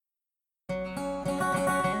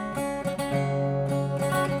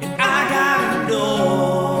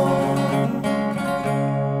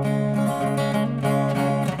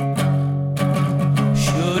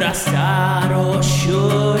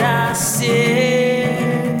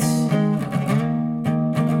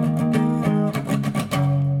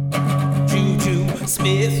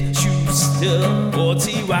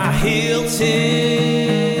Hilton.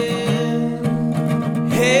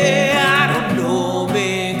 Hey, I don't know,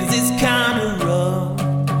 man, 'cause it's kinda rough.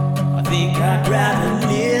 I think I'd rather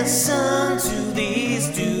listen to these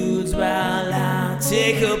dudes while I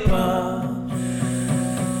take a puff.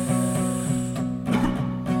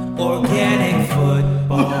 Organic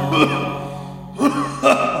football.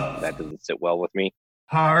 That doesn't sit well with me.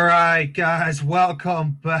 All right, guys,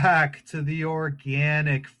 welcome back to the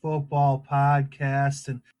Organic Football Podcast.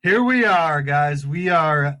 And here we are, guys. We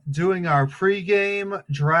are doing our pregame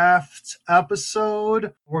draft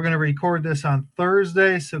episode. We're going to record this on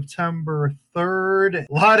Thursday, September 3rd.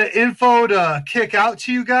 A lot of info to kick out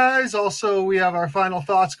to you guys. Also, we have our final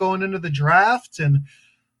thoughts going into the draft. And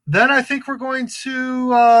then I think we're going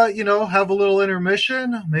to, have a little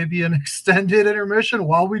intermission, maybe an extended intermission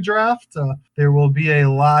while we draft. There will be a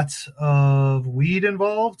lot of weed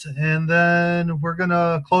involved, and then we're going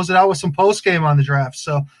to close it out with some post-game on the draft.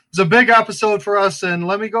 So it's a big episode for us, and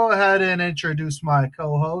let me go ahead and introduce my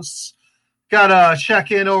co-hosts. Got a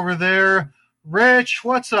check-in over there. Rich,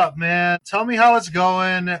 what's up, man? Tell me how it's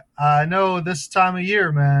going. I know this time of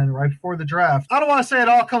year, man, right before the draft. I don't want to say it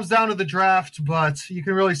all comes down to the draft, but you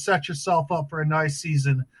can really set yourself up for a nice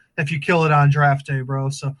season if you kill it on draft day, bro.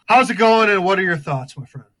 So how's it going, and what are your thoughts, my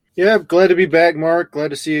friend? Yeah, glad to be back, Mark. Glad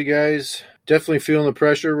to see you guys. Definitely feeling the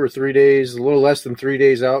pressure. We're 3 days, a little less than 3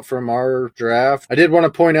 days out from our draft. I did want to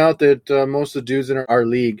point out that most of the dudes in our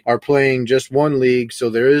league are playing just one league, so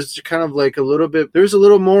there is kind of like there's a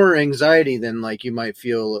little more anxiety than like you might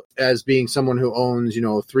feel as being someone who owns,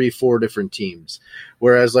 3-4 different teams.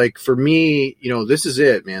 Whereas like for me, this is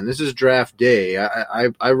it, man. This is draft day.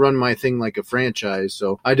 I run my thing like a franchise,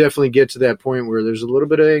 so I definitely get to that point where there's a little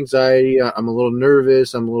bit of anxiety. I'm a little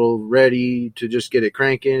nervous. I'm a little ready to just get it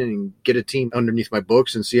cranking and get a team underneath my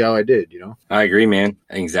books and see how I did, I agree, man.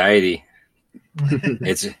 Anxiety.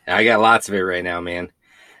 I got lots of it right now, man.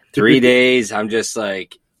 3 days. I'm just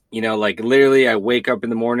like, literally I wake up in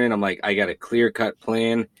the morning. I'm like, I got a clear cut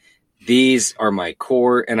plan. These are my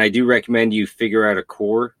core, and I do recommend you figure out a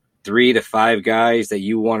core, 3 to 5 guys that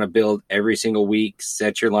you want to build every single week.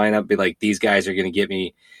 Set your lineup, be like, these guys are going to get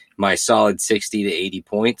me my solid 60 to 80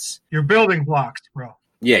 points. Your building blocks, bro.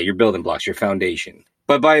 Yeah, your building blocks, your foundation.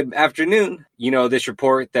 But by afternoon, this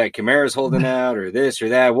report that Kamara's holding out or this or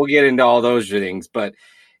that, we'll get into all those things. But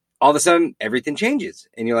all of a sudden, everything changes.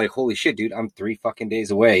 And you're like, holy shit, dude, I'm 3 fucking days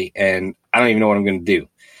away, and I don't even know what I'm going to do.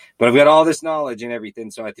 But I've got all this knowledge and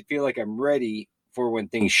everything, so I feel like I'm ready for when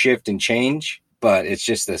things shift and change. But it's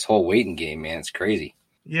just this whole waiting game, man. It's crazy.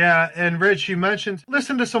 Yeah, and Rich, you mentioned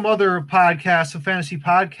listen to some other podcasts, some fantasy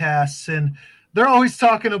podcasts, and they're always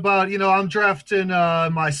talking about, I'm drafting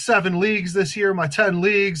my 7 leagues this year, my 10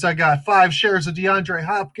 leagues. I got 5 shares of DeAndre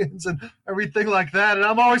Hopkins and everything like that. And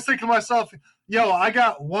I'm always thinking to myself, I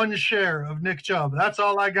got 1 share of Nick Chubb. That's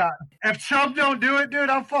all I got. If Chubb don't do it, dude,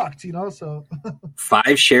 I'm fucked, so.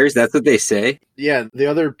 5 shares? That's what they say? Yeah, the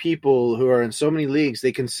other people who are in so many leagues,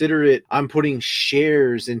 they consider it, I'm putting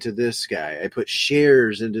shares into this guy. I put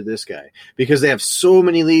shares into this guy. Because they have so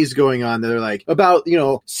many leagues going on that they're like, about,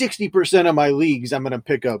 60% of my leagues, I'm going to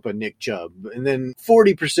pick up a Nick Chubb. And then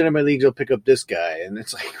 40% of my leagues, I'll pick up this guy. And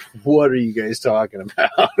it's like, what are you guys talking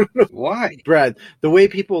about? Why? Brad, the way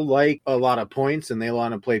people like a lot of points and they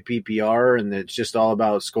want to play PPR and it's just all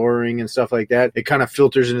about scoring and stuff like that, it kind of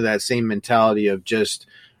filters into that same mentality of just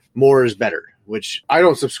more is better, which I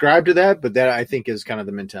don't subscribe to that, but that I think is kind of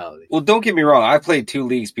the mentality. Well, don't get me wrong. I played 2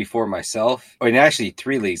 leagues before myself. I mean, actually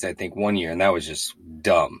 3 leagues, I think, 1 year, and that was just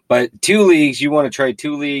dumb. But 2 leagues, you want to try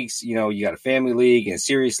 2 leagues, you got a family league and a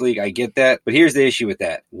serious league. I get that. But here's the issue with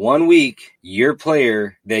that. 1 week, your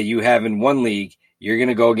player that you have in 1 league, you're going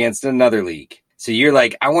to go against another league. So you're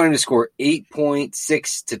like, I want him to score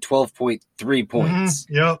 8.6 to 12.3 points.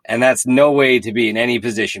 Mm-hmm. Yep. And that's no way to be in any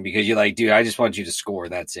position because you're like, dude, I just want you to score.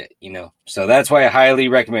 That's it, So that's why I highly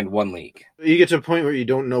recommend 1 league. You get to a point where you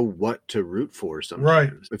don't know what to root for sometimes.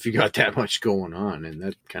 Right. If you got that much going on, and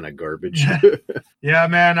that kind of garbage. Yeah,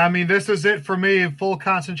 man. I mean, this is it for me. Full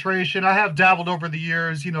concentration. I have dabbled over the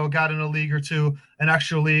years, got in a league or 2, an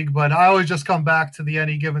extra league, but I always just come back to the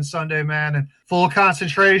Any Given Sunday, man, and full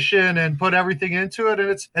concentration and put everything into it. And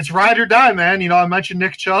it's ride or die, man. I mentioned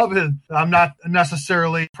Nick Chubb, and I'm not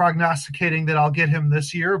necessarily prognosticating that I'll get him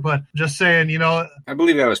this year, but just saying, I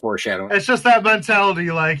believe that was foreshadowing. It's just that mentality.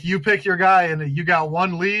 Like, you pick your guy and you got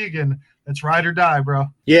 1 league and It's ride or die, bro.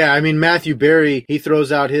 Yeah, I mean, Matthew Berry, he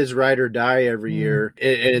throws out his ride or die every year.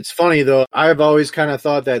 And it's funny, though. I've always kind of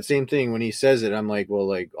thought that same thing when he says it. I'm like, well,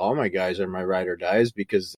 like, all my guys are my ride or dies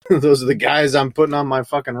because those are the guys I'm putting on my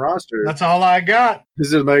fucking roster. That's all I got.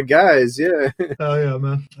 These are my guys, yeah. Hell yeah,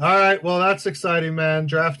 man. All right, well, that's exciting, man.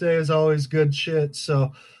 Draft day is always good shit,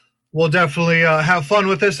 so we'll definitely have fun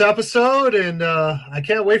with this episode, and I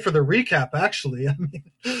can't wait for the recap, actually. I mean,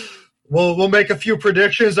 we'll make a few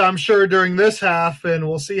predictions, I'm sure, during this half, and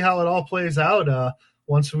we'll see how it all plays out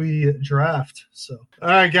once we draft. So, all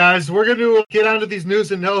right, guys, we're going to get onto these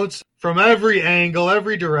news and notes from every angle,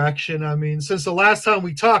 every direction. I mean, since the last time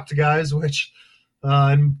we talked, guys, which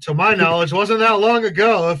and to my knowledge, wasn't that long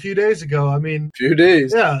ago, a few days ago. I mean, Few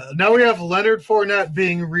days. yeah. Now we have Leonard Fournette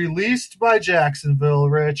being released by Jacksonville,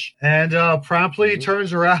 Rich, and promptly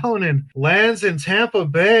turns around and lands in Tampa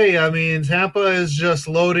Bay. I mean, Tampa is just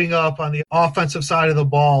loading up on the offensive side of the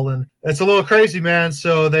ball, and it's a little crazy, man.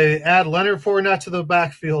 So they add Leonard Fournette to the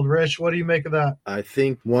backfield. Rich, what do you make of that? I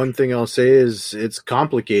think one thing I'll say is it's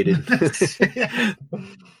complicated.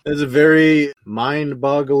 It's a very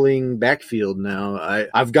mind-boggling backfield now.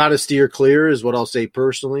 I've got to steer clear is what I'll say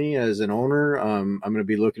personally as an owner. I'm going to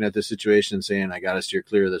be looking at this situation and saying I got to steer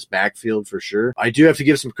clear of this backfield for sure. I do have to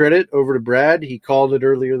give some credit over to Brad. He called it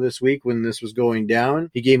earlier this week when this was going down.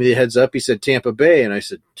 He gave me the heads up. He said Tampa Bay, and I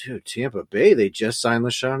said, dude, Tampa Bay, they just signed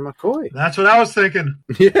LaShawn McCoy. That's what I was thinking.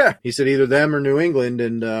 Yeah. He said either them or New England,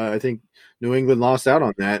 and I think New England lost out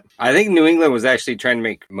on that. I think New England was actually trying to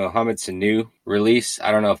make Mohamed Sanu release. I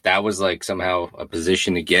don't know if that was like somehow a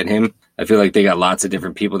position to get him. I feel like they got lots of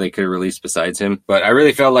different people they could have released besides him. But I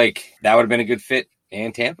really felt like that would have been a good fit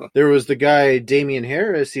in Tampa. There was the guy, Damian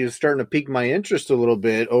Harris. He was starting to pique my interest a little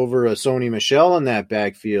bit over a Sony Michel in that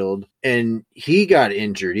backfield. And he got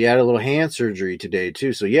injured. He had a little hand surgery today,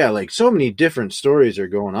 too. So, yeah, like so many different stories are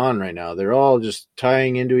going on right now. They're all just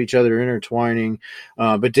tying into each other, intertwining.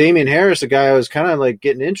 But Damian Harris, a guy I was kind of like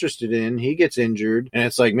getting interested in, he gets injured. And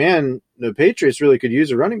it's like, man, the Patriots really could use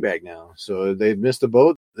a running back now. So they've missed the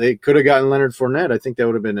boat. They could have gotten Leonard Fournette. I think that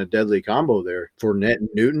would have been a deadly combo there. Fournette and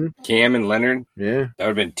Newton. Cam and Leonard. Yeah. That would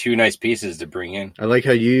have been two nice pieces to bring in. I like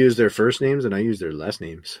how you use their first names and I use their last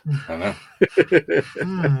names. I know.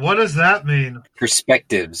 What does that mean?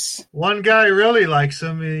 Perspectives. One guy really likes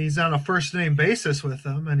him. He's on a first-name basis with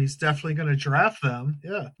them, and he's definitely going to draft them.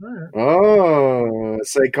 Yeah. All right. Oh,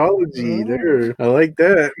 psychology there. I like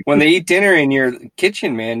that. When they eat dinner in your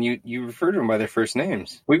kitchen, man, you refer to them by their first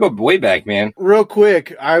names. We go way back, man. Real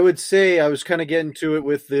quick, I would say I was kind of getting to it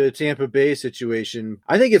with the Tampa Bay situation.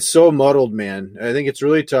 I think it's so muddled, man. I think it's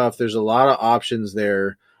really tough. There's a lot of options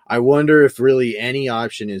there. I wonder if really any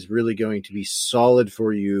option is really going to be solid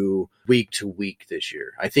for you week to week this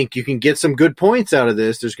year. I think you can get some good points out of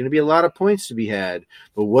this. There's going to be a lot of points to be had.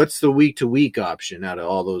 But what's the week to week option out of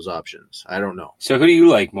all those options? I don't know. So who do you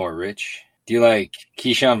like more, Rich? Do you like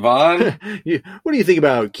Keyshawn Vaughn? What do you think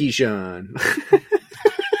about Keyshawn?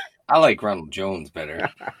 I like Ronald Jones better.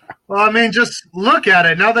 Well, I mean, just look at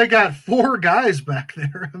it. Now they got 4 guys back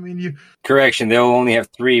there. I mean, Correction, they'll only have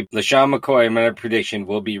 3. LaShawn McCoy, my prediction,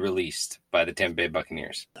 will be released by the Tampa Bay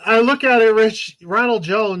Buccaneers. I look at it, Rich. Ronald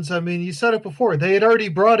Jones, I mean, you said it before. They had already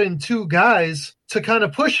brought in 2 guys to kind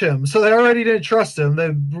of push him. So they already didn't trust him.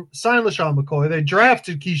 They signed LaShawn McCoy. They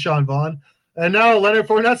drafted Keyshawn Vaughn. And now Leonard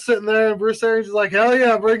Fournette's sitting there, and Bruce Arians is like, hell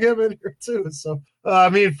yeah, bring him in here too. So, I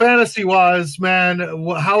mean, fantasy-wise, man,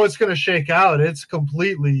 how it's going to shake out, it's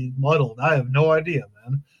completely muddled. I have no idea,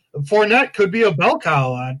 man. Fournette could be a bell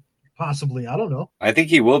cow, possibly. I don't know. I think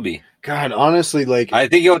he will be. God, honestly, like... I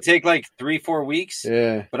think it'll take like 3-4 weeks.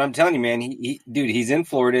 Yeah. But I'm telling you, man, dude, he's in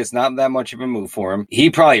Florida. It's not that much of a move for him. He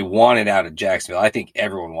probably wanted out of Jacksonville. I think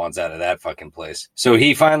everyone wants out of that fucking place. So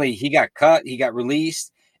he got cut. He got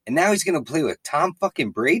released. And now he's going to play with Tom fucking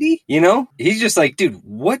Brady? You know? He's just like, dude,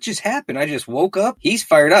 what just happened? I just woke up. He's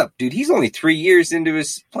fired up. Dude, he's only 3 years into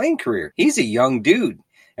his playing career. He's a young dude.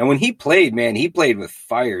 And when he played, man, he played with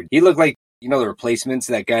fire. He looked like, you know, the replacements,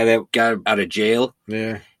 that guy that got out of jail.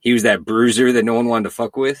 Yeah. He was that bruiser that no one wanted to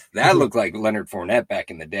fuck with. That looked like Leonard Fournette back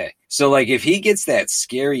in the day. So, like, if he gets that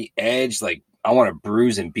scary edge, like, I want to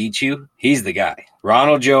bruise and beat you, he's the guy.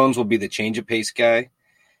 Ronald Jones will be the change of pace guy.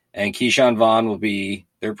 And Keyshawn Vaughn will be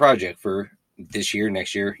their project for this year,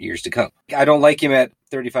 next year, years to come. I don't like him at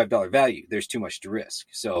 $35 value. There's too much to risk.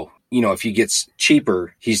 So, you know, if he gets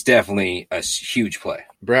cheaper, he's definitely a huge play.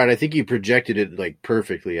 Brad, I think you projected it like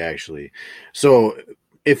perfectly, actually. So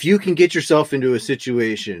if you can get yourself into a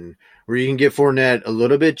situation where you can get Fournette a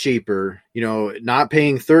little bit cheaper, you know, not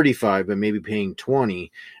paying 35, but maybe paying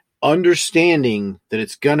 20, understanding that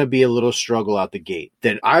it's going to be a little struggle out the gate.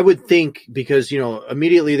 That I would think, because,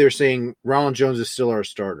 immediately they're saying Ronald Jones is still our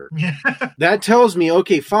starter. Yeah. That tells me,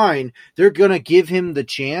 okay, fine, they're going to give him the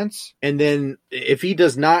chance. And then if he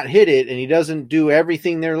does not hit it and he doesn't do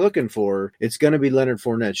everything they're looking for, it's going to be Leonard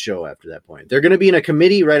Fournette's show after that point. They're going to be in a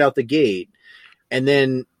committee right out the gate. And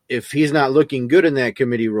then if he's not looking good in that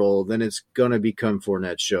committee role, then it's going to become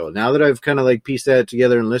Fournette's show. Now that I've kind of like pieced that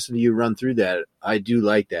together and listened to you run through that, I do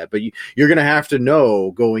like that. But you're going to have to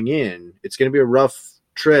know going in, it's going to be a rough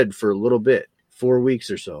tread for a little bit, 4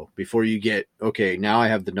 weeks or so, before you get, okay, now I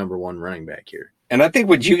have the number one running back here. And I think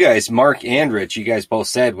what you guys, Mark and Rich, you guys both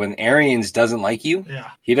said, when Arians doesn't like you,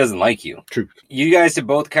 he doesn't like you. True. You guys have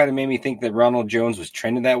both kind of made me think that Ronald Jones was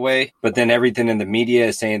trending that way, but then everything in the media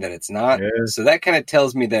is saying that it's not. Yeah. So that kind of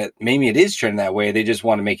tells me that maybe it is trending that way. They just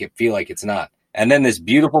want to make it feel like it's not. And then this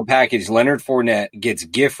beautiful package, Leonard Fournette gets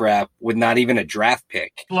gift wrap with not even a draft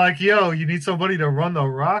pick. Like, yo, you need somebody to run the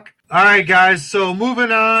rock? All right, guys. So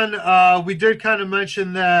moving on, we did kind of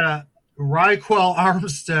mention that Raquel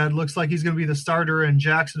Armstead looks like he's going to be the starter in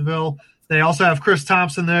Jacksonville. They also have Chris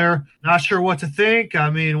Thompson there. Not sure what to think.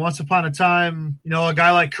 I mean, once upon a time, a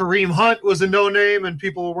guy like Kareem Hunt was a no-name and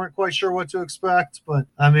people weren't quite sure what to expect. But,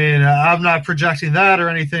 I mean, I'm not projecting that or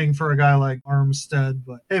anything for a guy like Armstead.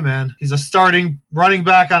 But, hey, man, he's a starting running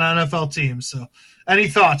back on an NFL team. So, any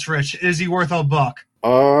thoughts, Rich? Is he worth a buck?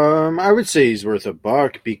 I would say he's worth a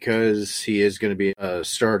buck because he is going to be a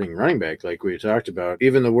starting running back like we talked about.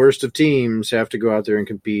 Even the worst of teams have to go out there and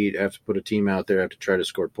compete, have to put a team out there, have to try to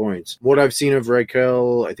score points. What I've seen of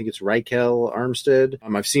Raquel, I think it's Raquel Armstead.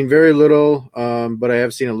 I've seen very little, but I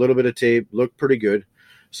have seen a little bit of tape. Looked pretty good.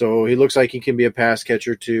 So he looks like he can be a pass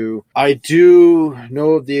catcher too. I do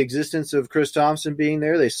know of the existence of Chris Thompson being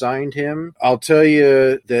there. They signed him. I'll tell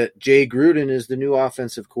you that Jay Gruden is the new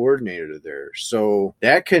offensive coordinator there. So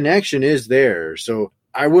that connection is there. So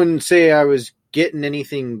I wouldn't say I was getting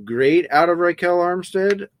anything great out of Raquel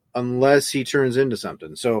Armstead unless he turns into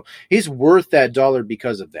something. So he's worth that dollar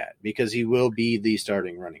because of that, because he will be the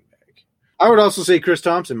starting running back. I would also say Chris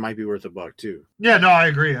Thompson might be worth a buck too. Yeah, no, I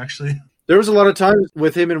agree, actually. There was a lot of times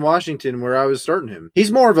with him in Washington where I was starting him.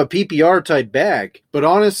 He's more of a PPR type back, but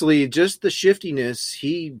honestly, just the shiftiness,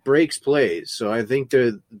 he breaks plays. So I think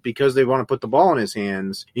that because they want to put the ball in his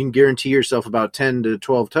hands, you can guarantee yourself about 10 to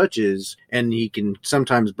 12 touches, and he can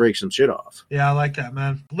sometimes break some shit off. Yeah, I like that,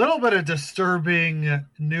 man. A little bit of disturbing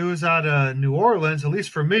news out of New Orleans, at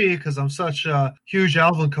least for me, because I'm such a huge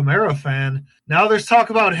Alvin Kamara fan. Now there's talk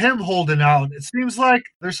about him holding out. It seems like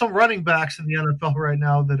there's some running backs in the NFL right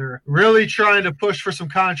now that are really trying to push for some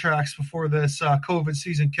contracts before this COVID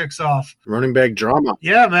season kicks off. Running back drama.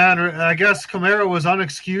 Yeah, man. I guess Kamara was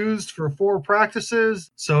unexcused for 4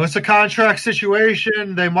 practices. So it's a contract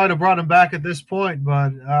situation. They might have brought him back at this point,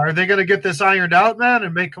 but are they going to get this ironed out, man,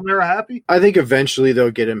 and make Kamara happy? I think eventually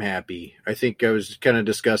they'll get him happy. I think I was kind of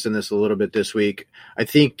discussing this a little bit this week. I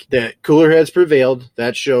think that cooler heads prevailed.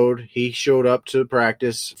 That showed. He showed up to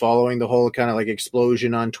practice following the whole kind of like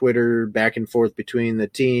explosion on Twitter back and forth between the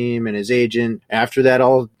team and his agent. After that,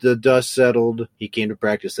 all the dust settled. He came to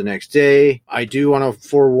practice the next day. I do want to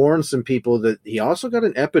forewarn some people that he also got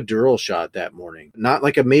an epidural shot that morning. Not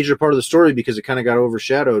like a major part of the story because it kind of got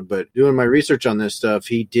overshadowed, but doing my research on this stuff,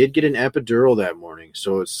 he did get an epidural that morning.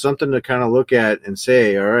 So it's something to kind of look at and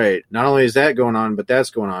say, all right, not only is that going on, but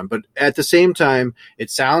that's going on. But at the same time,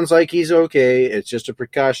 it sounds like he's okay. It's just a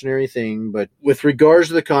precautionary thing. But with regards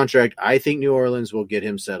to the contract, I think New Orleans will get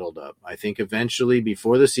him settled up. I think eventually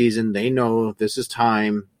before the season, they know this is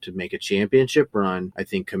time to make a championship run. I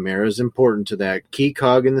think Kamara is important to that key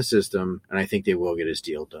cog in the system, and I think they will get his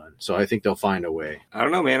deal done. So I think they'll find a way. I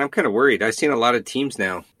don't know, man. I'm kind of worried. I've seen a lot of teams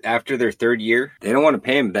now, after their third year, they don't want to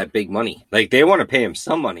pay him that big money. Like, they want to pay him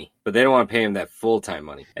some money, but they don't want to pay him that full-time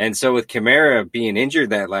money. And so with Kamara being injured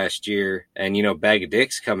that last year and, Bag of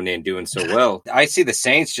Dicks coming in doing so well, I see the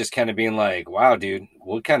Saints just kind of being like, wow, dude,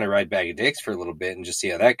 we'll kind of ride Bag of Dicks for a little bit and just see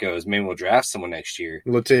how that goes. Maybe we'll draft someone next year.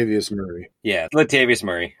 Latavius Murray. Yeah, Latavius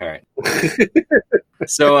Murray. All right.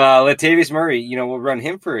 So Latavius Murray, we'll run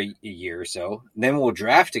him for a year or so. Then we'll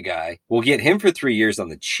draft a guy. We'll get him for 3 years on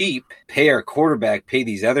the cheap, pay our quarterback, pay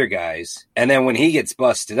these other guys. And then when he gets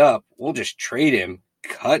busted up, we'll just trade him,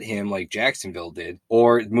 cut him like Jacksonville did,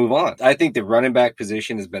 or move on. I think the running back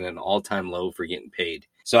position has been an all-time low for getting paid.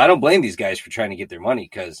 So I don't blame these guys for trying to get their money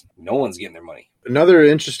because no one's getting their money. Another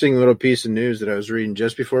interesting little piece of news that I was reading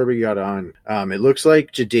just before we got on, it looks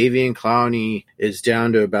like Jadeveon Clowney is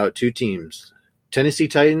down to about 2 teams. Tennessee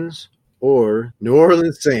Titans or New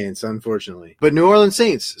Orleans Saints, unfortunately. But New Orleans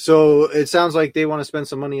Saints, so it sounds like they want to spend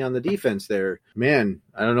some money on the defense there. Man,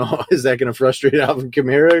 I don't know. Is that going to frustrate Alvin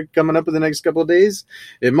Kamara coming up in the next couple of days?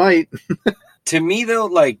 It might. To me, though,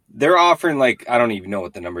 like, they're offering, like, I don't even know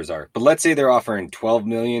what the numbers are, but let's say they're offering $12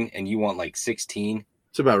 million and you want, like, 16.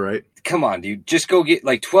 It's about right. Come on, dude. Just go get,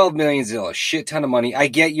 like, $12 million is still a shit ton of money. I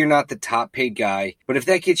get you're not the top paid guy, but if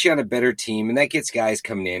that gets you on a better team and that gets guys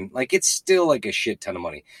coming in, like, it's still, like, a shit ton of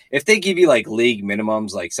money. If they give you, like, league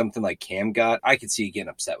minimums, like something like Cam got, I could see you getting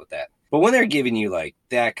upset with that. But when they're giving you, like,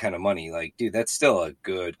 that kind of money, like, dude, that's still a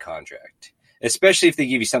good contract. Especially if they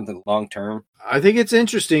give you something long-term. I think it's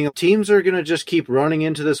interesting. Teams are going to just keep running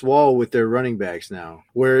into this wall with their running backs now,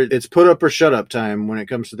 where it's put up or shut up time when it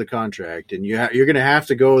comes to the contract. And you're going to have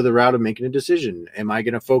to go the route of making a decision. Am I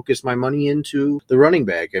going to focus my money into the running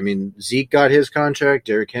back? I mean, Zeke got his contract.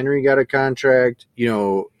 Derrick Henry got a contract. You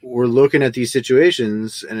know, we're looking at these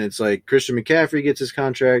situations and it's like Christian McCaffrey gets his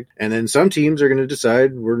contract. And then some teams are going to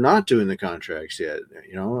decide we're not doing the contracts yet.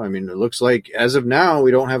 You know, I mean, it looks like as of now,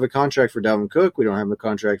 we don't have a contract for Dalvin Cook. We don't have a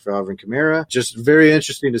contract for Alvin Kamara. Just very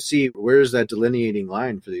interesting to see where's that delineating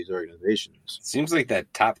line for these organizations. Seems like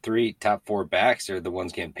that top 3, top 4 backs are the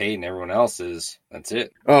ones getting paid and everyone else is, that's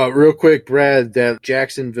it. Real quick, Brad, that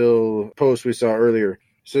Jacksonville post we saw earlier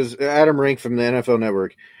says Adam Rank from the NFL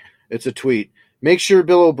Network. It's a tweet. Make sure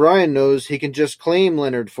Bill O'Brien knows he can just claim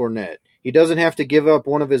Leonard Fournette. He doesn't have to give up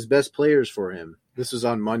one of his best players for him. This was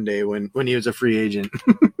on Monday when he was a free agent.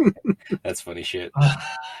 That's funny shit.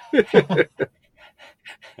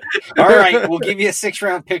 All right, we'll give you a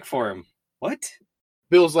 6th-round pick for him. What?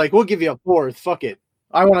 Bill's like, we'll give you a 4th. Fuck it.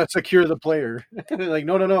 I want to secure the player. Like,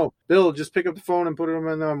 no. Bill, just pick up the phone and put him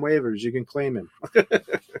on waivers. You can claim him.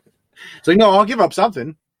 It's like, no, I'll give up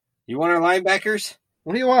something. You want our linebackers?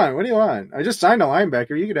 What do you want? I just signed a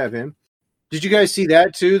linebacker. You could have him. Did you guys see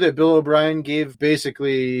that, too, that Bill O'Brien gave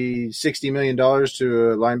basically $60 million to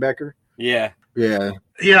a linebacker? Yeah. Yeah,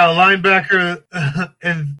 linebacker,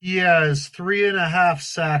 and he has 3.5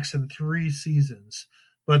 sacks in 3 seasons.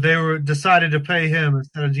 But they decided to pay him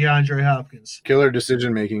instead of DeAndre Hopkins. Killer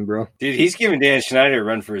decision making, bro. Dude, he's giving Dan Schneider a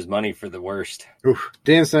run for his money for the worst. Oof.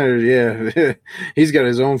 Dan Snyder, yeah. He's got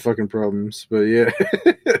his own fucking problems, but yeah.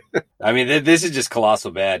 I mean, this is just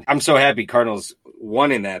colossal bad. I'm so happy Cardinals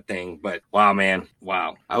won in that thing, but wow, man.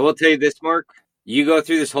 Wow. I will tell you this, Mark. You go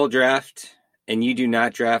through this whole draft and you do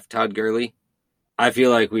not draft Todd Gurley, I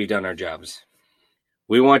feel like we've done our jobs.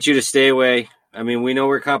 We want you to stay away. I mean, we know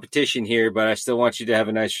we're competition here, but I still want you to have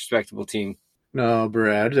a nice, respectable team. No,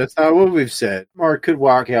 Brad, that's not what we've said. Mark could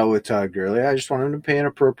walk out with Todd Gurley. I just want him to pay an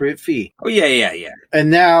appropriate fee. Oh, yeah. And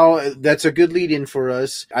now that's a good lead-in for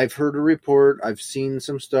us. I've heard a report. I've seen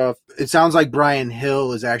some stuff. It sounds like Brian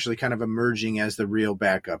Hill is actually kind of emerging as the real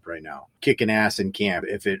backup right now, kicking ass in camp.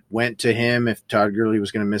 If it went to him, if Todd Gurley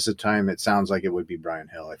was going to miss a time, it sounds like it would be Brian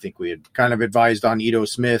Hill. I think we had kind of advised on Ito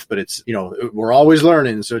Smith, but it's, we're always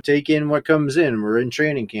learning. So take in what comes in. We're in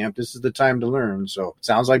training camp. This is the time to learn. So it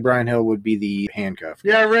sounds like Brian Hill would be the handcuff.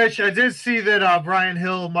 Yeah, Rich, I did see that Brian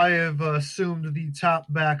Hill might have assumed the top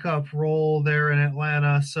backup role there in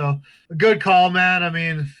Atlanta. So a good call, man. I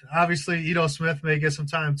mean, obviously Ito Smith may get some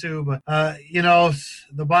time too, but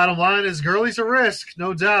the bottom line is Gurley's a risk,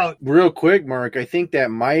 no doubt. Real quick, Mark, I think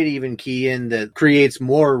that might even key in that creates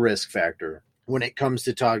more risk factor when it comes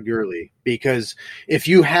to Todd Gurley, because if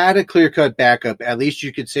you had a clear-cut backup, at least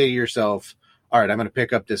you could say to yourself, all right, I'm going to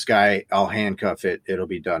pick up this guy. I'll handcuff it. It'll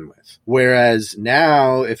be done with. Whereas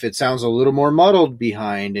now, if it sounds a little more muddled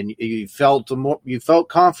behind and you felt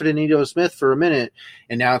confident in Ito Smith for a minute,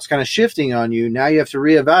 and now it's kind of shifting on you, now you have to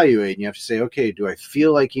reevaluate and you have to say, okay, do I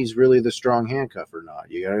feel like he's really the strong handcuff or not?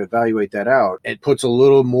 You got to evaluate that out. It puts a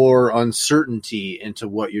little more uncertainty into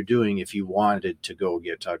what you're doing if you wanted to go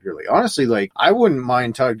get Todd Gurley. Honestly, I wouldn't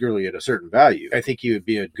mind Todd Gurley at a certain value. I think he would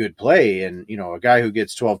be a good play. And, a guy who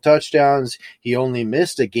gets 12 touchdowns, he only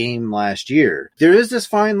missed a game last year. There is this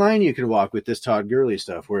fine line you can walk with this Todd Gurley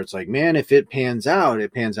stuff where it's like, man, if it pans out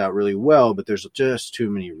really well, but there's just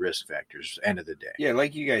too many risk factors end of the day. Yeah,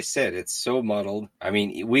 like you guys said, it's so muddled. I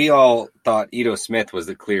mean, we all thought Ito Smith was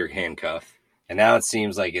the clear handcuff, and now it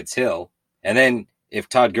seems like it's Hill. And then if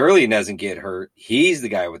Todd Gurley doesn't get hurt, he's the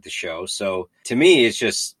guy with the show. So to me, it's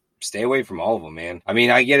just stay away from all of them, man. I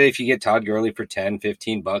mean, I get it if you get Todd Gurley for $10,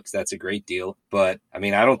 $15, that's a great deal. But, I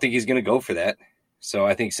mean, I don't think he's going to go for that. So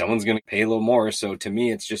I think someone's going to pay a little more. So to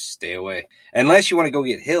me, it's just stay away. Unless you want to go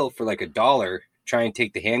get Hill for like $1, try and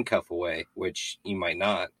take the handcuff away, which you might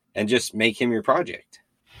not, and just make him your project.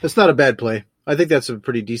 That's not a bad play. I think that's a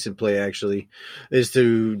pretty decent play, actually, is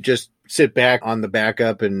to just sit back on the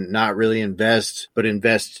backup and not really invest, but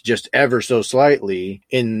invest just ever so slightly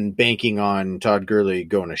in banking on Todd Gurley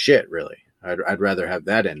going to shit, really. I'd rather have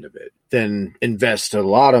that end of it than invest a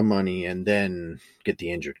lot of money and then get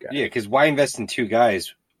the injured guy. Yeah, because why invest in two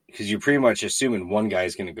guys? Because you're pretty much assuming one guy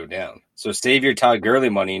is going to go down. So save your Todd Gurley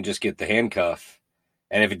money and just get the handcuff.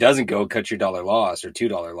 And if it doesn't go, cut your $1 loss or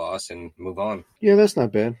 $2 loss and move on. Yeah, that's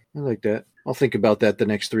not bad. I like that. I'll think about that the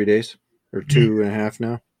next 3 days or 2.5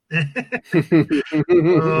 now.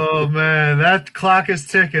 Oh, man. That clock is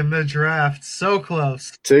ticking. The draft. So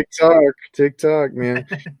close. Tick tock, man.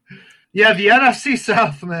 Yeah, the NFC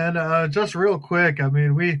South, man. Just real quick. I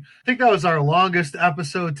mean, I think that was our longest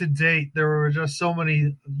episode to date. There were just so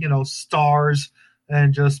many, stars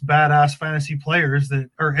and just badass fantasy players that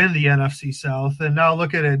are in the NFC South. And now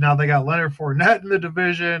look at it. Now they got Leonard Fournette in the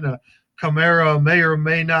division. Kamara may or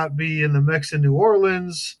may not be in the mix in New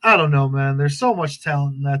Orleans. I don't know, man. There's so much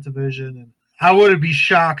talent in that division. And I wouldn't be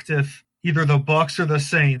shocked if either the Bucs or the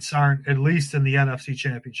Saints aren't at least in the NFC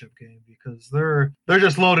Championship game because they're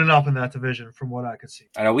just loading up in that division from what I could see.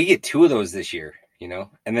 I know we get 2 of those this year,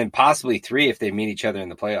 and then possibly 3 if they meet each other in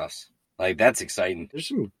the playoffs. Like, that's exciting. There's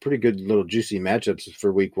some pretty good little juicy matchups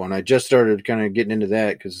for week 1. I just started kind of getting into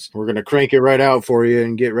that because we're going to crank it right out for you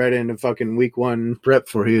and get right into fucking week 1 prep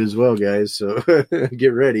for you as well, guys. So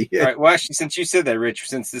get ready. All right. Well, actually, since you said that, Rich,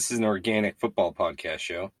 since this is an organic football podcast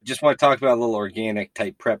show, just want to talk about a little organic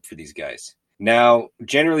type prep for these guys. Now,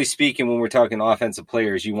 generally speaking, when we're talking offensive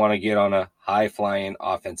players, you want to get on a high-flying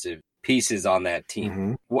offensive pieces on that team.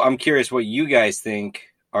 Mm-hmm. Well, I'm curious what you guys think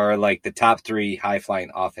are like the top 3 high-flying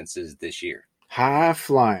offenses this year. High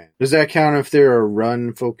flying. Does that count if they're a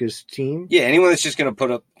run-focused team? Yeah, anyone that's just going to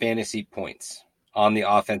put up fantasy points on the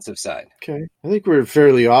offensive side. Okay. I think we're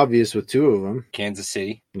fairly obvious with 2 of them. Kansas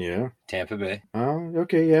City. Yeah. Tampa Bay. Oh,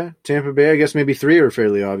 okay, yeah. Tampa Bay, I guess maybe 3 are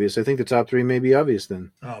fairly obvious. I think the top 3 may be obvious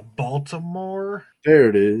then. Baltimore. There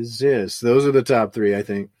it is. Yes, those are the top 3, I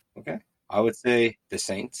think. Okay. I would say the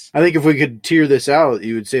Saints. I think if we could tier this out,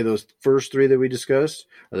 you would say those first 3 that we discussed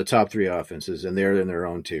are the top 3 offenses, and they're in their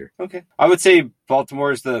own tier. Okay. I would say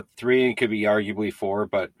Baltimore is the 3 and could be arguably 4,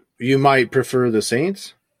 but you might prefer the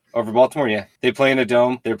Saints? Over Baltimore, yeah. They play in a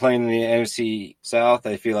dome. They're playing in the NFC South.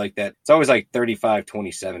 I feel like that. It's always like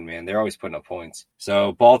 35-27, man. They're always putting up points.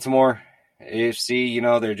 So Baltimore,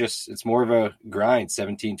 AFC, they're just, it's more of a grind,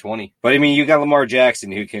 17-20. But I mean, you got Lamar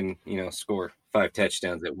Jackson who can, score 5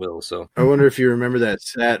 touchdowns at will. So I wonder if you remember that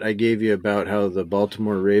stat I gave you about how the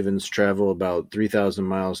Baltimore Ravens travel about 3,000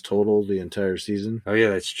 miles total the entire season. Oh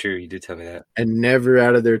yeah, that's true. You did tell me that. And never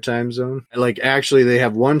out of their time zone. Like actually they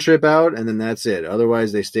have 1 trip out and then that's it.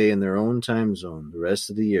 Otherwise they stay in their own time zone the rest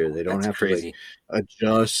of the year. They don't have to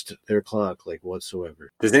adjust their clock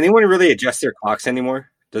whatsoever. Does anyone really adjust their clocks anymore?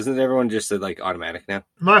 Doesn't everyone just automatic now?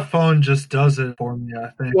 My phone just does it for me,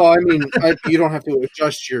 I think. Well, I mean, you don't have to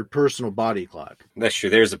adjust your personal body clock. That's true.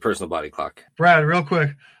 There's a personal body clock. Brad, real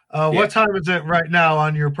quick. What time is it right now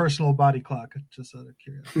on your personal body clock? Just out of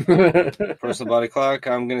curiosity. Personal body clock,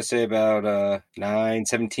 I'm going to say about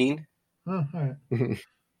 9:17. Oh, all right.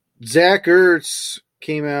 Zach Ertz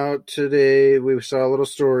came out today. We saw a little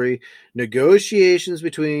story. Negotiations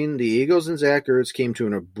between the Eagles and Zach Ertz came to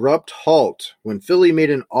an abrupt halt when Philly made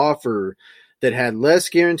an offer that had less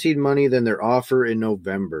guaranteed money than their offer in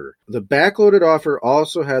November. The backloaded offer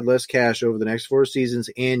also had less cash over the next 4 seasons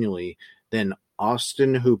annually than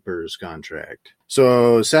Austin Hooper's contract.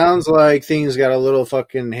 So sounds like things got a little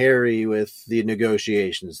fucking hairy with the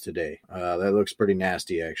negotiations today. That looks pretty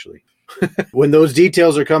nasty, actually. When those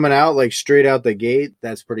details are coming out, like straight out the gate,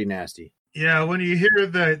 that's pretty nasty. Yeah, when you hear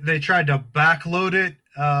that they tried to backload it,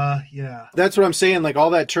 yeah. That's what I'm saying. Like all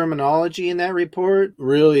that terminology in that report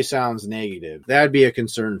really sounds negative. That'd be a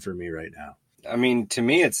concern for me right now. I mean, to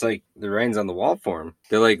me, it's like the writing's on the wall for him.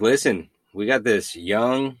 They're like, listen, we got this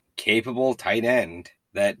young, capable tight end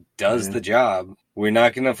that does the job. We're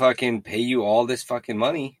not going to fucking pay you all this fucking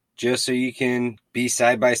money just so you can be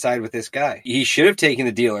side by side with this guy. He should have taken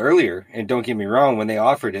the deal earlier. And don't get me wrong, when they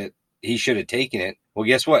offered it, he should have taken it. Well,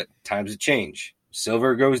 guess what? Times have changed.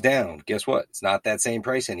 Silver goes down. Guess what? It's not that same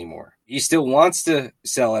price anymore. He still wants to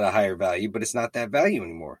sell at a higher value, but it's not that value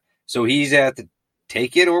anymore. So he's at the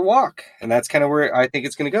take it or walk. And that's kind of where I think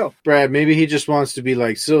it's going to go. Brad, maybe he just wants to be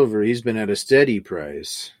like Silver. He's been at a steady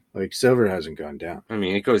price. Like Silver hasn't gone down. I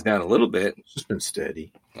mean, it goes down a little bit. It's just been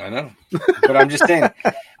steady. I know. But I'm just saying,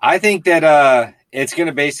 I think that It's going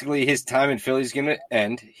to basically, his time in Philly is going to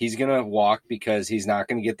end. He's going to walk because he's not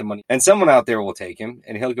going to get the money. And someone out there will take him,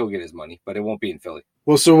 and he'll go get his money, but it won't be in Philly.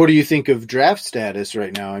 Well, so what do you think of draft status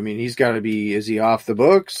right now? I mean, he's got to be, is he off the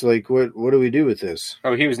books? Like, what do we do with this?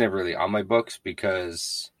 Oh, he was never really on my books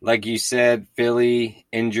because, like you said, Philly,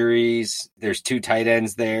 injuries, there's 2 tight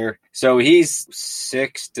ends there. So he's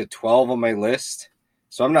 6 to 12 on my list.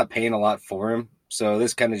 So I'm not paying a lot for him. So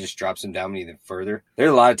this kind of just drops him down even further.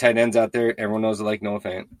 There's a lot of tight ends out there. Everyone knows I like Noah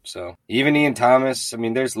Fant. So even Ian Thomas, I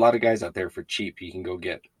mean, there's a lot of guys out there for cheap you can go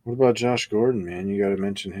get. What about Josh Gordon, man? You got to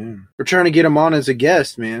mention him. We're trying to get him on as a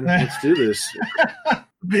guest, man. Let's do this.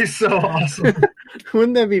 Be so awesome.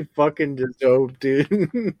 Wouldn't that be fucking just dope,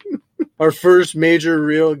 dude? Our first major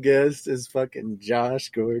real guest is fucking Josh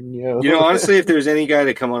Gordon, yo. You know, honestly, if there's any guy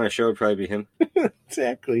to come on our show, it'd probably be him.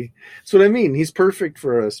 Exactly. That's what I mean. He's perfect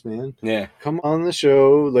for us, man. Yeah. Come on the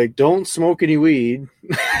show. Like, don't smoke any weed.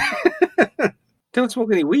 Don't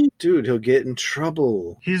smoke any weed. Dude, he'll get in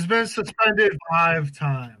trouble. He's been suspended 5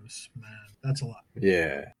 times, man. That's a lot.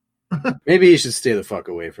 Yeah. Maybe he should stay the fuck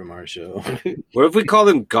away from our show. What if we called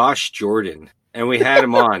him Gosh Jordan and we had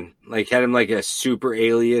him on? Like, had him like a super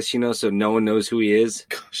alias, you know, so no one knows who he is?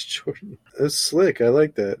 Gosh, Jordan. That's slick. I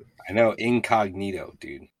like that. I know, incognito,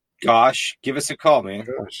 dude. Gosh, give us a call, man.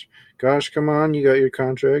 Gosh, come on. You got your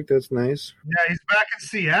contract. That's nice. Yeah, he's back in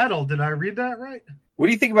Seattle. Did I read that right? What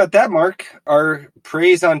do you think about that, Mark? Our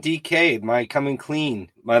praise on DK, my coming clean,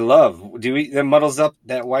 my love. That muddles up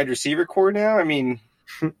that wide receiver core now? I mean...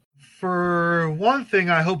 For one thing,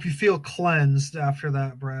 I hope you feel cleansed after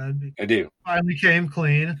that, Brad. I do. Finally came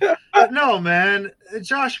clean. But no, man,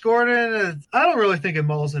 Josh Gordon, I don't really think it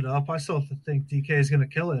mulls it up. I still think DK is going to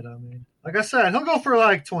kill it. I mean, like I said, he'll go for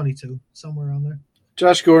like 22, somewhere around there.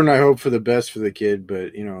 Josh Gordon, I hope for the best for the kid,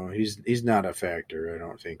 but, you know, he's not a factor, I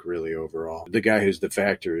don't think, really, overall. The guy who's the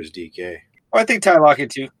factor is DK. Well, I think Ty Lockett,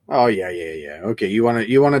 too. Oh, yeah. Okay, you want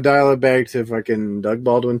to dial it back to fucking Doug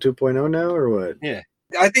Baldwin 2.0 now, or what? Yeah.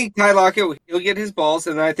 I think Ty Lockett, he'll get his balls,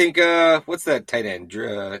 and I think, what's that tight end?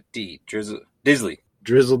 Disley.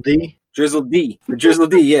 Drizzle D? Drizzle D. Drizzle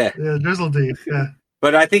D, yeah. Yeah, Drizzle D, yeah.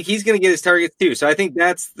 But I think he's going to get his targets, too. So I think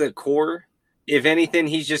that's the core. If anything,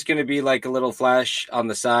 he's just going to be like a little flash on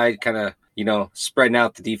the side, kind of, you know, spreading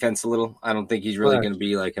out the defense a little. I don't think he's really going to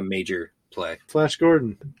be like a major play. Flash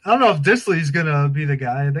Gordon. I don't know if Disley's going to be the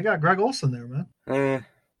guy. They got Greg Olsen there, man.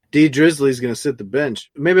 D. Drizzly's going to sit the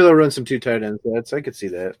bench. Maybe they'll run some 2 tight end sets. I could see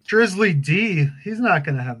that. Drizzly D, he's not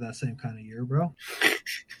going to have that same kind of year, bro.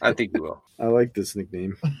 I think he will. I like this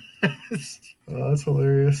nickname. Oh, that's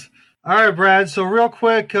hilarious. All right, Brad. So real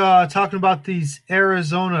quick, talking about these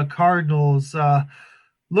Arizona Cardinals,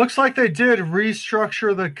 looks like they did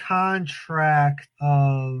restructure the contract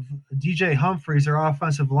of DJ Humphries, their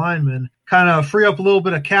offensive lineman, kind of free up a little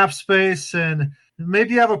bit of cap space, and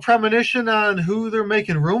maybe you have a premonition on who they're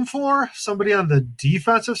making room for? Somebody on the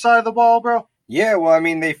defensive side of the ball, bro? Yeah, well, I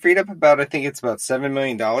mean, they freed up I think it's about $7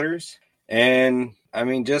 million. And, I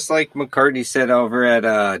mean, just like McCartney said over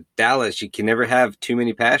at Dallas, you can never have too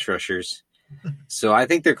many pass rushers. So I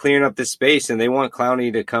think they're clearing up this space, and they want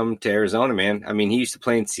Clowney to come to Arizona, man. I mean, he used to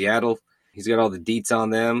play in Seattle. He's got all the deets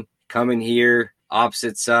on them. Coming here,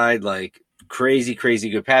 opposite side, like crazy, crazy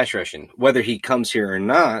good pass rushing. Whether he comes here or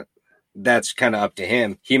not, that's kind of up to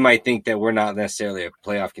him. He might think that we're not necessarily a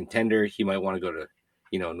playoff contender. He might want to go to,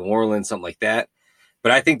 you know, New Orleans, something like that.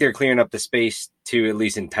 But I think they're clearing up the space to at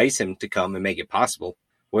least entice him to come and make it possible.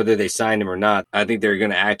 Whether they sign him or not, I think they're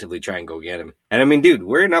going to actively try and go get him. And I mean, dude,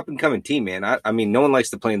 we're an up-and-coming team, man. I mean, no one likes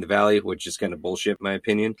to play in the Valley, which is kind of bullshit, in my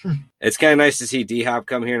opinion. It's kind of nice to see D-Hop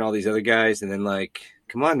come here and all these other guys, and then, like,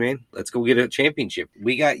 come on, man, let's go get a championship.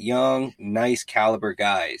 We got young, nice caliber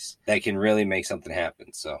guys that can really make something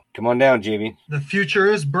happen. So come on down, JB. The future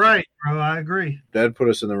is bright, bro. I agree. That'd put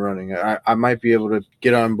us in the running. I might be able to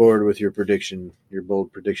get on board with your prediction, your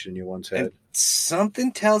bold prediction you once had. And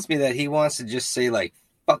something tells me that he wants to just say, like,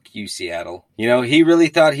 fuck you, Seattle. You know, he really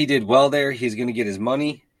thought he did well there. He's going to get his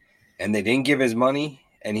money, and they didn't give his money.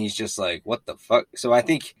 And he's just like, what the fuck? So I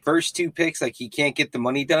think first 2 picks, like he can't get the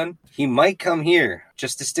money done. He might come here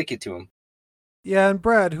just to stick it to him. Yeah, and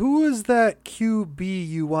Brad, who is that QB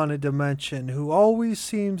you wanted to mention who always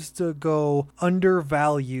seems to go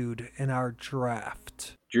undervalued in our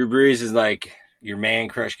draft? Drew Brees is like your man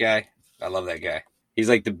crush guy. I love that guy. He's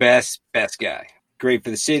like the best guy. Great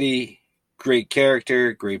for the city, great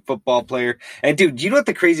character, great football player. And dude, you know what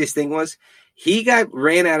the craziest thing was? He got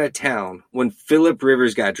ran out of town when Phillip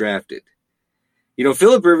Rivers got drafted. You know,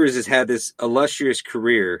 Phillip Rivers has had this illustrious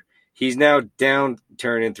career. He's now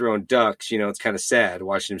downturning, throwing ducks. You know, it's kind of sad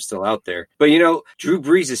watching him still out there. But, you know, Drew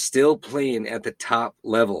Brees is still playing at the top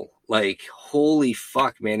level. like, holy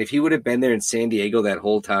fuck, man. If he would have been there in San Diego that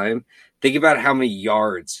whole time, think about how many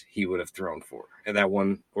yards he would have thrown for in that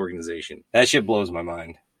one organization. That shit blows my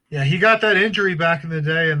mind. Yeah, he got that injury back in the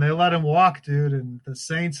day, and they let him walk, dude. And the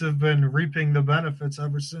Saints have been reaping the benefits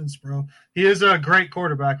ever since, bro. He is a great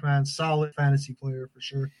quarterback, man. Solid fantasy player for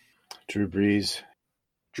sure. Drew Brees.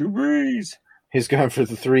 Drew Brees. He's gone for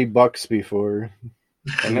the $3 before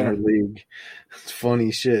in our league. It's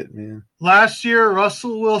funny shit, man. Last year,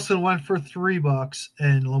 Russell Wilson went for $3,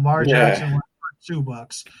 and Lamar Jackson went for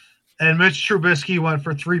 $2, and Mitch Trubisky went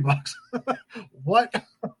for $3. What?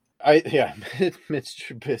 Mitch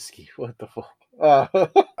Trubisky. What the fuck?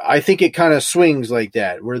 I think it kind of swings like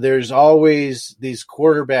that, where there's always these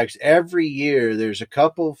quarterbacks. Every year, there's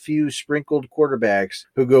a few sprinkled quarterbacks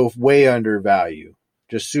who go way undervalued,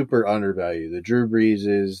 just super undervalued. The Drew Brees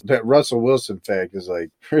is that Russell Wilson fact is like,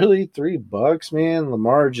 really $3, man?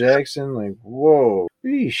 Lamar Jackson, like, whoa,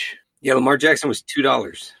 sheesh. Yeah, Lamar Jackson was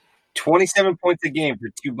 $2, 27 points a game for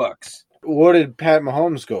 $2. What did Pat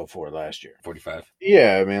Mahomes go for last year? 45.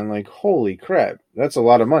 Yeah, man, like, holy crap. That's a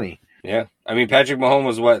lot of money. Yeah. I mean, Patrick Mahomes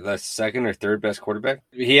was what, the second or third best quarterback?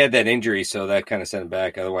 He had that injury, so that kind of sent him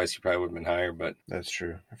back. Otherwise, he probably would have been higher, but. That's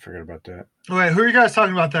true. I forgot about that. Wait, who are you guys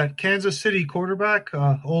talking about? That Kansas City quarterback?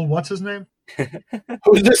 Old what's his name?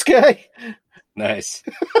 Who's this guy? Nice.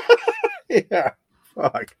 Yeah.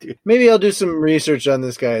 Fuck, dude. Maybe I'll do some research on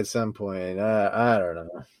this guy at some point. I don't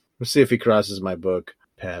know. We'll see if he crosses my book.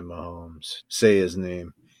 Pat Mahomes. Say his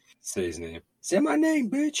name. Say his name. Say my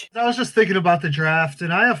name, bitch. I was just thinking about the draft,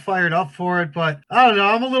 and I have fired up for it, but I don't know.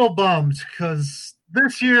 I'm a little bummed because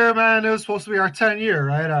this year, man, it was supposed to be our 10-year,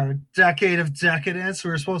 right? Our decade of decadence.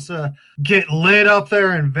 We were supposed to get lit up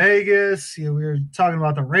there in Vegas. We were talking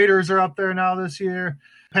about the Raiders are up there now this year.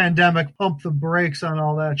 Pandemic pumped the brakes on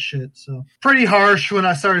all that shit. So pretty harsh when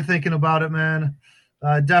I started thinking about it, man.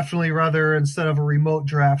 Definitely rather, instead of a remote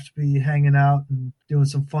draft, be hanging out and doing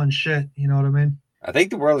some fun shit. You know what I mean? I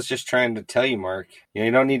think the world is just trying to tell you, Mark, you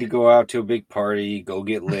don't need to go out to a big party, go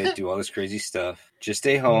get lit, do all this crazy stuff. Just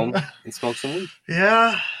stay home and smoke some weed.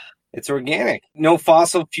 Yeah. It's organic. No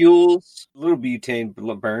fossil fuels, a little butane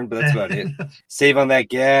burn, but that's about it. Save on that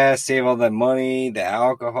gas, save all that money, the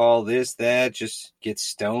alcohol, this, that. Just get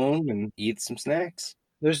stoned and eat some snacks.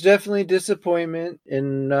 There's definitely disappointment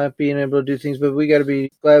in not being able to do things, but we got to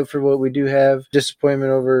be glad for what we do have.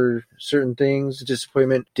 Disappointment over certain things.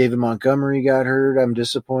 Disappointment. David Montgomery got hurt. I'm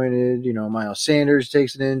disappointed. Miles Sanders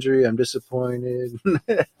takes an injury. I'm disappointed.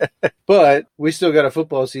 But we still got a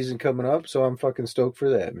football season coming up, so I'm fucking stoked for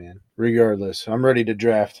that, man. Regardless, I'm ready to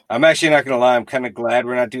draft. I'm actually not going to lie. I'm kind of glad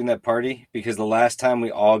we're not doing that party because the last time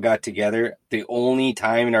we all got together, the only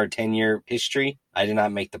time in our 10-year history, I did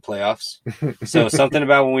not make the playoffs. So something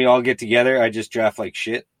about when we all get together, I just draft like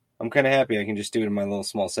shit. I'm kind of happy I can just do it in my little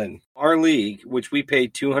small setting. Our league, which we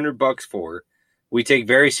paid $200 for, we take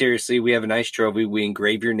very seriously. We have a nice trophy. We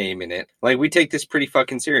engrave your name in it. Like, we take this pretty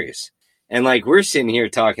fucking serious. And, like, we're sitting here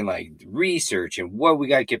talking, like, research and what we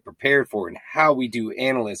got to get prepared for and how we do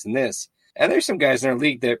analysts and this. And there's some guys in our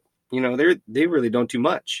league that, they really don't do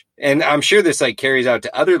much. And I'm sure this, like, carries out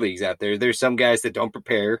to other leagues out there. There's some guys that don't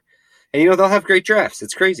prepare. And, they'll have great drafts.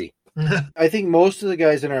 It's crazy. I think most of the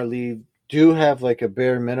guys in our league do have, like, a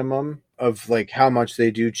bare minimum of, like, how much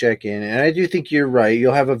they do check in. And I do think you're right.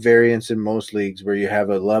 You'll have a variance in most leagues where you have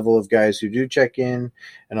a level of guys who do check in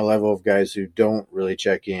and a level of guys who don't really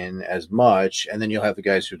check in as much. And then you'll have the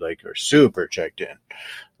guys who, like, are super checked in,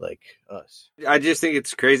 like us. I just think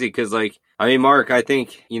it's crazy because, like, Mark, I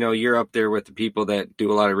think, you're up there with the people that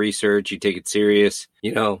do a lot of research. You take it serious.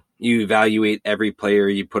 You evaluate every player.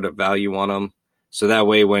 You put a value on them. So that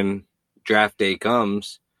way when draft day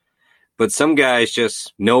comes, but some guys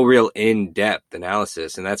just no real in-depth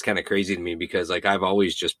analysis. And that's kind of crazy to me because, like, I've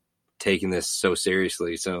always just taken this so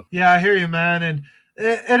seriously. So yeah, I hear you, man. And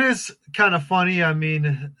it is kind of funny. I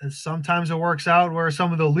mean, sometimes it works out where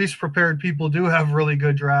some of the least prepared people do have really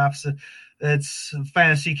good drafts. It's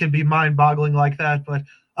fantasy can be mind-boggling like that. But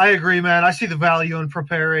I agree, man. I see the value in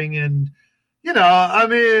preparing. And,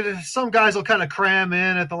 some guys will kind of cram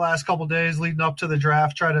in at the last couple of days leading up to the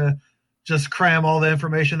draft, try to just cram all the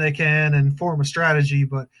information they can and form a strategy.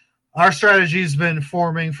 But our strategy has been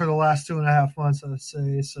forming for the last 2.5 months, I'd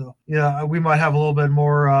say. So, yeah, we might have a little bit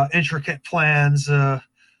more intricate plans,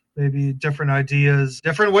 maybe different ideas,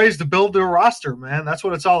 different ways to build the roster, man. That's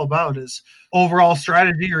what it's all about is overall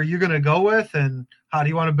strategy are you going to go with and how do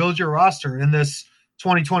you want to build your roster in this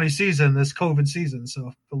 2020 season, this COVID season.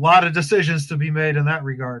 So a lot of decisions to be made in that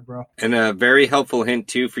regard, bro. And a very helpful hint,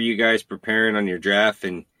 too, for you guys preparing on your draft.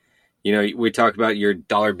 And, we talk about your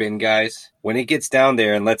dollar bin guys. When it gets down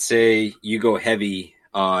there, and let's say you go heavy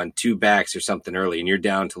on 2 backs or something early, and you're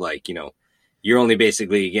down to like, you're only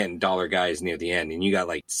basically getting dollar guys near the end, and you got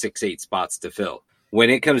like 6-8 spots to fill. When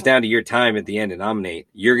it comes down to your time at the end to nominate,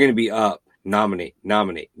 you're going to be up, nominate,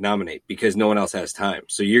 because no one else has time.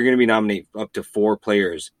 So you're going to be nominate up to 4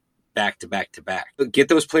 players back to back to back. But get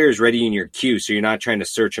those players ready in your queue so you're not trying to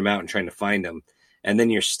search them out and trying to find them, and then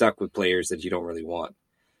you're stuck with players that you don't really want.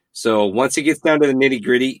 So once it gets down to the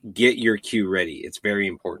nitty-gritty, get your queue ready. It's very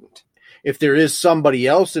important. If there is somebody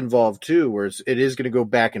else involved too, where it is going to go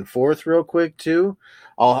back and forth real quick too,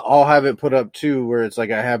 I'll have it put up too, where it's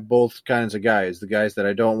like I have both kinds of guys, the guys that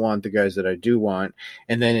I don't want, the guys that I do want,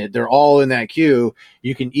 and then they're all in that queue.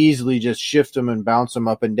 You can easily just shift them and bounce them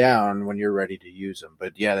up and down when you're ready to use them.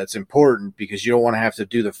 But yeah, that's important because you don't want to have to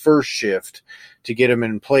do the first shift to get them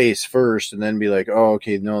in place first and then be like, oh,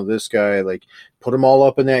 okay, no, this guy, like put them all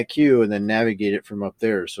up in that queue and then navigate it from up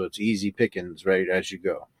there. So it's easy pickings right as you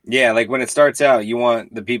go. Yeah, like when it starts out, you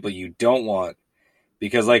want the people you don't want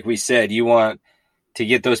because like we said, you want to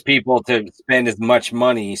get those people to spend as much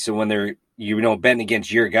money so when they're, betting against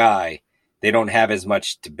your guy, they don't have as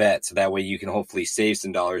much to bet. So that way you can hopefully save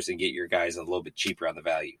some dollars and get your guys a little bit cheaper on the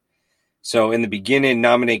value. So in the beginning,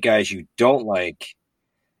 nominate guys you don't like.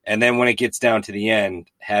 And then when it gets down to the end,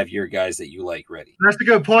 have your guys that you like ready. That's a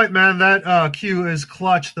good point, man. That queue is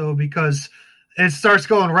clutch, though, because it starts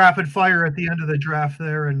going rapid fire at the end of the draft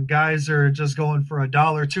there, and guys are just going for $1,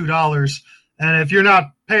 $2. And if you're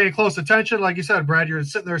not paying close attention, like you said, Brad, you're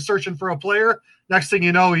sitting there searching for a player. Next thing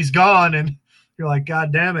you know, he's gone, and you're like,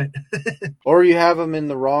 God damn it. Or you have them in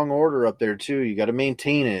the wrong order up there, too. You got to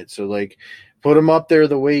maintain it. So, like, put them up there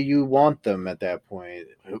the way you want them at that point.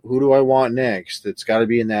 Who do I want next? It's got to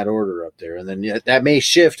be in that order up there. And then that may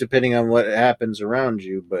shift depending on what happens around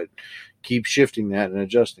you, but keep shifting that and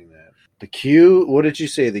adjusting that. The queue, what did you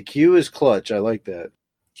say? The queue is clutch. I like that.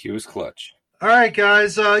 Queue is clutch. All right,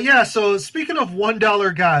 guys. So speaking of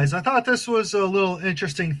 $1 guys, I thought this was a little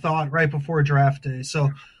interesting thought right before draft day.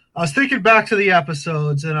 So I was thinking back to the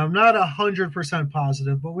episodes, and I'm not 100%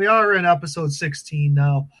 positive, but we are in episode 16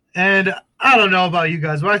 now. And I don't know about you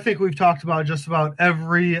guys, but I think we've talked about just about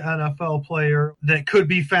every NFL player that could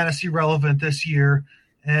be fantasy relevant this year.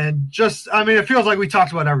 And it feels like we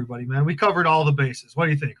talked about everybody, man. We covered all the bases. What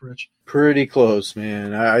do you think, Rich? Pretty close,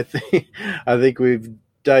 man. I think we've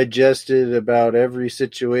digested about every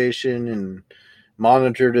situation and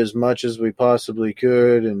monitored as much as we possibly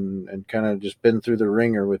could and kind of just been through the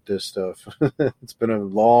ringer with this stuff. It's been a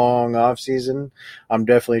long off season. I'm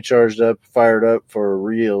definitely fired up for a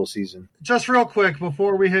real season. Just real quick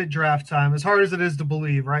before we hit draft time, as hard as it is to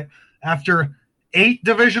believe, right? After 8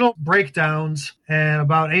 divisional breakdowns and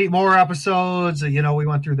about 8 more episodes, we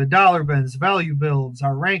went through the dollar bins, value builds,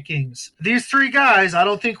 our rankings. These 3 guys, I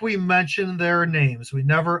don't think we mentioned their names. We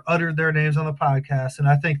never uttered their names on the podcast, and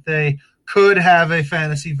I think they could have a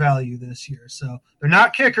fantasy value this year. So they're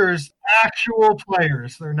not kickers, actual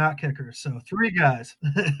players. They're not kickers. So 3 guys.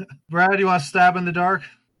 Brad, you want to stab in the dark?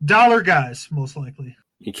 Dollar guys, most likely.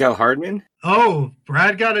 Mecole Hardman? Oh,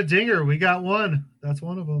 Brad got a dinger. We got one. That's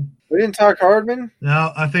one of them. We didn't talk Hardman?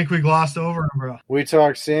 No, I think we glossed over him, bro. We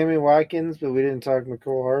talked Sammy Watkins, but we didn't talk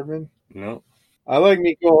Mecole Hardman? No. I like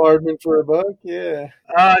Mecole Hardman for a buck, yeah.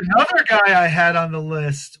 Another guy I had on the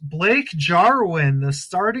list, Blake Jarwin, the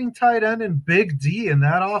starting tight end and Big D in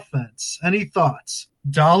that offense. Any thoughts?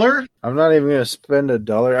 $1? I'm not even going to spend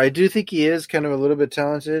 $1. I do think he is kind of a little bit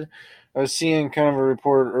talented. I was seeing kind of a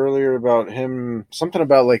report earlier about him, something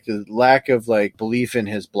about like the lack of like belief in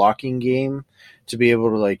his blocking game to be able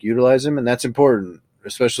to like utilize him. And that's important,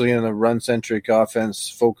 especially in a run-centric offense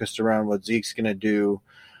focused around what Zeke's going to do.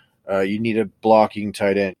 You need a blocking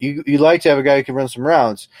tight end. You like to have a guy who can run some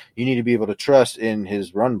routes. You need to be able to trust in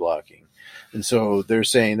his run blocking. And so they're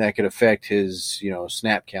saying that could affect his,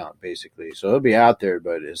 snap count, basically. So he'll be out there,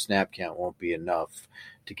 but his snap count won't be enough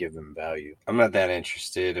to give him value. I'm not that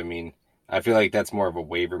interested. I mean, I feel like that's more of a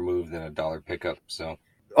waiver move than $1 pickup. So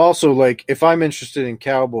also, like, if I'm interested in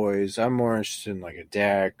Cowboys, I'm more interested in like a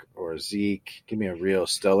Dak or a Zeke. Give me a real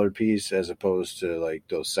stellar piece as opposed to like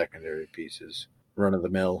those secondary pieces. Run of the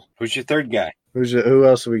mill. Who's your third guy? Who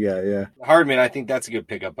else we got? Yeah, Hardman. I think that's a good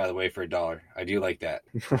pickup, by the way, for $1. I do like that.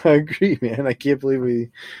 I agree, man. I can't believe we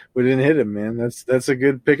didn't hit him, man. That's a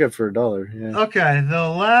good pickup for $1. Yeah. Okay, the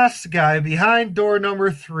last guy behind door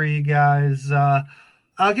number 3, guys.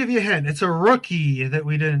 I'll give you a hint. It's a rookie that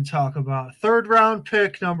we didn't talk about. 3rd round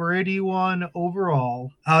pick, number 81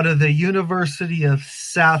 overall, out of the University of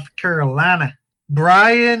South Carolina.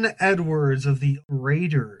 Brian Edwards of the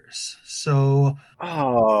Raiders. So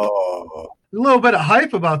Oh, a little bit of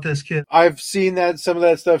hype about this kid. I've seen some of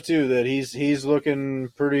that stuff too. That he's looking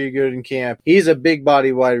pretty good in camp. He's a big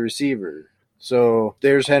body wide receiver. So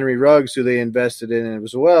there's Henry Ruggs, who they invested in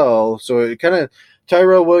as well. So it kind of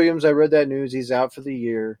Tyrell Williams. I read that news. He's out for the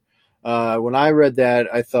year. When I read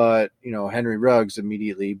that, I thought, Henry Ruggs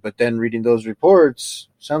immediately. But then reading those reports,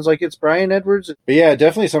 sounds like it's Brian Edwards. But yeah,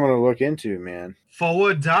 definitely someone to look into, man.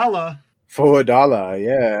 Foadala.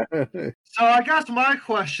 Yeah. So I guess my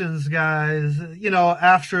questions, guys,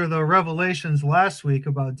 after the revelations last week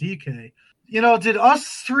about DK, did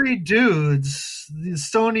us three dudes, the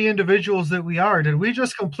stony individuals that we are, did we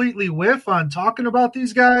just completely whiff on talking about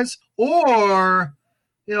these guys? Or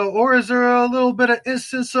is there a little bit of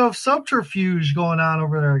instance of subterfuge going on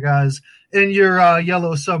over there, guys, in your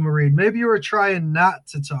yellow submarine? Maybe you were trying not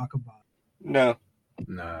to talk about it. No.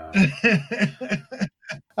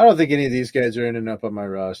 I don't think any of these guys are ending up on my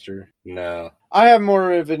roster. No. I have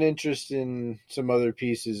more of an interest in some other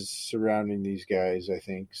pieces surrounding these guys, I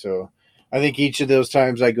think. So I think each of those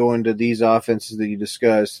times I go into these offenses that you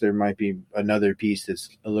discussed, there might be another piece that's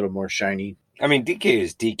a little more shiny. I mean, DK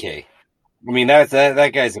is DK. I mean,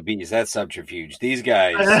 that guy's a beast. That's subterfuge. These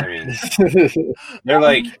guys, I mean,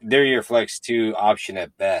 they're your flex 2 option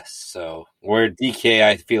at best. So where DK,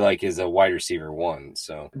 I feel like, is a wide receiver 1.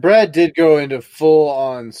 So Brad did go into full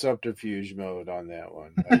on subterfuge mode on that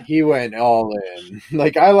one. He went all in.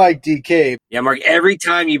 I like DK. yeah, Mark. Every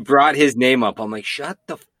time you brought his name up, I'm like, shut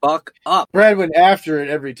the fuck up. Brad went after it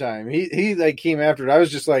every time. He came after it. I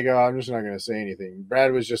was just like, oh, I'm just not going to say anything.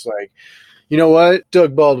 Brad was just like, you know what?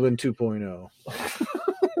 Doug Baldwin 2.0.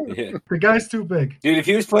 Yeah. The guy's too big. Dude, if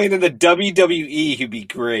he was playing in the WWE, he'd be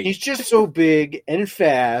great. He's just so big and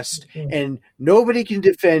fast, and nobody can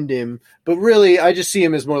defend him. But really, I just see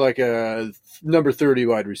him as more like a number 30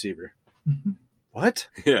 wide receiver. What?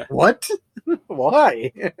 Yeah. What?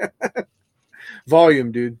 Why?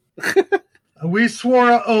 Volume, dude. We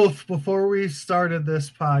swore an oath before we started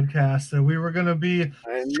this podcast that we were going to be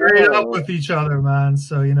straight up with each other, man.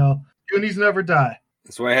 So, Goonies never die.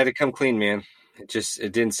 That's why I had to come clean, man. It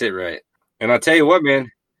didn't sit right. And I'll tell you what,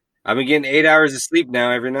 man, I've been getting 8 hours of sleep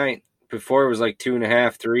now every night. Before it was like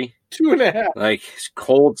 2.5, 3. 2.5. Like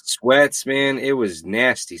cold sweats, man. It was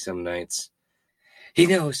nasty some nights. He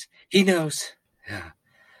knows. Yeah.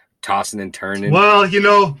 Tossing and turning. Well,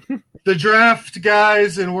 the draft,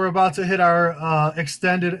 guys, and we're about to hit our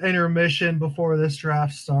extended intermission before this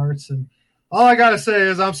draft starts. And all I got to say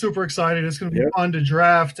is I'm super excited. It's going to be fun to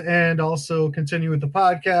draft and also continue with the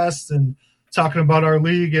podcast and talking about our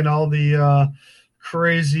league and all the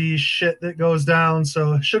crazy shit that goes down.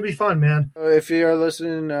 So it should be fun, man. If you are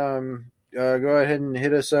listening, go ahead and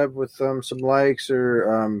hit us up with some likes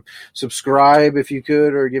or subscribe if you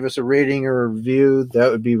could, or give us a rating or a review.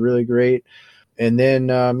 That would be really great. And then,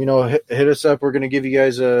 hit us up. We're going to give you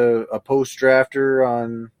guys a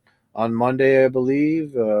post-drafter on Monday, I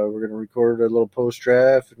believe. We're going to record a little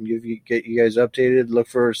post-draft and get you guys updated. Look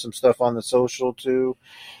for some stuff on the social, too.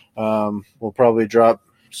 We'll probably drop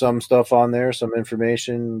some stuff on there, some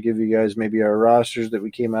information, give you guys maybe our rosters that we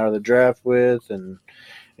came out of the draft with, and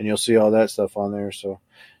you'll see all that stuff on there. So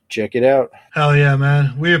check it out. Hell yeah,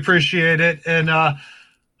 man. We appreciate it. And,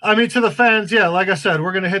 to the fans, yeah, like I said,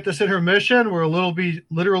 we're going to hit this intermission. We'll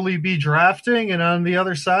literally be drafting, and on the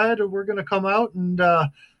other side, we're going to come out and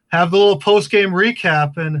have the little post-game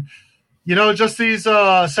recap. And, just these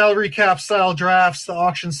salary cap style drafts, the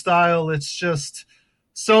auction style, it's just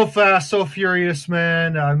so fast, so furious,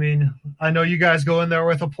 man. I mean, I know you guys go in there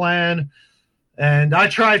with a plan, and I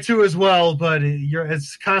try to as well, but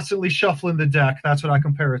it's constantly shuffling the deck. That's what I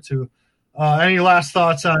compare it to. Any last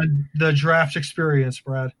thoughts on the draft experience,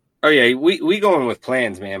 Brad? Oh, yeah, we go in with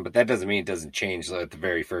plans, man, but that doesn't mean it doesn't change at the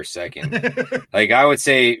very first second. Like, I would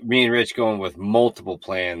say me and Rich going with multiple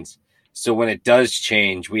plans, so when it does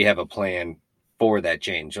change, we have a plan for that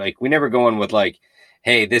change. Like, we never go in with, like,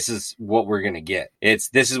 hey, this is what we're going to get. This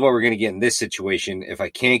is what we're going to get in this situation. If I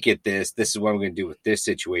can't get this is what I'm going to do with this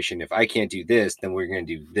situation. If I can't do this, then we're going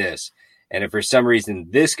to do this. And if for some reason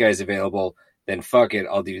this guy's available, then fuck it,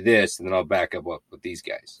 I'll do this, and then I'll back up with these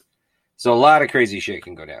guys. So a lot of crazy shit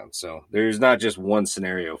can go down. So there's not just one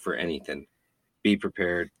scenario for anything. Be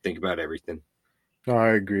prepared. Think about everything. No, I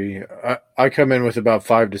agree. I come in with about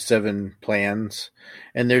 5 to 7 plans,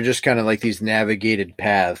 and they're just kind of like these navigated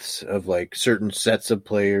paths of like certain sets of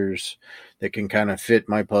players that can kind of fit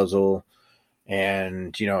my puzzle.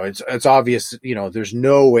 And, it's obvious, there's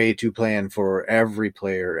no way to plan for every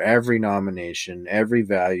player, every nomination, every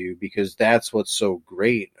value, because that's what's so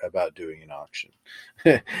great about doing an auction.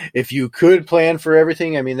 If you could plan for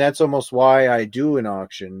everything, I mean, that's almost why I do an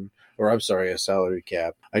auction, or I'm sorry, a salary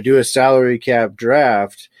cap. I do a salary cap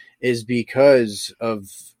draft is because of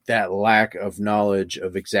that lack of knowledge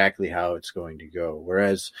of exactly how it's going to go.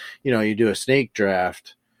 Whereas, you do a snake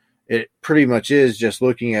draft, it pretty much is just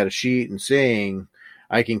looking at a sheet and saying,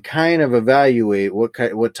 I can kind of evaluate what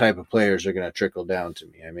type of players are going to trickle down to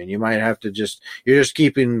me. I mean, you might have to you're just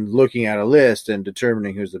looking at a list and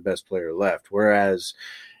determining who's the best player left. Whereas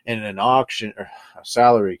in an auction or a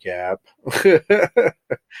salary cap,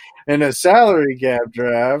 in a salary cap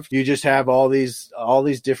draft, you just have all these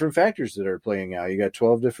different factors that are playing out. You got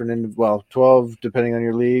 12 depending on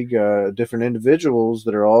your league, different individuals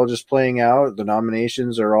that are all just playing out. The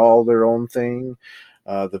nominations are all their own thing.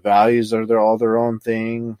 The values are all their own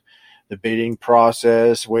thing. The bidding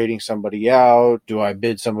process, waiting somebody out. Do I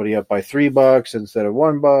bid somebody up by $3 instead of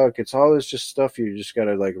 $1? It's all this just stuff you just got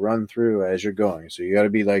to run through as you're going. So you got to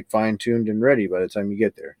be fine tuned and ready by the time you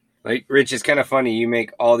get there. Like, Rich, it's kind of funny. You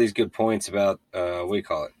make all these good points about,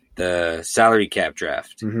 the salary cap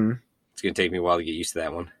draft. Mm-hmm. It's going to take me a while to get used to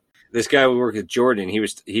that one. This guy we work with, Jordan,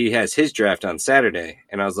 he has his draft on Saturday.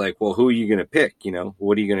 And I was like, well, who are you going to pick?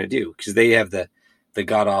 What are you going to do? Because they have the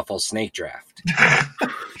god-awful snake draft.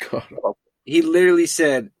 He literally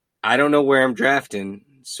said, I don't know where I'm drafting,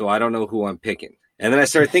 so I don't know who I'm picking. And then I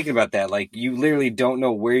started thinking about that. You literally don't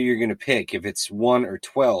know where you're going to pick, if it's 1 or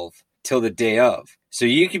 12, till the day of. So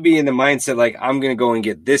you could be in the mindset, I'm going to go and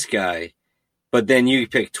get this guy, but then you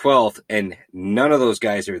pick 12th, and none of those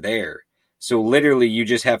guys are there. So literally, you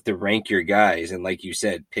just have to rank your guys, and like you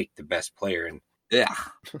said, pick the best player. And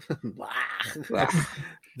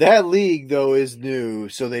that league, though, is new,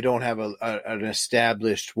 so they don't have an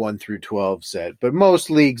established 1 through 12 set. But most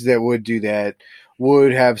leagues that would do that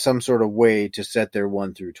would have some sort of way to set their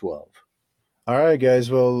 1 through 12. All right,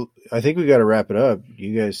 guys. Well, I think we got to wrap it up.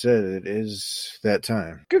 You guys said it is that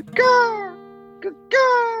time.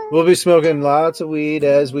 We'll be smoking lots of weed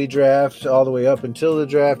as we draft, all the way up until the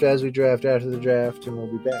draft, as we draft, after the draft, and we'll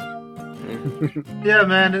be back. Yeah,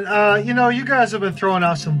 man. You guys have been throwing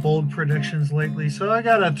out some bold predictions lately, so I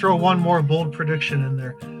gotta throw one more bold prediction in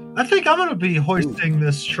there. I think I'm gonna be hoisting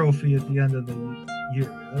this trophy at the end of the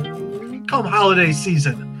year. Come holiday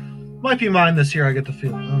season. Might be mine this year, I get the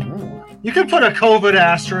feeling. You could put a COVID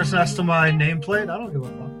asterisk next to my nameplate. I don't give a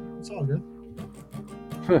fuck. It's all good.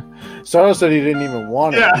 Saro said he didn't even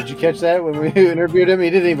want it. Yeah. Did you catch that when we interviewed him?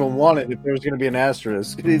 He didn't even want it if there was going to be an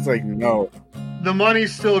asterisk. He's like, no. The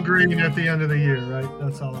money's still green at the end of the year, right?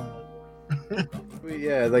 That's all I want.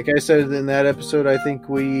 Yeah, like I said in that episode, I think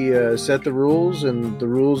we set the rules, and the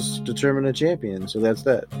rules determine a champion. So that's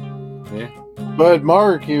that. Yeah. But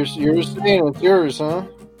Mark, you're saying it's yours, huh?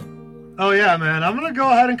 Oh, yeah, man. I'm going to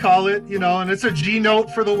go ahead and call it, and it's a G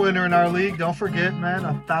note for the winner in our league. Don't forget, man,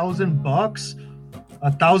 $1,000,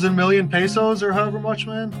 1,000 million pesos or however much,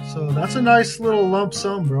 man. So that's a nice little lump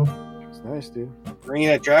sum, bro. It's nice, dude. Bring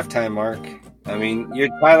that draft time, Mark. I mean, your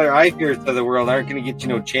Tyler Eifers of the world aren't going to get you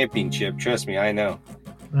no championship. Trust me, I know.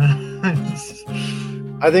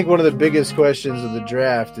 I think one of the biggest questions of the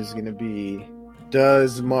draft is going to be,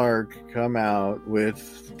 does Mark come out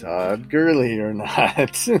with Todd Gurley or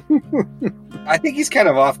not? I think he's kind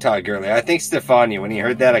of off Todd Gurley. I think Stefania, when he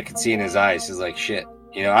heard that, I could see in his eyes. He's like, shit.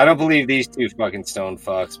 I don't believe these two fucking stone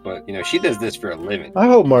fucks, but, she does this for a living. I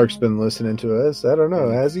hope Mark's been listening to us. I don't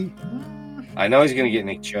know. Has he? I know he's going to get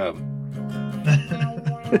Nick Chubb.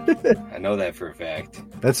 I know that for a fact.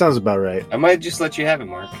 That sounds about right. I might just let you have it,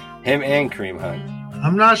 Mark. Him and Kareem Hunt.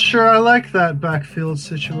 I'm not sure I like that backfield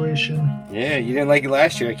situation. Yeah, you didn't like it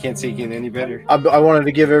last year. I can't see it getting any better. I wanted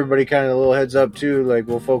to give everybody kind of a little heads up, too.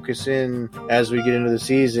 We'll focus in as we get into the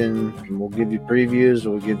season. We'll give you previews.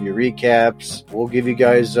 We'll give you recaps. We'll give you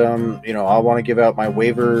guys, I want to give out my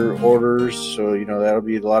waiver orders. So, that'll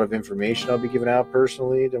be a lot of information I'll be giving out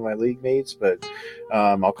personally to my league mates. But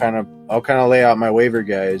I'll kind of lay out my waiver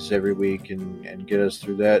guys every week and get us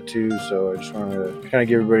through that, too. So I just want to kind of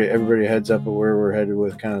give everybody a heads up of where we're headed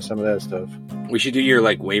with kind of some of that stuff. We should do your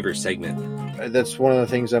waiver segment. That's one of the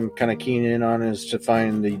things I'm kind of keen in on, is to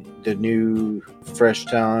find the new fresh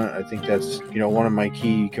talent. I think that's one of my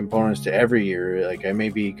key components to every year. I may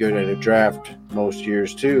be good at a draft most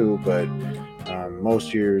years too, but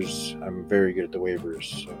most years I'm very good at the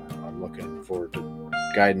waivers. So I'm looking forward to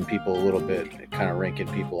guiding people a little bit, kind of ranking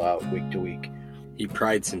people out week to week. He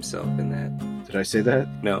prides himself in that. Did I say that?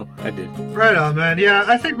 No, I did. Right on, man. Yeah,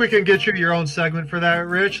 I think we can get you your own segment for that,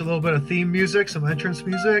 Rich. A little bit of theme music, some entrance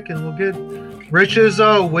music, and we'll Rich's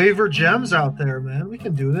waiver gems out there, man. We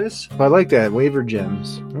can do this. I like that. Waiver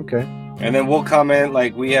gems. Okay. And then we'll comment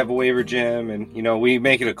like we have a waiver gem, and we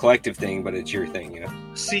make it a collective thing, but it's your thing,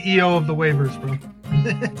 CEO of the waivers, bro.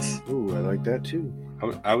 Ooh, I like that too.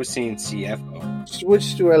 I was seeing CFO.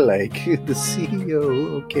 Which do I like? The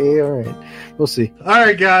CEO. Okay, all right. We'll see. All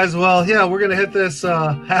right, guys. Well, yeah, we're gonna hit this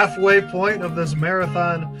halfway point of this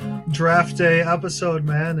marathon draft day episode,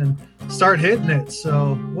 man, and start hitting it.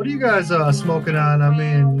 So, what are you guys smoking on? I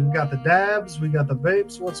mean, we got the dabs, we got the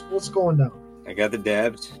vapes. What's going down? I got the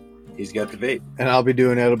dabs. He's got the vape. And I'll be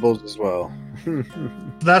doing edibles as well.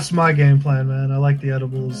 That's my game plan, man. I like the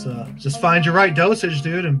edibles. Just find your right dosage,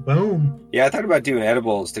 dude, and boom. Yeah, I thought about doing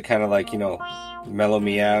edibles to kind of like, mellow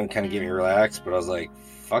me out and kind of get me relaxed, but I was like,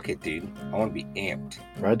 fuck it, dude. I want to be amped.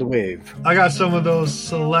 Ride the wave. I got some of those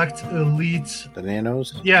Select Elite. The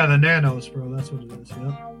nanos? Yeah, the nanos, bro. That's what it is.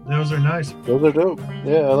 Yep. Those are nice. Those are dope.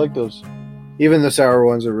 Yeah, I like those. Even the sour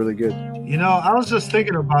ones are really good. I was just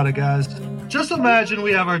thinking about it, guys. Just imagine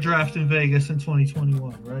we have our draft in Vegas in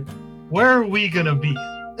 2021, right? Where are we going to be?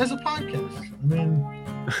 As a podcast. I mean...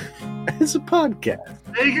 As a podcast.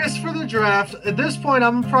 Vegas for the draft. At this point,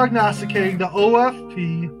 I'm prognosticating the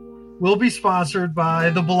OFP will be sponsored by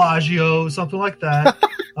the Bellagio, something like that.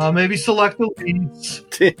 Maybe Select Elites.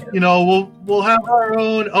 We'll have our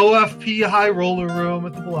own OFP high roller room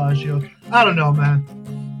at the Bellagio. I don't know,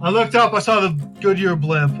 man. I looked up. I saw the Goodyear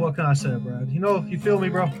blimp. What can I say, Brad? You feel me,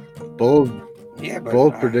 bro? Bold. Yeah, but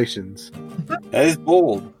bold predictions. That is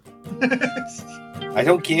bold. I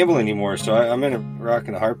don't gamble anymore, so I'm in a rock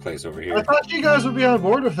and a hard place over here. I thought you guys would be on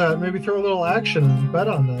board with that. Maybe throw a little action and bet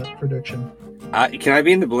on that prediction. Can I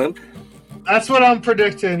be in the blimp? That's what I'm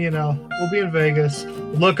predicting. We'll be in Vegas.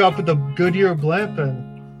 Look up at the Goodyear blimp,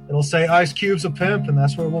 and it'll say Ice Cube's a pimp, and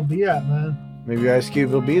that's where we'll be at, man. Maybe Ice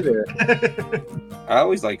Cube will be there. I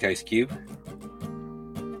always liked Ice Cube.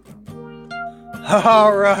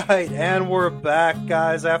 All right, and we're back,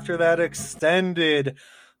 guys, after that extended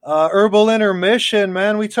herbal intermission,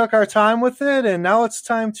 man. We took our time with it, and now it's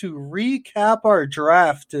time to recap our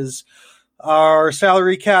draft. As our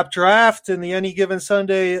salary cap draft in the Any Given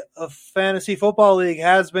Sunday of Fantasy Football League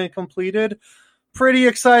has been completed. Pretty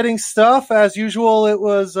exciting stuff. As usual, it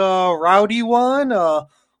was a rowdy one, a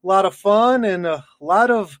lot of fun, and a lot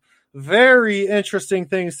of very interesting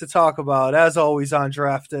things to talk about, as always, on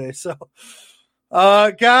draft day. So,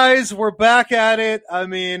 guys, we're back at it. I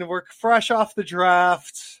mean, we're fresh off the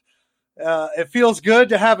draft. It feels good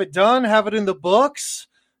to have it done, have it in the books.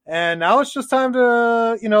 And now it's just time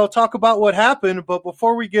to, talk about what happened. But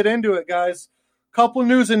before we get into it, guys, a couple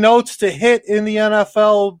news and notes to hit in the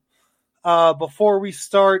NFL before we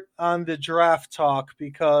start on the draft talk,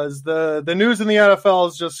 because the news in the NFL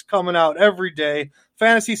is just coming out every day.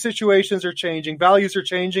 Fantasy situations are changing, values are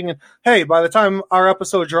changing, and hey, by the time our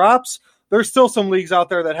episode drops, there's still some leagues out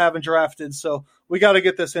there that haven't drafted, so we got to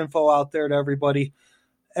get this info out there to everybody.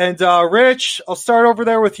 And Rich, I'll start over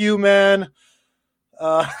there with you, man.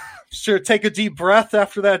 Sure, take a deep breath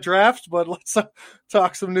after that draft, but let's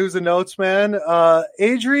talk some news and notes, man.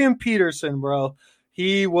 Adrian Peterson, bro.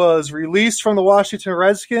 He was released from the Washington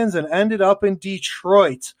Redskins and ended up in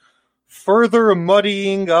Detroit, further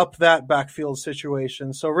muddying up that backfield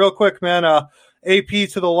situation. So real quick, man, AP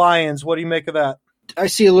to the Lions. What do you make of that? I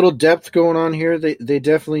see a little depth going on here. They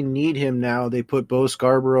definitely need him now. They put Bo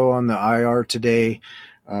Scarborough on the IR today.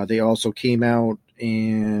 They also came out,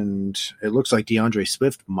 and it looks like DeAndre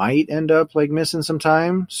Swift might end up missing some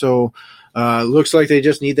time. So looks like they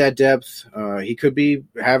just need that depth. He could be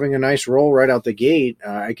having a nice role right out the gate.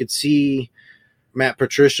 I could see Matt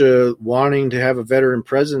Patricia wanting to have a veteran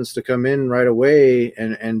presence to come in right away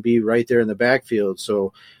and be right there in the backfield.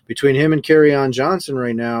 So between him and Kerryon Johnson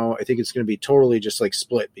right now, I think it's going to be totally just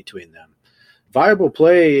split between them. Viable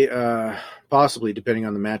play, possibly, depending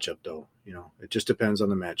on the matchup, though. It just depends on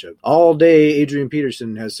the matchup. All day, Adrian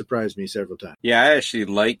Peterson has surprised me several times. Yeah, I actually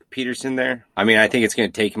like Peterson there. I mean, I think it's going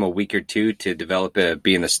to take him a week or two to develop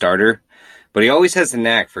being the starter. But he always has the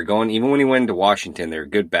knack for going, even when he went to Washington, there are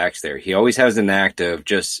good backs there. He always has the knack of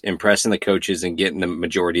just impressing the coaches and getting the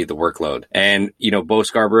majority of the workload. And, Bo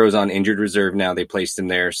Scarborough's on injured reserve now. They placed him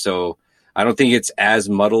there. So I don't think it's as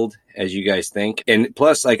muddled as you guys think. And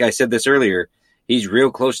plus, like I said this earlier, he's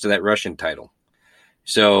real close to that rushing title.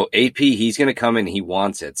 So AP, he's going to come in. He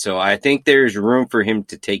wants it. So I think there's room for him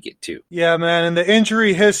to take it too. Yeah, man. And the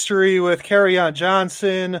injury history with Kerryon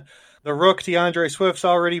Johnson, the rook DeAndre Swift's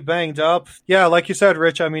already banged up. Yeah, like you said,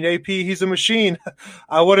 Rich, I mean, AP, he's a machine.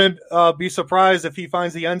 I wouldn't be surprised if he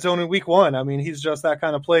finds the end zone in week one. I mean, he's just that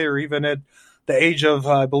kind of player, even at the age of,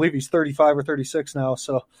 I believe he's 35 or 36 now.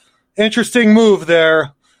 So interesting move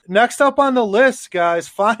there. Next up on the list, guys,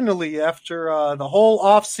 finally, after the whole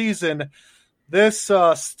offseason, this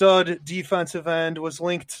stud defensive end was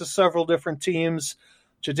linked to several different teams.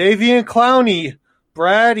 Jadeveon Clowney,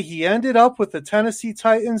 Brad, he ended up with the Tennessee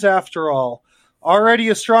Titans after all. Already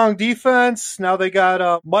a strong defense. Now they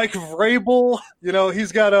got Mike Vrabel. You know,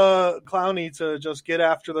 he's got Clowney to just get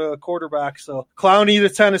after the quarterback. So Clowney to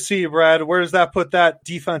Tennessee, Brad, where does that put that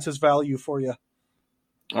defense's value for you?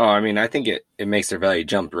 Oh, I mean, I think it makes their value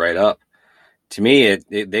jump right up. To me,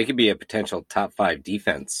 they could be a potential top 5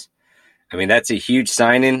 defense. I mean, that's a huge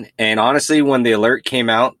signing. And honestly, when the alert came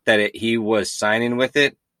out that he was signing with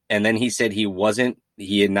it, and then he said he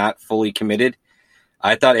had not fully committed,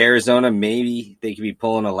 I thought Arizona, maybe they could be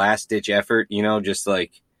pulling a last-ditch effort, you know, just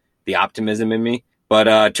like the optimism in me. But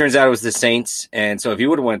it turns out it was the Saints. And so if he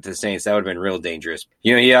would have went to the Saints, that would have been real dangerous.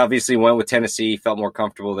 You know, he obviously went with Tennessee, felt more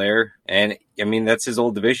comfortable there. And, I mean, that's his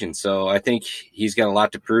old division. So I think he's got a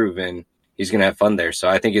lot to prove, and he's going to have fun there. So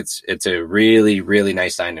I think it's a really, really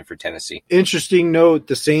nice signing for Tennessee. Interesting note,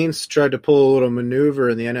 the Saints tried to pull a little maneuver,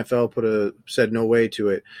 and the NFL said no way to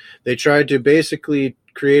it. They tried to basically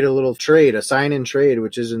create a little trade, a sign-in trade,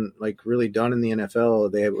 which isn't like really done in the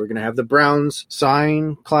NFL. We're going to have the Browns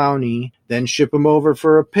sign Clowney, then ship him over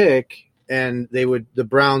for a pick, and the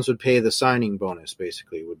Browns would pay the signing bonus,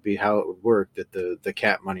 basically, would be how it would work, that the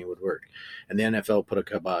cap money would work. And the NFL put a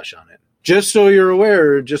kibosh on it. Just so you're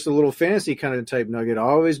aware, just a little fantasy kind of type nugget,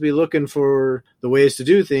 always be looking for the ways to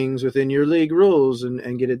do things within your league rules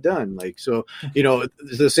and get it done. Like, so, you know,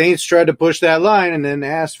 the Saints tried to push that line and then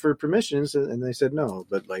asked for permissions, and they said no.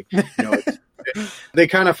 But, like, you know, they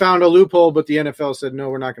kind of found a loophole, but the NFL said, no,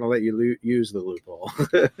 we're not going to let you use the loophole.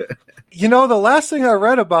 You know, the last thing I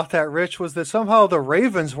read about that, Rich, was that somehow the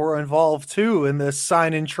Ravens were involved, too, in this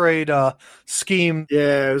sign-and-trade scheme.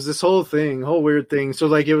 Yeah, it was this whole weird thing. So,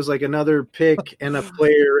 like, it was like another pick and a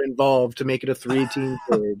player involved to make it a 3-team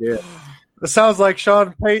trade, yeah. It sounds like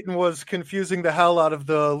Sean Payton was confusing the hell out of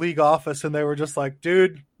the league office, and they were just like,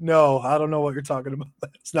 dude, no, I don't know what you're talking about.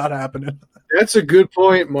 It's not happening. That's a good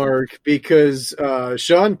point, Mark, because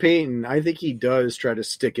Sean Payton, I think he does try to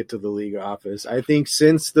stick it to the league office. I think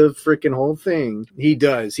since the freaking whole thing, he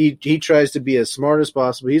does. He tries to be as smart as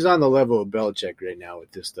possible. He's on the level of Belichick right now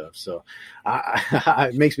with this stuff. So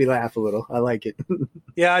it makes me laugh a little. I like it.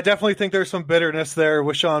 Yeah, I definitely think there's some bitterness there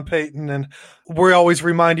with Sean Payton, and we always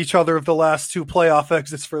remind each other of the last 2 playoff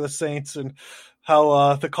exits for the Saints and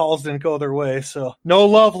how the calls didn't go their way. So no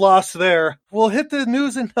love lost there. We'll hit the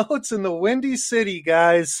news and notes in the Windy City,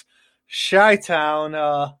 guys.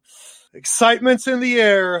 Chi-Town. Excitement's in the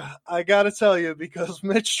air, I got to tell you, because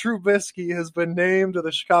Mitch Trubisky has been named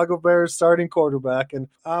the Chicago Bears starting quarterback. And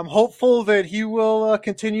I'm hopeful that he will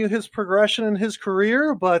continue his progression in his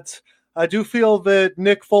career, but I do feel that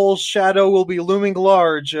Nick Foles' shadow will be looming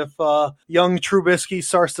large if young Trubisky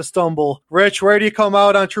starts to stumble. Rich, where do you come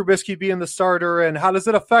out on Trubisky being the starter, and how does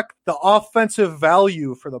it affect the offensive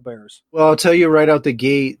value for the Bears? Well, I'll tell you right out the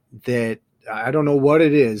gate that I don't know what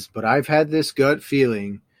it is, but I've had this gut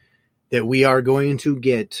feeling that we are going to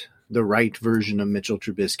get the right version of Mitchell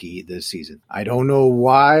Trubisky this season. I don't know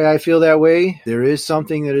why I feel that way. There is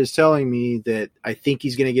something that is telling me that I think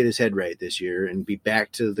he's going to get his head right this year and be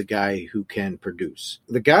back to the guy who can produce.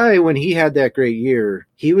 The guy, when he had that great year,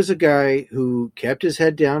 he was a guy who kept his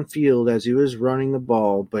head downfield as he was running the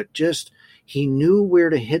ball, but just he knew where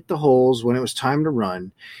to hit the holes when it was time to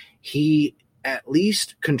run. He at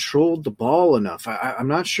least controlled the ball enough. I'm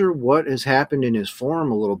not sure what has happened in his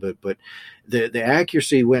form a little bit, but the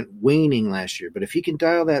accuracy went waning last year. But if he can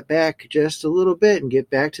dial that back just a little bit and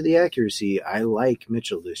get back to the accuracy, I like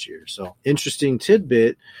Mitchell this year. So interesting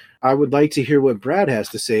tidbit. I would like to hear what Brad has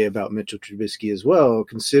to say about Mitchell Trubisky as well,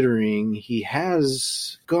 considering he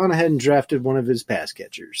has gone ahead and drafted one of his pass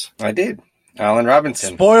catchers. I did. Allen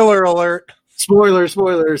Robinson. Spoiler alert. Spoiler,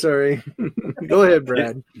 sorry. Go ahead,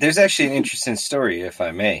 Brad. There's actually an interesting story, if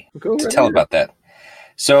I may, Go to right tell ahead. about that.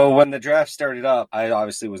 So when the draft started up, I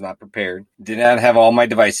obviously was not prepared. Did not have all my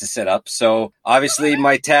devices set up. So obviously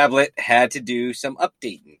my tablet had to do some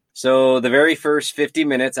updating. So the very first 50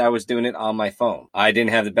 minutes, I was doing it on my phone. I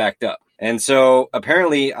didn't have it backed up. And so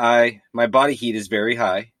apparently my body heat is very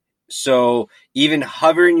high. So even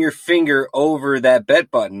hovering your finger over that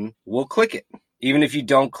bet button will click it, even if you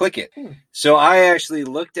don't click it. So I actually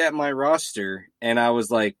looked at my roster and I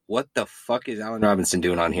was like, what the fuck is Allen Robinson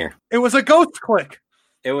doing on here? It was a ghost click.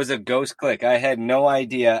 It was a ghost click. I had no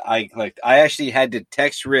idea I clicked. I actually had to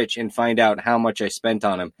text Rich and find out how much I spent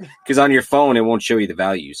on him. Because on your phone, it won't show you the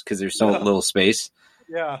values because there's so little space.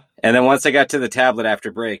 Yeah. And then once I got to the tablet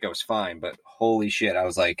after break, I was fine. But holy shit, I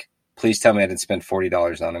was like, please tell me I didn't spend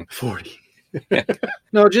 $40 on him. 40.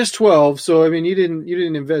 No, just 12. So I mean, you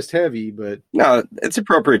didn't invest heavy, but No, it's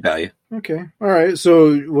appropriate value. okay. All right.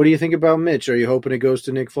 So what do you think about Mitch? Are you hoping it goes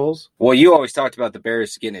to Nick Foles? Well, you always talked about the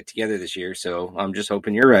Bears getting it together this year, so I'm just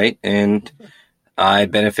hoping you're right, and I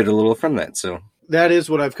benefit a little from that. So that is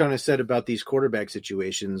what I've kind of said about these quarterback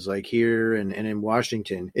situations, like here and in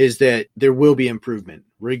Washington, is that there will be improvement.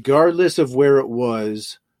 Regardless of where it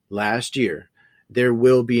was last year, there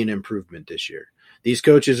will be an improvement this year. These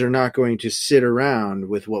coaches are not going to sit around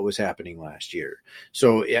with what was happening last year.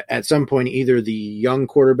 So at some point, either the young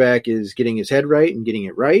quarterback is getting his head right and getting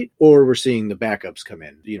it right, or we're seeing the backups come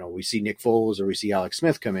in. You know, we see Nick Foles or we see Alex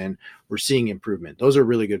Smith come in. We're seeing improvement. Those are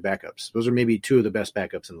really good backups. Those are maybe two of the best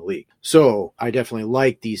backups in the league. So I definitely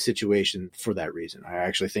like these situations for that reason. I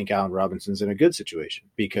actually think Allen Robinson's in a good situation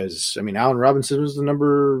because, I mean, Allen Robinson was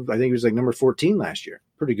I think he was like number 14 last year.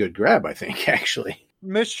 Pretty good grab, I think, actually.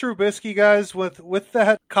 Mitch Trubisky, guys, with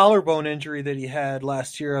that collarbone injury that he had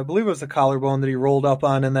last year, I believe it was the collarbone that he rolled up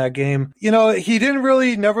on in that game. You know, he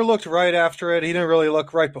never looked right after it. He didn't really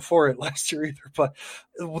look right before it last year either. But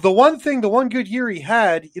the one good year he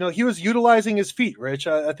had, you know, he was utilizing his feet, Rich.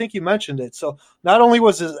 I think you mentioned it. So not only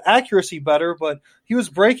was his accuracy better, but he was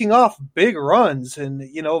breaking off big runs and,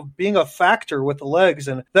 you know, being a factor with the legs.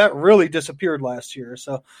 And that really disappeared last year.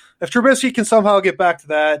 So if Trubisky can somehow get back to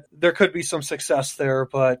that, there could be some success there,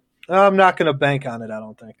 but I'm not going to bank on it, I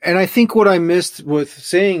don't think. And I think what I missed with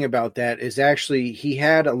saying about that is actually he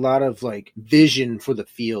had a lot of like vision for the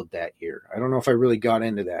field that year. I don't know if I really got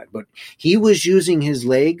into that, but he was using his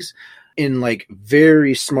legs in like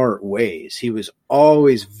very smart ways. He was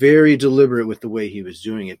always very deliberate with the way he was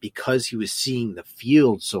doing it because he was seeing the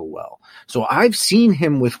field so well. So I've seen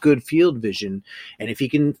him with good field vision, and if he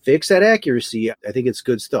can fix that accuracy, I think it's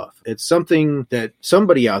good stuff. It's something that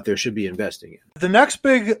somebody out there should be investing in. The next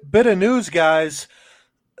big bit of news, guys,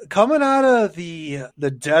 coming out of the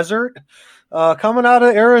desert, coming out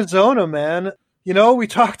of Arizona, man. You know, we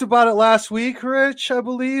talked about it last week, Rich, I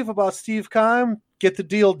believe, about Steve Keim. Get the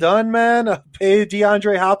deal done, man. Pay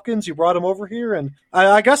DeAndre Hopkins. You brought him over here. And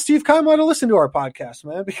I guess Steve Keim might have listened to our podcast,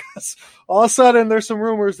 man, because all of a sudden there's some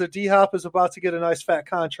rumors that D-Hop is about to get a nice fat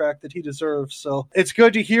contract that he deserves. So it's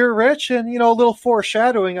good to hear, Rich. And, you know, a little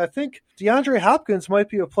foreshadowing. I think DeAndre Hopkins might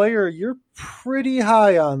be a player you're pretty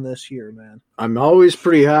high on this year, man. I'm always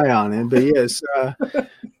pretty high on him, but yes.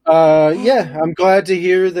 Yeah, I'm glad to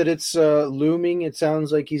hear that it's looming. It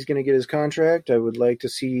sounds like he's going to get his contract. I would like to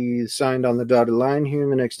see signed on the dotted line here in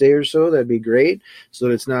the next day or so. That'd be great, so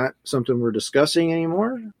that it's not something we're discussing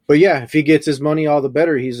anymore. But yeah, if he gets his money, all the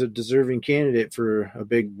better. He's a deserving candidate for a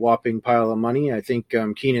big whopping pile of money. I think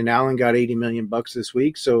Keenan Allen got $80 million this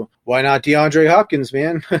week, so why not DeAndre Hopkins,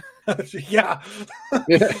 man? Yeah.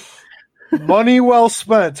 Money well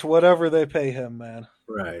spent, whatever they pay him, man.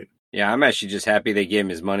 Right. yeah, I'm actually just happy they gave him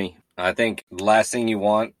his money. I think the last thing you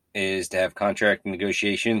want is to have contract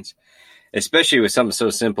negotiations, especially with something so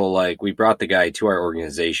simple like we brought the guy to our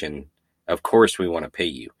organization. Of course we want to pay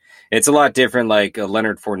you. It's a lot different like a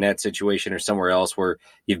Leonard Fournette situation or somewhere else where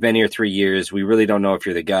you've been here 3 years. We really don't know if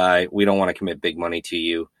you're the guy. We don't want to commit big money to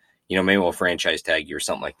you. You know, maybe we'll franchise tag you or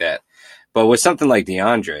something like that. But with something like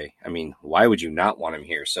DeAndre, I mean, why would you not want him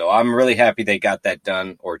here? So I'm really happy they got that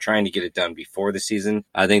done or trying to get it done before the season.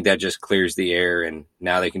 I think that just clears the air and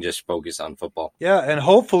now they can just focus on football. Yeah, and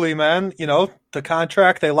hopefully, man, you know, the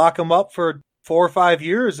contract, they lock him up for 4 or 5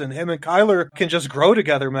 years and him and Kyler can just grow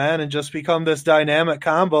together, man, and just become this dynamic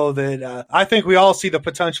combo that I think we all see the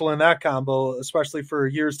potential in that combo, especially for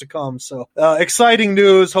years to come. So exciting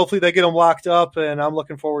news. Hopefully they get him locked up and I'm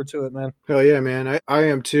looking forward to it, man. Hell yeah, man. I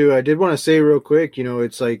am too. I did want to say real quick, you know,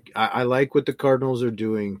 it's like I like what the Cardinals are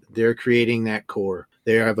doing. They're creating that core.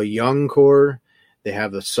 They have a young core. They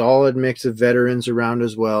have a solid mix of veterans around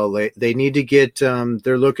as well. They need to get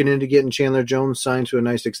they're looking into getting Chandler Jones signed to a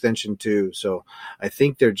nice extension too. So I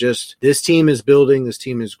think this team is building, this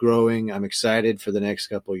team is growing. I'm excited for the next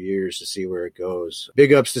couple of years to see where it goes.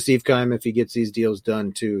 Big ups to Steve Keim if he gets these deals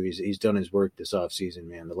done too. He's done his work this offseason,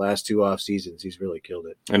 man. The last 2 off seasons, he's really killed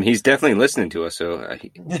it. And he's definitely listening to us. So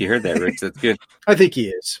you heard that, Rich. That's good. I think he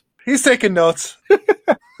is. He's taking notes.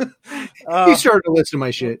 He's starting to listen to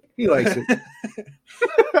my shit. He likes it.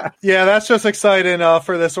 Yeah, that's just exciting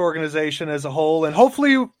for this organization as a whole. And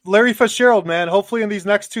hopefully Larry Fitzgerald, man, hopefully in these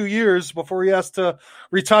next 2 years before he has to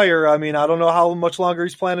retire. I mean, I don't know how much longer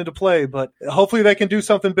he's planning to play, but hopefully they can do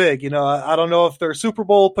something big. You know, I don't know if they're Super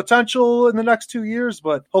Bowl potential in the next 2 years,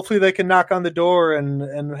 but hopefully they can knock on the door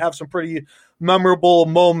and have some pretty memorable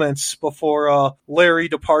moments before Larry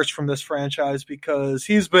departs from this franchise, because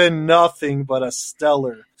he's been nothing but a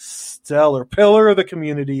stellar pillar of the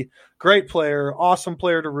community, great player, awesome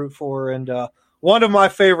player to root for, and one of my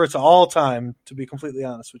favorites of all time, to be completely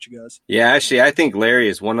honest with you guys. Yeah, actually, I think Larry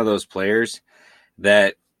is one of those players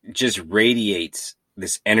that just radiates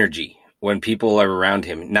this energy when people are around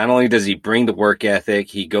him. Not only does he bring the work ethic,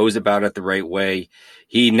 he goes about it the right way.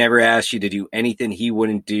 He never asks you to do anything he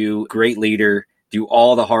wouldn't do. Great leader, do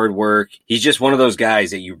all the hard work. He's just one of those guys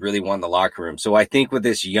that you really want in the locker room. So I think with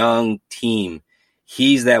this young team,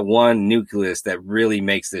 he's that one nucleus that really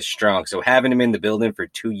makes this strong. So having him in the building for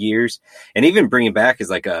 2 years and even bringing back as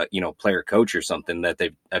like a, player coach or something that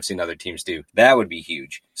I've seen other teams do, that would be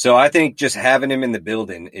huge. So I think just having him in the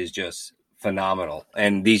building is just phenomenal.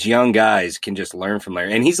 And these young guys can just learn from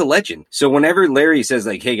Larry. And he's a legend. So whenever Larry says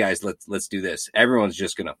like, hey guys, let's do this, everyone's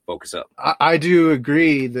just going to focus up. I do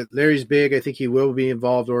agree that Larry's big. I think he will be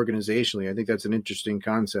involved organizationally. I think that's an interesting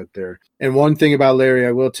concept there. And one thing about Larry,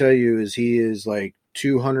 I will tell you, is he is like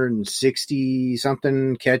 260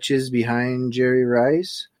 something catches behind Jerry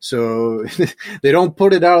Rice. So they don't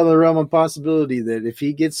put it out of the realm of possibility that if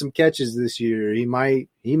he gets some catches this year, he might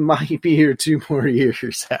be here 2 more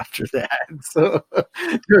years after that. So,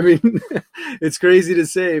 I mean, it's crazy to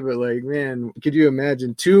say, but like, man, could you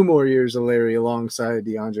imagine 2 more years of Larry alongside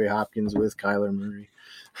DeAndre Hopkins with Kyler Murray?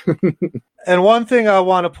 And one thing I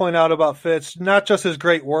want to point out about Fitz, not just his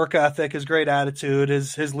great work ethic, his great attitude,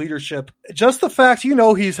 his leadership, just the fact,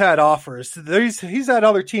 he's had offers. He's had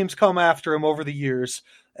other teams come after him over the years,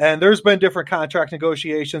 and there's been different contract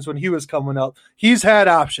negotiations when he was coming up. He's had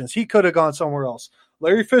options. He could have gone somewhere else.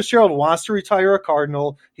 Larry Fitzgerald wants to retire a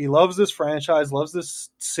Cardinal. He loves this franchise, loves this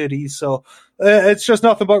city. So it's just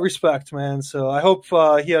nothing but respect, man. So I hope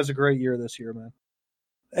he has a great year this year, man.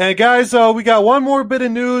 And guys, we got one more bit of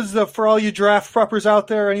news for all you draft preppers out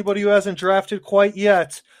there, anybody who hasn't drafted quite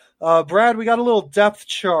yet. Brad, we got a little depth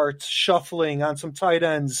chart shuffling on some tight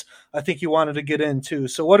ends I think you wanted to get into.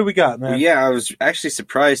 So what do we got, man? Well, yeah, I was actually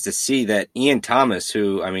surprised to see that Ian Thomas,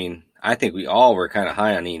 who, I think we all were kind of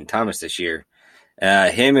high on Ian Thomas this year,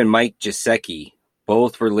 him and Mike Gesicki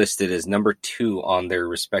both were listed as number 2 on their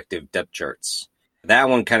respective depth charts. That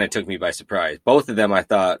one kind of took me by surprise. Both of them, I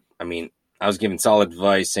thought, I was giving solid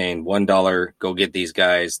advice saying $1, go get these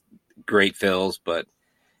guys, great fills, but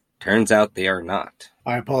turns out they are not.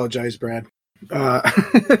 I apologize, Brad.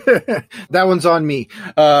 That one's on me.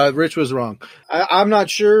 Rich was wrong. I'm not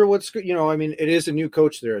sure it is a new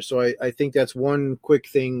coach there. So I think that's one quick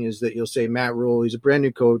thing is that you'll say Matt Rule, he's a brand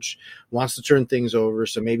new coach, wants to turn things over.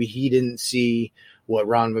 So maybe he didn't see what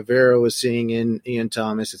Ron Rivera was seeing in Ian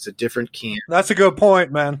Thomas. It's a different camp. That's a good point,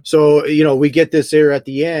 man. So, we get this there at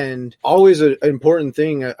the end. Always an important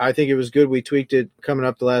thing. I think it was good we tweaked it coming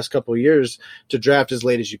up the last couple of years to draft as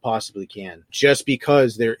late as you possibly can, just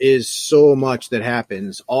because there is so much that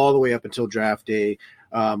happens all the way up until draft day,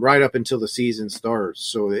 right up until the season starts.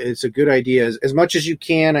 So it's a good idea as much as you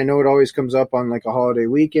can. I know it always comes up on like a holiday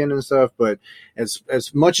weekend and stuff, but as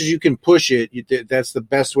much as you can push it, that's the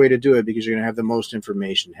best way to do it because you're going to have the most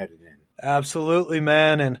information headed in. Absolutely,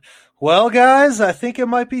 man. And well, guys, I think it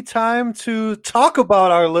might be time to talk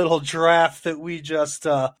about our little draft that we just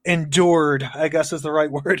endured, I guess is the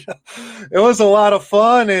right word. It was a lot of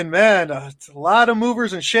fun and, man, a lot of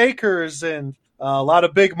movers and shakers and a lot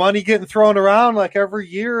of big money getting thrown around like every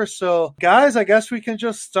year. So, guys, I guess we can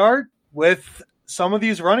just start with some of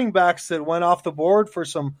these running backs that went off the board for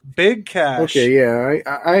some big cash. Okay, yeah,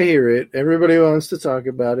 I hear it. Everybody wants to talk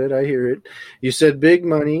about it. I hear it. You said big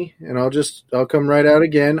money, and I'll come right out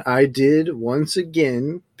again. I did once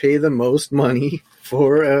again pay the most money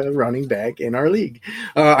for a running back in our league.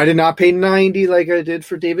 I did not pay 90 like I did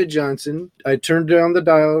for David Johnson. I turned down the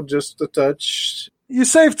dial just a touch. You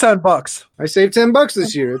saved $10. I saved $10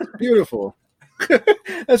 this year. It's beautiful.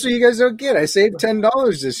 That's what you guys don't get. I saved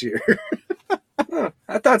 $10 this year.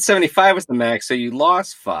 I thought 75 was the max, so you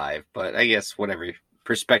lost 5, but I guess whatever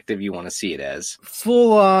perspective you want to see it as.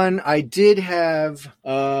 Full on, I did have,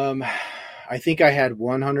 I think I had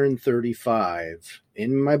 135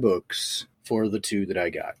 in my books for the 2 that I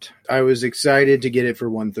got. I was excited to get it for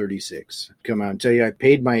 136. Come on, tell you, I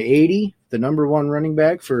paid my 80, the number 1 running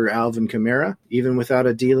back for Alvin Kamara. Even without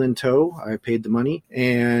a deal in tow, I paid the money.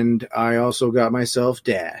 And I also got myself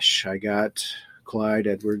Dash. I got Clyde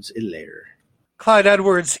Edwards-Helaire. Clyde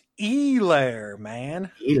Edwards-Helaire,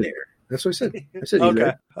 man. Helaire. That's what I said. I said Helaire.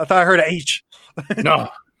 Okay. I thought I heard H. No,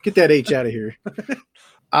 get that H out of here.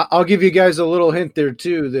 I'll give you guys a little hint there,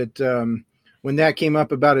 too, that when that came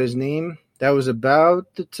up about his name, that was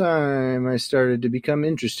about the time I started to become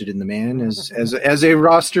interested in the man as a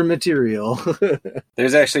roster material.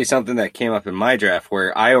 There's actually something that came up in my draft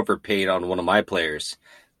where I overpaid on one of my players.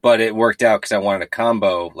 but it worked out because I wanted a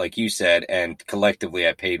combo, like you said, and collectively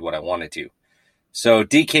I paid what I wanted to. So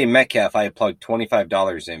DK Metcalf, I had plugged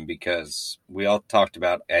 $25 in because we all talked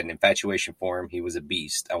about an infatuation for him. He was a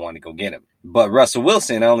beast. I wanted to go get him. But Russell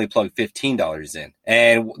Wilson, I only plugged $15 in.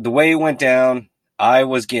 And the way it went down, I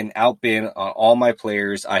was getting outbid on all my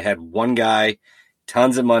players. I had one guy,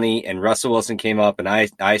 tons of money, and Russell Wilson came up, and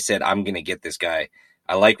I said, I'm going to get this guy.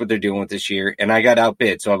 I like what they're doing with this year, and I got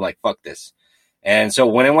outbid, so I'm like, fuck this. And so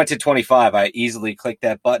when it went to 25, I easily clicked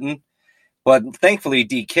that button. But thankfully,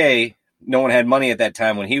 DK, no one had money at that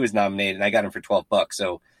time when he was nominated, and I got him for $12.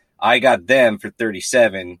 So I got them for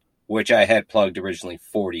 37, which I had plugged originally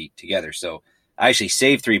 40 together. So I actually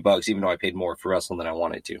saved $3, even though I paid more for Russell than I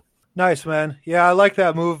wanted to. Nice, man. Yeah, I like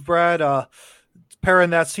that move, Brad.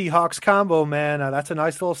 Pairing that Seahawks combo, man, that's a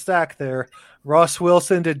nice little stack there. Russ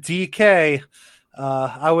Wilson to DK.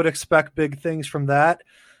 I would expect big things from that.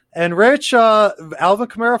 And Rich, Alvin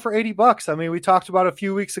Kamara for $80. I mean, we talked about a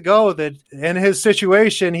few weeks ago that in his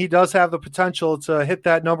situation, he does have the potential to hit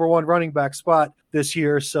that number one running back spot this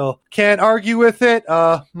year. So can't argue with it.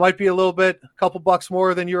 Might be a couple bucks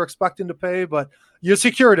more than you're expecting to pay, but you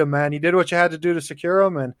secured him, man. You did what you had to do to secure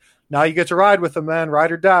him, and now you get to ride with him, man.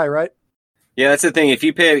 Ride or die, right? Yeah, that's the thing. If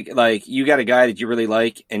you pay, like, you got a guy that you really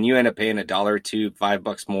like, and you end up paying $1 or $2,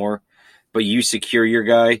 $5 more, but you secure your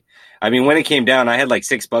guy. I mean, when it came down, I had like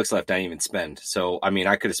 $6 left I didn't even spend. So, I mean,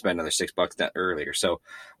 I could have spent another $6 that earlier. So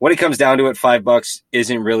when it comes down to it, $5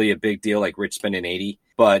 isn't really a big deal, like Rich spending 80,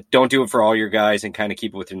 but don't do it for all your guys and kind of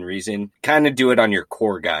keep it within reason. Kind of do it on your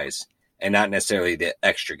core guys and not necessarily the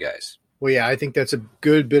extra guys. Well, yeah, I think that's a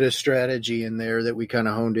good bit of strategy in there that we kind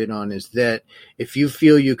of honed in on, is that if you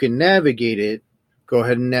feel you can navigate it, go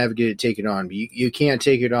ahead and navigate it, take it on. But you can't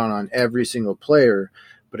take it on every single player.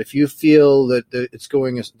 But if you feel that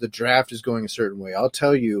the draft is going a certain way, I'll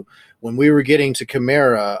tell you, when we were getting to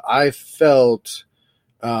Kamara, I felt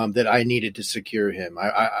that I needed to secure him.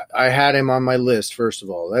 I had him on my list, first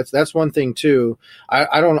of all. That's one thing, too.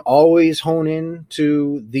 I don't always hone in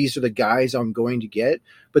to these are the guys I'm going to get.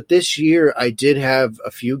 But this year, I did have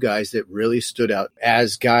a few guys that really stood out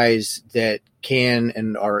as guys that can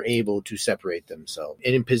and are able to separate themselves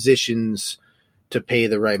in positions to pay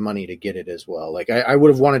the right money to get it as well. Like I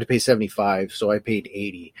would have wanted to pay 75, so I paid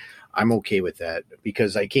 80. I'm okay with that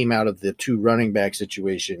because I came out of the two running back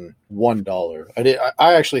situation $1.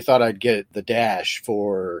 I actually thought I'd get the dash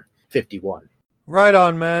for 51. Right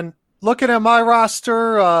on, man. Looking at my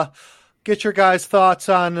roster, get your guys' thoughts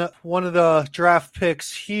on one of the draft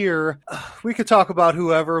picks here. We could talk about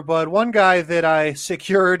whoever, but one guy that I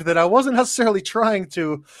secured that I wasn't necessarily trying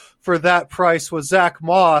to for that price was Zach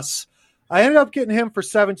Moss. I ended up getting him for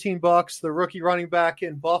 $17, the rookie running back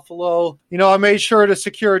in Buffalo. You know, I made sure to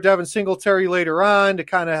secure Devin Singletary later on to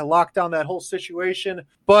kind of lock down that whole situation.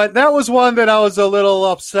 But that was one that I was a little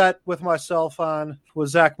upset with myself on,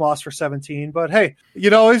 was Zach Moss for 17. But hey, you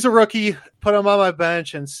know, he's a rookie. Put him on my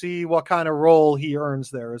bench and see what kind of role he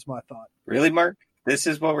earns there is my thought. Really, Mark? This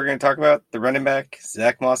is what we're going to talk about? The running back,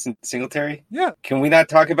 Zach Moss and Singletary? Yeah. Can we not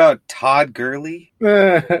talk about Todd Gurley?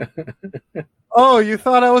 Oh, you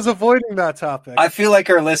thought I was avoiding that topic. I feel like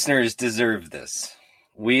our listeners deserve this.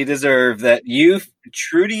 We deserve that. You,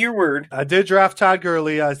 true to your word. I did draft Todd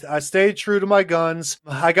Gurley. I stayed true to my guns.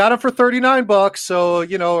 I got him for $39. So,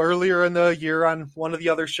 you know, earlier in the year on one of the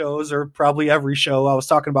other shows, or probably every show, I was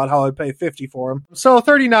talking about how I'd pay 50 for him. So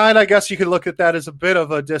 39, I guess you could look at that as a bit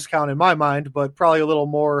of a discount in my mind, but probably a little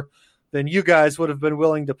more than you guys would have been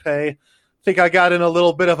willing to pay. I think I got in a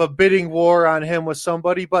little bit of a bidding war on him with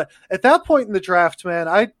somebody, but at that point in the draft, man,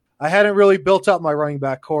 I hadn't really built up my running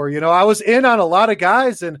back core. You know, I was in on a lot of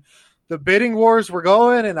guys and the bidding wars were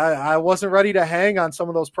going, and I wasn't ready to hang on some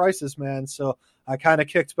of those prices, man. So I kind of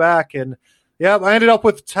kicked back, and yeah, I ended up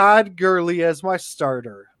with Todd Gurley as my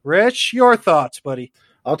starter. Rich, your thoughts, buddy?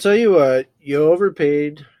 I'll tell you what, you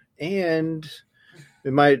overpaid, and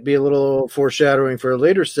it might be a little foreshadowing for a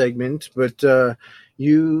later segment, but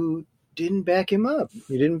you didn't back him up.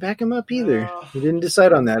 You didn't back him up either. You didn't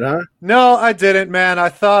decide on that, huh? No, I didn't, man. I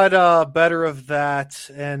thought better of that,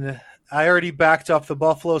 and I already backed up the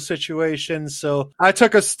Buffalo situation, so I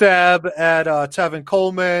took a stab at Tevin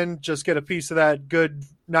Coleman, just get a piece of that good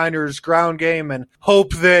Niners ground game and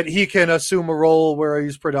hope that he can assume a role where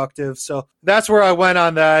he's productive. So that's where I went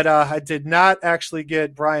on that. I did not actually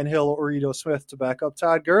get Brian Hill or Ito Smith to back up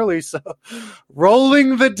Todd Gurley, so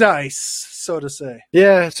rolling the dice, so to say.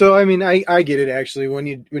 Yeah, so I mean, I get it actually when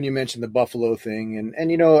you mentioned the Buffalo thing,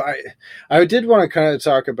 and you know, I did want to kind of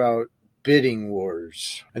talk about bidding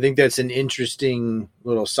wars. I think that's an interesting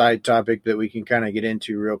little side topic that we can kind of get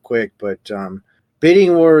into real quick, but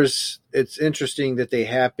bidding wars, it's interesting that they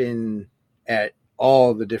happen at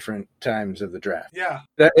all the different times of the draft. Yeah.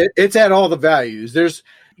 It's at all the values. There's,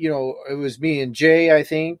 it was me and Jay, I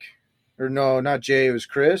think, or no, not Jay, it was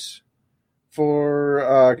Chris for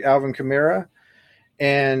Alvin Kamara.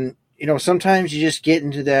 And, sometimes you just get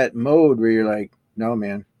into that mode where you're like, no,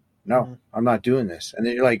 man, no, I'm not doing this. And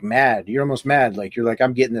then you're like mad. You're almost mad. Like, you're like,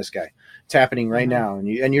 I'm getting this guy. It's happening right now. And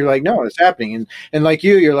you're like, no, it's happening. And like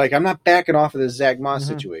you're like, I'm not backing off of this Zach Moss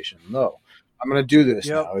situation. No, I'm going to do this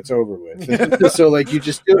now. It's over with. So like, you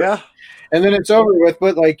just do it. And then it's over with,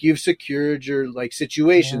 but like you've secured your like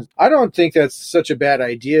situations. I don't think that's such a bad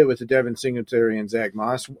idea with the Devin Singletary and Zach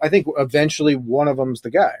Moss. I think eventually one of them's the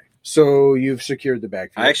guy. So you've secured the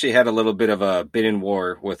backfield. I actually had a little bit of a bidding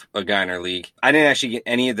war with a guy in our league. I didn't actually get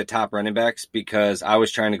any of the top running backs because I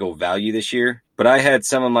was trying to go value this year. But I had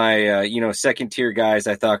some of my, second tier guys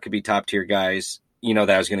I thought could be top tier guys, that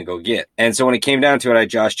I was going to go get. And so when it came down to it, I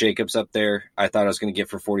had Josh Jacobs up there. I thought I was going to get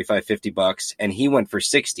for $45-$50, and he went for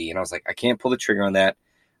 60. And I was like, I can't pull the trigger on that.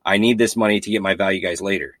 I need this money to get my value guys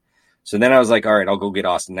later. So then I was like, all right, I'll go get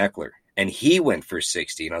Austin Eckler. And he went for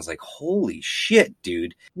 60. And I was like, holy shit,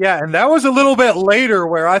 dude. Yeah, and that was a little bit later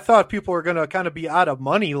where I thought people were going to kind of be out of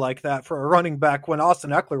money like that for a running back when Austin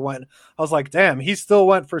Eckler went. I was like, damn, he still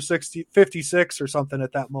went for 56 or something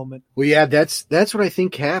at that moment. Well, yeah, that's what I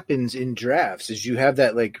think happens in drafts is you have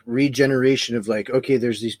that like regeneration of like, okay,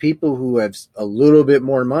 there's these people who have a little bit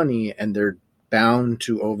more money and they're bound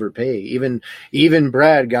to overpay. Even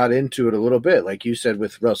Brad got into it a little bit, like you said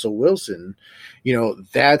with Russell Wilson.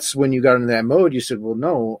 That's when you got into that mode. You said, well,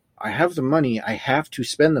 no, I have the money. I have to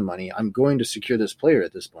spend the money. I'm going to secure this player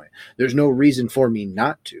at this point. There's no reason for me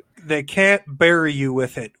not to. They can't bury you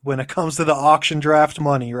with it when it comes to the auction draft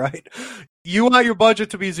money, right? You want your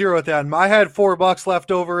budget to be zero at the end. I had $4 left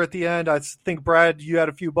over at the end. I think, Brad, you had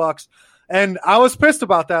a few bucks. And I was pissed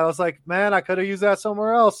about that. I was like, man, I could have used that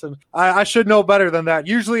somewhere else. And I should know better than that.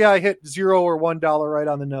 Usually I hit $0 or $1 right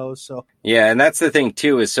on the nose. So yeah, and that's the thing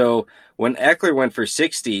too, is so when Eckler went for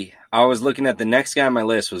 60, I was looking at the next guy on my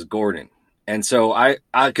list was Gordon. And so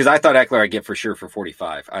because I thought Eckler I'd get for sure for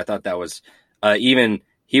 45. I thought that was even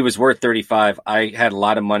he was worth 35. I had a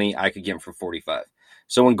lot of money. I could get him for 45.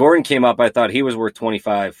 So when Gordon came up, I thought he was worth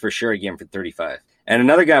 25 for sure. I'd get him for 35. And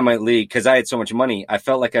another guy in my league, because I had so much money, I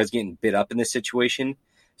felt like I was getting bid up in this situation.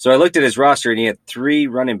 So I looked at his roster, and he had 3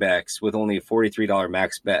 running backs with only a $43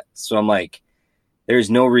 max bet. So I'm like,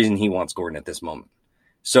 there's no reason he wants Gordon at this moment.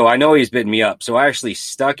 So I know he's bidding me up. So I actually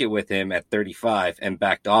stuck it with him at 35 and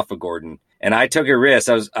backed off of Gordon. And I took a risk.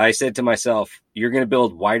 I said to myself, you're going to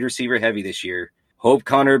build wide receiver heavy this year. Hope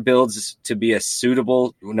Connor builds to be a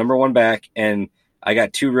suitable number 1 back. And I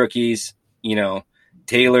got 2 rookies,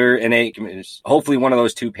 Taylor and Aikman. Hopefully one of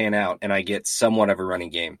those 2 pan out and I get somewhat of a running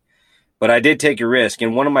game. But I did take a risk.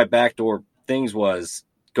 And one of my backdoor things was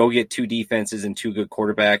go get 2 defenses and 2 good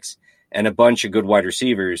quarterbacks and a bunch of good wide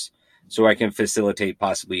receivers so I can facilitate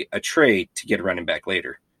possibly a trade to get a running back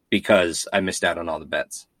later because I missed out on all the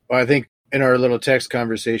bets. Well, I think in our little text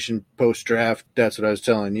conversation post-draft, that's what I was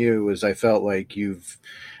telling you, was I felt like you've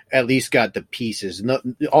at least got the pieces.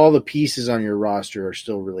 All the pieces on your roster are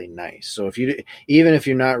still really nice. So even if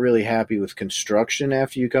you're not really happy with construction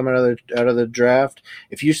after you come out of the draft,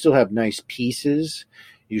 if you still have nice pieces,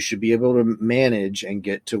 you should be able to manage and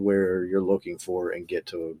get to where you're looking for and get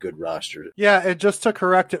to a good roster. Yeah, and just to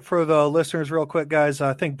correct it for the listeners real quick, guys,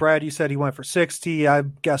 I think Brad, you said he went for 60. I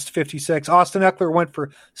guessed 56. Austin Eckler went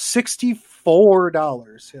for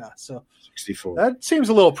 $64. Yeah, so 64. That seems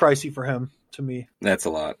a little pricey for him to me. That's a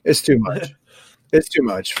lot. It's too much. It's too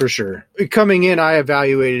much for sure. Coming in, I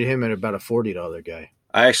evaluated him at about a $40 guy.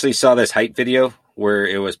 I actually saw this hype video where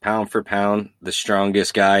it was pound for pound, the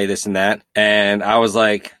strongest guy, this and that. And I was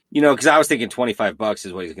like, because I was thinking $25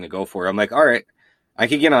 is what he's going to go for. I'm like, all right, I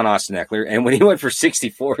could get on Austin Eckler. And when he went for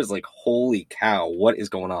 64, it's like, holy cow, what is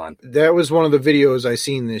going on? That was one of the videos I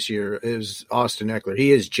seen this year is Austin Eckler.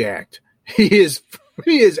 He is jacked. He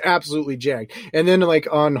is absolutely jacked. And then like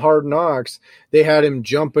on Hard Knocks, they had him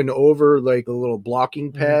jumping over like the little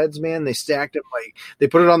blocking pads, man. They stacked him they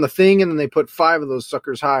put it on the thing and then they put 5 of those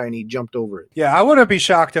suckers high and he jumped over it. Yeah, I wouldn't be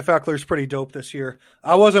shocked if Eckler's pretty dope this year.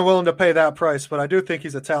 I wasn't willing to pay that price, but I do think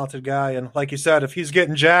he's a talented guy. And like you said, if he's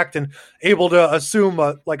getting jacked and able to assume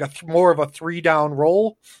more of a 3-down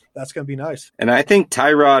role, that's going to be nice. And I think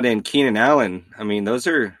Tyrod and Keenan Allen,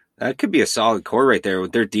 that could be a solid core right there.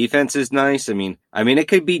 Their defense is nice. I mean, it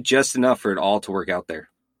could be just enough for it all to work out there.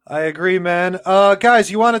 I agree, man.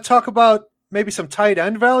 Guys, you want to talk about maybe some tight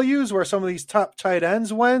end values where some of these top tight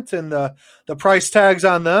ends went and the price tags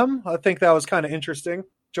on them? I think that was kind of interesting.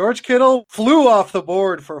 George Kittle flew off the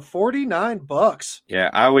board for $49. Yeah,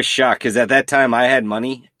 I was shocked because at that time I had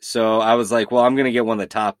money. So I was like, well, I'm going to get one of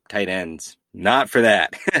the top tight ends. Not for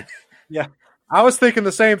that. Yeah, I was thinking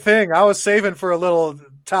the same thing. I was saving for a little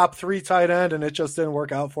top 3 tight end, and it just didn't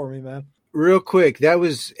work out for me, man. Real quick, that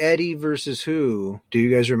was Eddie versus who? Do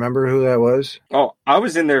you guys remember who that was? Oh, I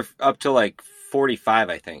was in there up to like 45,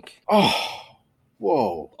 I think. Oh,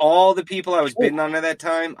 whoa. All the people I was bidding on at that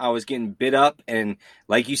time, I was getting bid up. And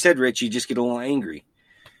like you said, Rich, you just get a little angry.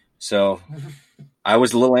 So I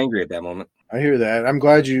was a little angry at that moment. I hear that. I'm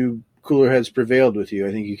glad cooler heads prevailed with you.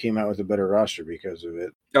 I think you came out with a better roster because of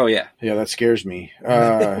it. Oh, yeah. Yeah, that scares me.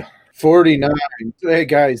 49. Hey,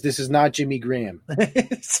 guys, this is not Jimmy Graham.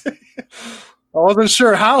 I wasn't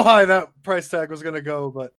sure how high that price tag was going to go,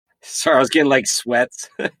 but. Sorry, I was getting like sweats.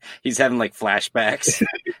 He's having like flashbacks.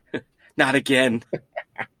 Not again.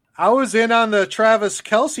 I was in on the Travis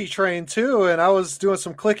Kelce train too, and I was doing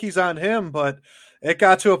some clickies on him, but it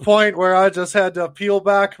got to a point where I just had to peel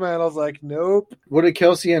back, man. I was like, nope. What did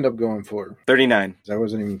Kelce end up going for? 39. I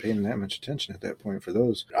wasn't even paying that much attention at that point for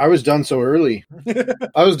those. I was done so early.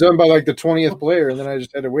 I was done by like the 20th player, and then I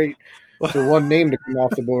just had to wait for one name to come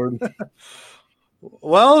off the board.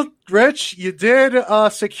 Well, Rich, you did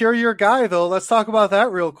secure your guy, though. Let's talk about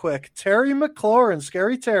that real quick. Terry McLaurin,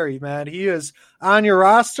 Scary Terry, man. He is on your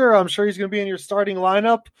roster. I'm sure he's going to be in your starting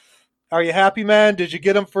lineup. Are you happy, man? Did you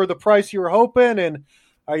get him for the price you were hoping? And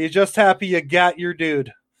are you just happy you got your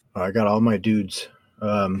dude? I got all my dudes.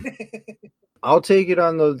 I'll take it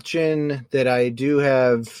on the chin that I do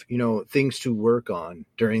have, things to work on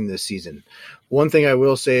during this season. One thing I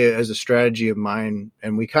will say as a strategy of mine,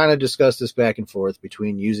 and we kind of discussed this back and forth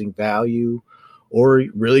between using value or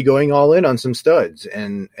really going all in on some studs.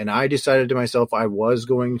 And I decided to myself I was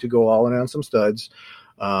going to go all in on some studs.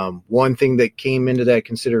 One thing that came into that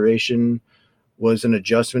consideration was an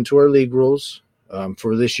adjustment to our league rules.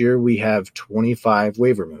 For this year, we have 25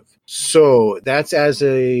 waiver move. So that's as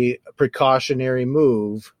a precautionary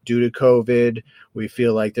move due to COVID. We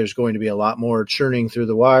feel like there's going to be a lot more churning through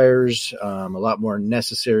the wires, a lot more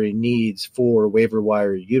necessary needs for waiver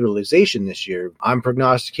wire utilization this year. I'm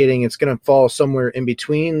prognosticating it's going to fall somewhere in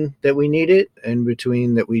between that we need it and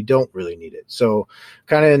between that we don't really need it. So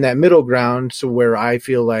kind of in that middle ground, so where I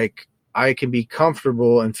feel like I can be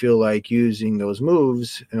comfortable and feel like using those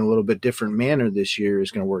moves in a little bit different manner this year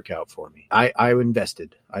is going to work out for me. I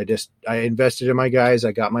invested. I invested in my guys.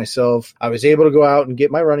 I was able to go out and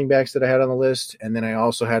get my running backs that I had on the list. And then I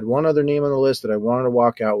also had one other name on the list that I wanted to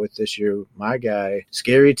walk out with this year. My guy,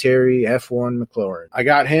 Scary Terry, F1 McLaurin. I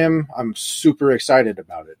got him. I'm super excited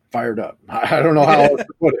about it. Fired up. I don't know how else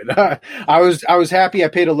to put it. I was happy. I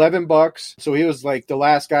paid $11. So he was like the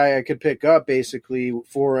last guy I could pick up basically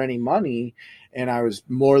for any money. And I was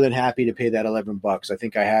more than happy to pay that $11. I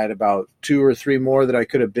think I had about 2 or 3 more that I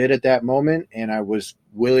could have bid at that moment, and I was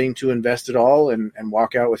willing to invest it all and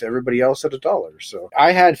walk out with everybody else at $1. So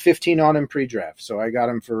I had 15 on him pre-draft, so I got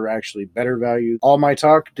him for actually better value. All my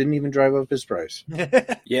talk didn't even drive up his price.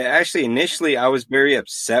 Yeah, actually, initially I was very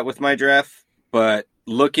upset with my draft, but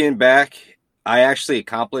looking back, I actually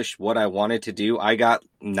accomplished what I wanted to do. I got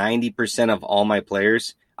 90% of all my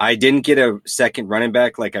players. I didn't get a second running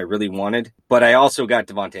back like I really wanted, but I also got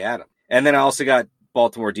Devontae Adams. And then I also got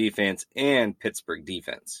Baltimore defense and Pittsburgh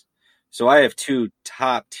defense. So I have 2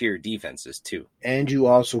 top-tier defenses too. And you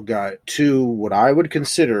also got 2 what I would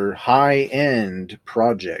consider high-end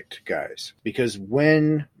project guys. Because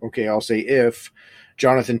I'll say if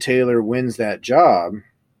Jonathan Taylor wins that job,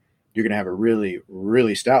 you're going to have a really,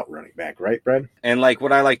 really stout running back, right, Brad? And like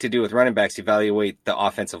what I like to do with running backs, evaluate the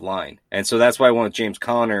offensive line. And so that's why I went with James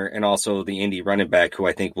Conner and also the Indy running back, who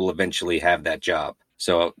I think will eventually have that job.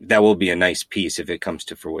 So that will be a nice piece if it comes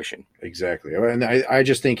to fruition. Exactly. And I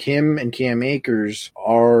just think him and Cam Akers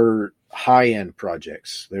are high-end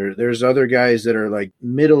projects. There's other guys that are like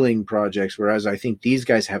middling projects, whereas I think these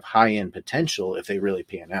guys have high-end potential if they really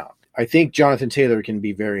pan out. I think Jonathan Taylor can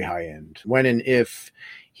be very high-end when and if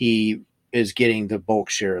he is getting the bulk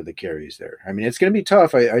share of the carries there. I mean, it's going to be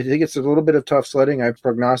tough. I think it's a little bit of tough sledding. I've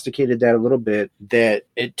prognosticated that a little bit, that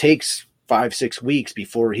it takes 5-6 weeks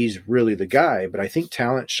before he's really the guy. But I think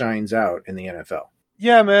talent shines out in the NFL.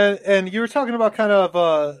 Yeah, man. And you were talking about kind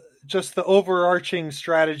of just the overarching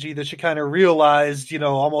strategy that you kind of realized,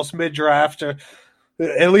 almost mid-draft, or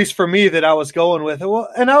at least for me, that I was going with. Well,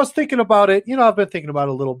 and I was thinking about it, I've been thinking about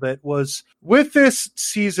it a little bit, was with this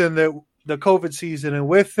season, the COVID season, and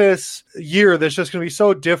with this year that's just going to be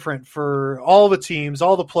so different for all the teams,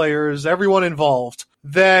 all the players, everyone involved.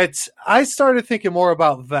 that I started thinking more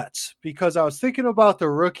about vets because I was thinking about the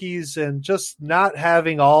rookies and just not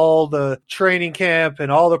having all the training camp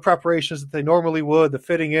and all the preparations that they normally would, the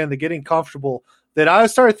fitting in, the getting comfortable, that I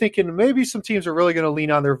started thinking maybe some teams are really going to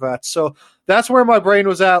lean on their vets. So that's where my brain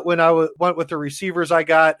was at when I went with the receivers. I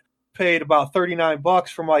got paid about $39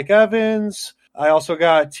 for Mike Evans. I also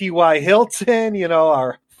got T.Y. Hilton,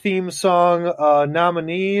 our theme song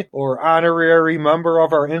nominee or honorary member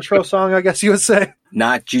of our intro song, I guess you would say.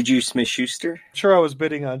 Not Juju Smith-Schuster? Sure, I was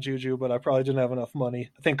bidding on Juju, but I probably didn't have enough money.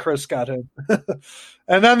 I think Chris got him.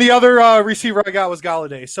 And then the other receiver I got was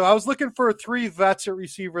Galladay. So I was looking for 3 vets at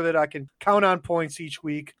receiver that I can count on points each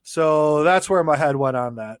week. So that's where my head went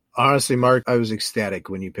on that. Honestly, Mark, I was ecstatic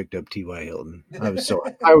when you picked up T.Y. Hilton. I was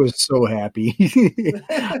so happy.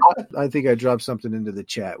 I think I dropped something into the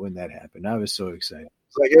chat when that happened. I was so excited.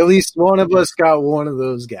 It's like at least one of us got one of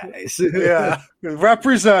those guys. Yeah.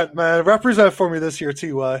 Represent, man. Represent for me this year,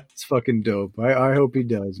 T.Y. It's fucking dope. I hope he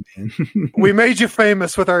does, man. We made you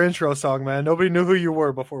famous with our intro song, man. Nobody knew who you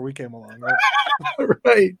were before we came along, right?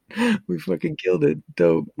 Right. We fucking killed it.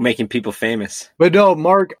 Dope. Making people famous. But no,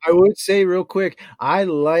 Mark, I would say real quick, I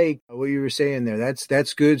like what you were saying there.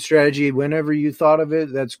 That's good strategy. Whenever you thought of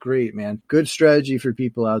it, that's great, man. Good strategy for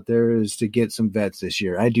people out there is to get some vets this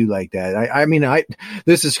year. I do like that. I mean,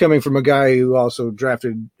 this is coming from a guy who also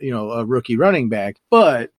drafted, a rookie running back,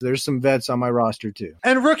 but there's some vets on my roster too.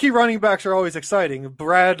 And rookie running backs are always exciting.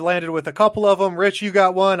 Brad landed with a couple of them. Rich, you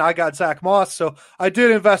got one. I got Zach Moss. So I did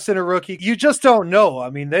invest in a rookie. You just don't know. I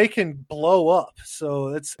mean, they can blow up. So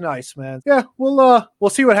it's nice, man. Yeah, we'll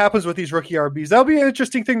see what happens with these rookie RBs. That'll be an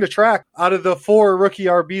interesting thing to track out of the 4 rookie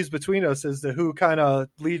RBs between us as to who kind of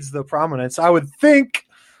leads the prominence. I would think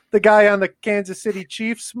the guy on the Kansas City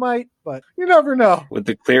Chiefs might, but you never know. With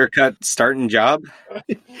the clear-cut starting job?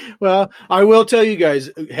 Well, I will tell you guys,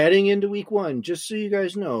 heading into week 1, just so you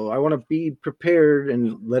guys know, I want to be prepared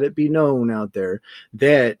and let it be known out there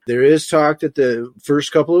that there is talk that the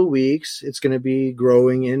first couple of weeks, it's going to be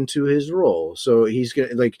growing into his role. So he's going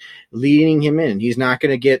to, leading him in. He's not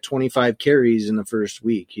going to get 25 carries in the first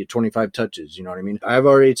week. He had 25 touches, you know what I mean? I've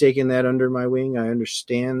already taken that under my wing. I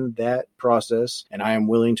understand that process, and I am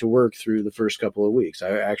willing to work through the first couple of weeks.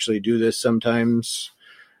 I actually do this sometimes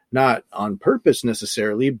not on purpose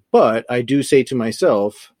necessarily, but I do say to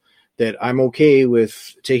myself that I'm okay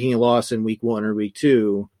with taking a loss in week 1 or week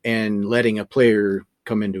 2 and letting a player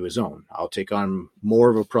come into his own. I'll take on more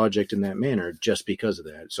of a project in that manner just because of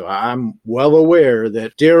that. So I'm well aware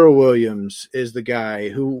that Darrell Williams is the guy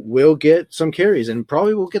who will get some carries and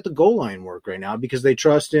probably will get the goal line work right now because they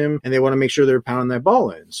trust him and they want to make sure they're pounding that ball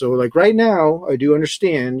in. So right now, I do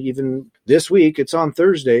understand even this week, it's on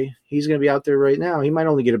Thursday. He's going to be out there right now. He might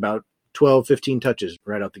only get about 12, 15 touches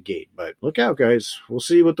right out the gate. But look out, guys. We'll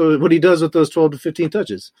see what he does with those 12 to 15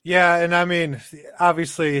 touches. Yeah, and I mean,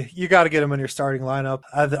 obviously, you got to get him in your starting lineup.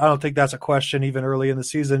 I don't think that's a question even early in the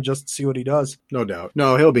season, just to see what he does. No doubt.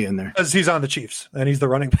 No, he'll be in there. Because he's on the Chiefs, and he's the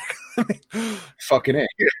running back. Fucking A.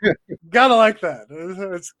 Gotta like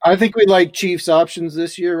that. I think we like Chiefs options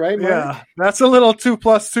this year, right, Mark? Yeah, that's a little 2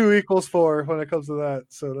 + 2 = 4 when it comes to that,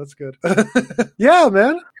 so that's good. Yeah,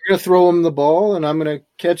 man. You're going to throw him the ball, and I'm going to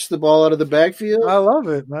catch the ball out of the backfield. I love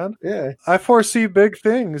it, man. Yeah. I foresee big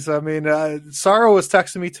things. I mean, Sarah was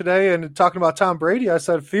texting me today and talking about Tom Brady. I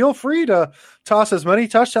said, feel free to toss as many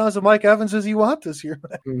touchdowns to Mike Evans as you want this year.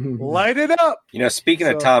 Light it up. Speaking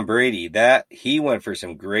of Tom Brady, he went for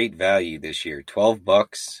some great value this year.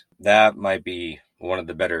 $12. That might be one of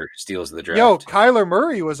the better steals of the draft. Yo, Kyler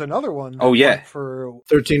Murray was another one. Oh, yeah. For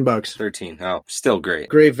 $13. 13. Oh, still great.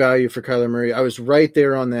 Great value for Kyler Murray. I was right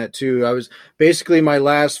there on that too. I was basically my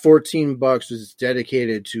last $14 was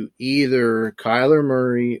dedicated to either Kyler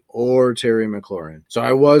Murray or Terry McLaurin. So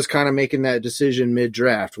I was kind of making that decision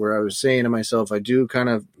mid-draft where I was saying to myself, I do kind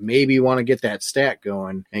of maybe want to get that stack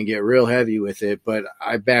going and get real heavy with it. But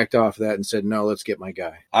I backed off that and said, no, let's get my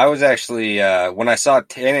guy. I was actually, when I saw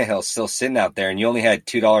Tannehill still sitting out there and you only had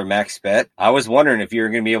 $2 max bet, I was wondering if you were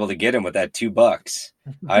going to be able to get him with that $2.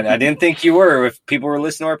 I didn't think you were. If people were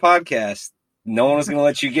listening to our podcast, no one was going to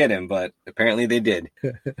let you get him, but apparently they did.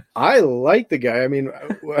 I like the guy. I mean,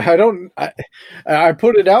 I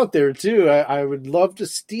put it out there too. I would love to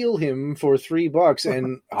steal him for $3.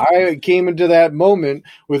 And I came into that moment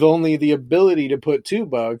with only the ability to put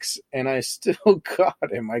 $2 and I still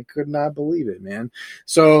got him. I could not believe it, man.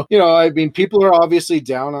 So, I mean, people are obviously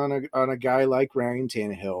down on a guy like Ryan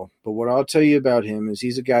Tannehill, but what I'll tell you about him is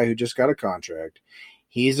he's a guy who just got a contract.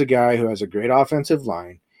 He's a guy who has a great offensive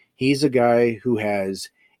line. He's a guy who has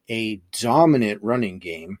a dominant running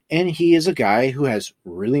game, and he is a guy who has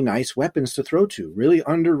really nice weapons to throw to, really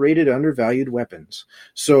underrated, undervalued weapons.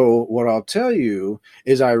 So what I'll tell you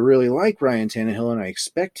is I really like Ryan Tannehill, and I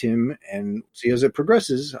expect him, and see as it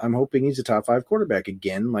progresses, I'm hoping he's a top 5 quarterback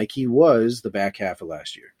again like he was the back half of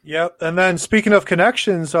last year. Yep. And then speaking of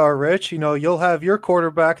connections, Rich, you'll have your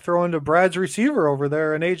quarterback throwing to Brad's receiver over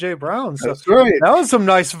there in A.J. Brown. So that's right. That was some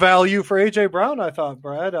nice value for A.J. Brown, I thought,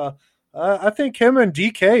 Brad. I think him and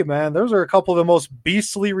DK, man, those are a couple of the most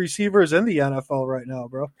beastly receivers in the NFL right now,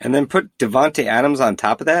 bro. And then put Devontae Adams on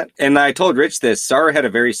top of that. And I told Rich this. Sarr had a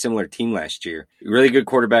very similar team last year. Really good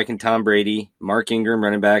quarterback in Tom Brady, Mark Ingram,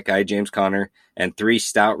 running back, James Conner, and 3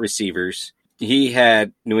 stout receivers. He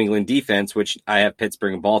had New England defense, which I have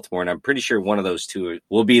Pittsburgh and Baltimore, and I'm pretty sure one of those two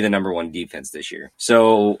will be the number 1 defense this year.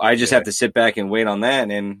 So I just have to sit back and wait on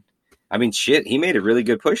that. And I mean, shit, he made a really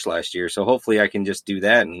good push last year. So hopefully I can just do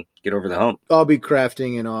that and get over the hump. I'll be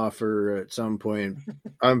crafting an offer at some point.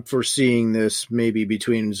 I'm foreseeing this maybe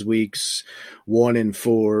between weeks 1 and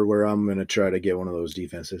 4 where I'm going to try to get one of those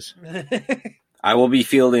defenses. I will be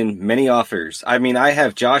fielding many offers. I mean, I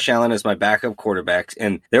have Josh Allen as my backup quarterback,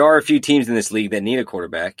 and there are a few teams in this league that need a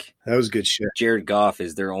quarterback. That was good shit. Jared Goff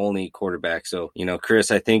is their only quarterback. So, Chris,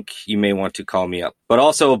 I think you may want to call me up. But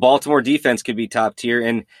also, Baltimore defense could be top tier.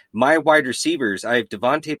 And my wide receivers, I have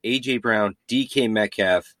Devontae, A.J. Brown, DK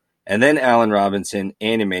Metcalf, and then Allen Robinson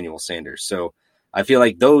and Emmanuel Sanders. So I feel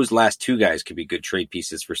like those last 2 guys could be good trade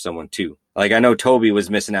pieces for someone too. Like I know Toby was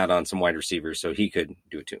missing out on some wide receivers, so he could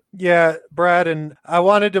do it too. Yeah, Brad, and I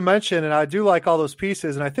wanted to mention, and I do like all those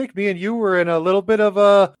pieces, and I think me and you were in a little bit of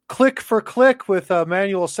a click for click with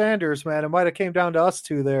Emmanuel Sanders, man. It might have came down to us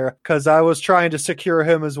 2 there because I was trying to secure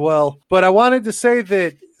him as well. But I wanted to say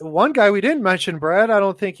that one guy we didn't mention, Brad, I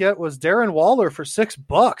don't think yet, was Darren Waller for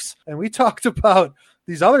 $6. And we talked about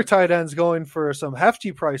these other tight ends going for some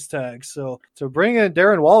hefty price tags. So to bring in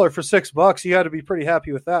Darren Waller for $6, you had to be pretty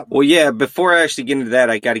happy with that. Well, yeah, before I actually get into that,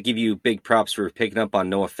 I got to give you big props for picking up on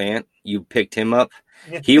Noah Fant. You picked him up.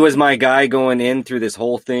 He was my guy going in through this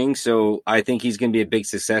whole thing, so I think he's going to be a big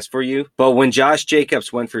success for you. But when Josh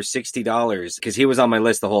Jacobs went for $60, because he was on my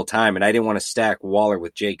list the whole time, and I didn't want to stack Waller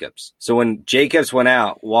with Jacobs. So when Jacobs went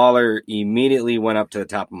out, Waller immediately went up to the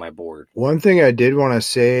top of my board. One thing I did want to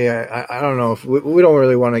say, I don't know if we don't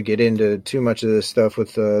really want to get into too much of this stuff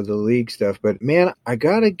with the league stuff, but man, I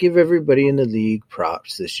got to give everybody in the league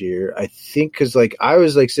props this year. I think because I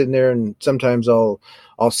was sitting there and sometimes I'll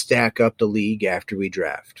stack up the league after we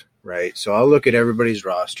draft, right? So I'll look at everybody's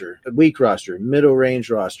roster, weak roster, middle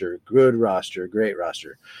range roster, good roster, great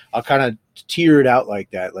roster. I'll kind of tier it out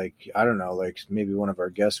like that. I don't know, maybe one of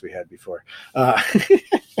our guests we had before.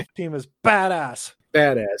 Team is badass.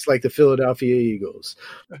 Badass, like the Philadelphia Eagles.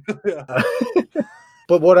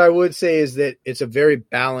 But what I would say is that it's a very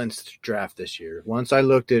balanced draft this year. Once I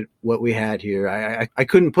looked at what we had here, I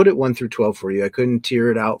couldn't put it 1 through 12 for you. I couldn't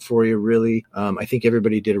tier it out for you, really. I think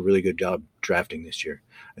everybody did a really good job drafting this year.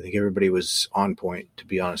 I think everybody was on point, to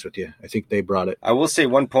be honest with you. I think they brought it. I will say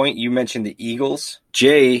one point. You mentioned the Eagles.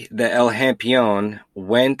 Jay, the El Hampion,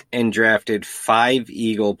 went and drafted 5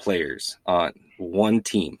 Eagle players on one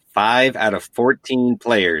team. 5 out of 14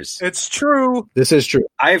 players. It's true. This is true.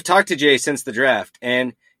 I have talked to Jay since the draft,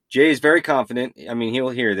 and Jay is very confident. I mean, he'll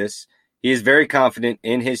hear this. He is very confident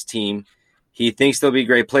in his team. He thinks they'll be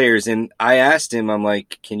great players. And I asked him, I'm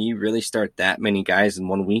like, can you really start that many guys in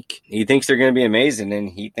 1 week? He thinks they're going to be amazing. And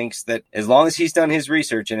he thinks that as long as he's done his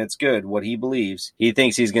research and it's good, what he believes, he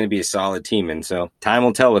thinks he's going to be a solid team. And so time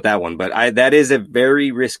will tell with that one. But that is a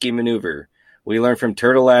very risky maneuver. We learned from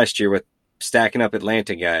Turtle last year with stacking up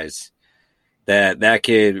Atlanta guys that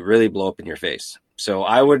could really blow up in your face. So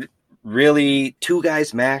I would really 2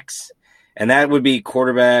 guys max, and that would be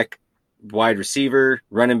quarterback, wide receiver,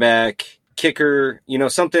 running back, kicker,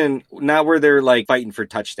 something not where they're fighting for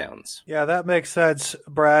touchdowns. Yeah, that makes sense,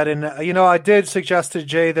 Brad. And, I did suggest to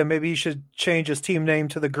Jay that maybe he should change his team name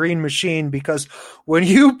to the Green Machine, because when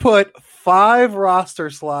you put 5 roster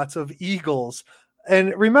slots of Eagles,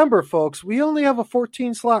 and remember, folks, we only have a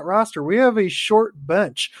 14-slot roster. We have a short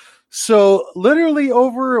bench. So literally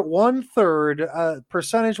over 1/3,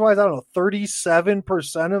 percentage-wise,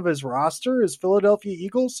 37% of his roster is Philadelphia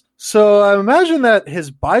Eagles. So I imagine that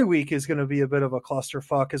his bye week is going to be a bit of a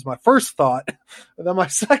clusterfuck is my first thought. And then my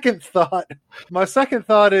second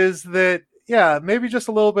thought is that, yeah, maybe just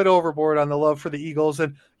a little bit overboard on the love for the Eagles.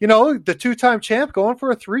 And, the two-time champ going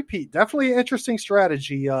for a three-peat. Definitely an interesting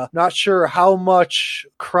strategy. Not sure how much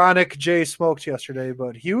chronic Jay smoked yesterday,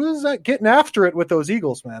 but he was getting after it with those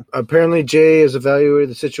Eagles, man. Apparently, Jay has evaluated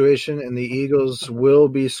the situation, and the Eagles will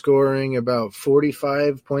be scoring about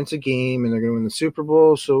 45 points a game, and they're going to win the Super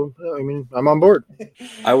Bowl. So, I mean, I'm on board.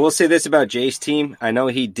 I will say this about Jay's team. I know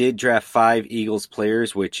he did draft 5 Eagles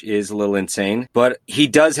players, which is a little insane, but he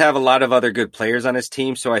does have a lot of other good players on his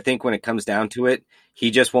team. So I think when it comes down to it,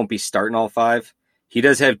 he just won't be starting all 5. He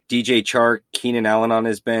does have DJ Chark, Keenan Allen on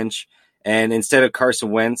his bench, and instead of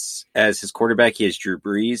Carson Wentz as his quarterback, he has Drew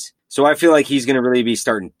Brees. So I feel like he's going to really be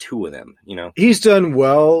starting 2 of them, He's done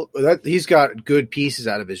well. He's got good pieces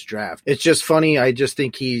out of his draft. It's just funny. I just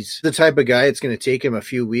think he's the type of guy it's going to take him a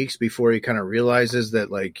few weeks before he kind of realizes that,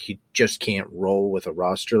 like, he just can't roll with a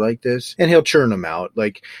roster like this, and he'll churn them out.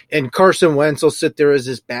 And Carson Wentz will sit there as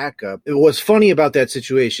his backup. What's funny about that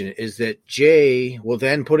situation is that Jay will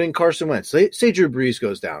then put in Carson Wentz. Say Drew Brees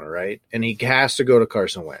goes down, right? And he has to go to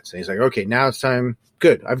Carson Wentz. And he's like, okay, now it's time.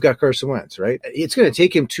 Good. I've got Carson Wentz, right? It's going to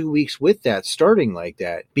take him 2 weeks with that, starting like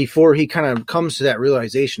that, before he kind of comes to that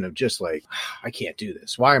realization of just like, I can't do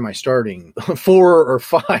this. Why am I starting 4 or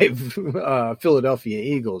 5 Philadelphia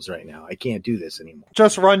Eagles right now? I can't do this anymore.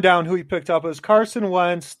 Just run down who he picked up as Carson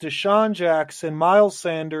Wentz, Deshaun Jackson, Miles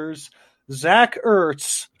Sanders, Zach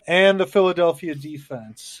Ertz, and the Philadelphia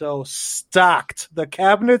defense. So stocked. The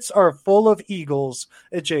cabinets are full of Eagles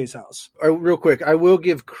at Jay's house. Real quick, I will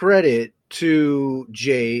give credit to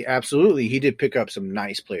Jay. Absolutely, he did pick up some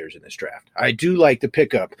nice players in this draft. I do like the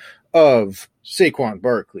pickup of Saquon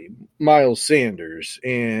Barkley, Miles Sanders,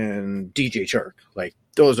 and DJ Chark. Like,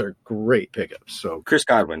 those are great pickups. So Chris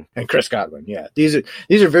Godwin, yeah. These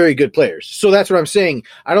are very good players. So that's what I'm saying.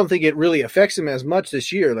 I don't think it really affects him as much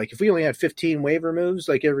this year. Like, if we only had 15 waiver moves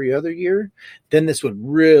like every other year, then this would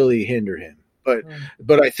really hinder him.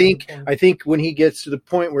 But I think when he gets to the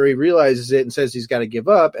point where he realizes it and says he's got to give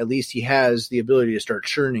up, at least he has the ability to start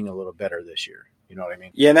churning a little better this year. You know what I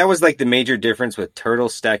mean? Yeah, and that was like the major difference with Turtle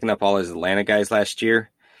stacking up all his Atlanta guys last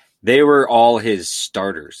year. They were all his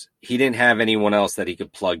starters. He didn't have anyone else that he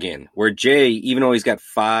could plug in. Where Jay, even though he's got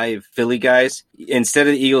 5 Philly guys, instead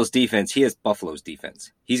of the Eagles' defense, he has Buffalo's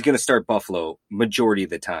defense. He's going to start Buffalo majority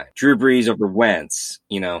of the time. Drew Brees over Wentz,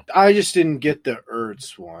 I just didn't get the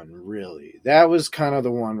Ertz one, really. That was kind of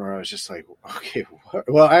the one where I was just like, okay,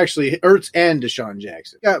 well, actually, Ertz and Deshaun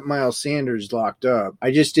Jackson. Got Miles Sanders locked up.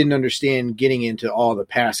 I just didn't understand getting into all the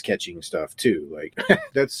pass-catching stuff, too. Like,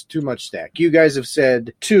 that's too much stack. You guys have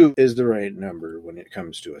said 2 is the right number when it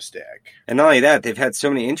comes to a stack. And not only that, they've had so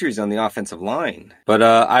many injuries on the offensive line. But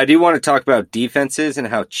I do want to talk about defenses and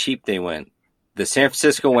how cheap they went. The San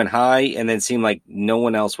Francisco went high and then seemed like no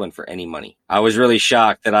one else went for any money. I was really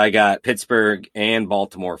shocked that I got Pittsburgh and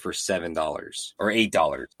Baltimore for $7 or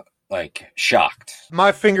 $8. Like, shocked.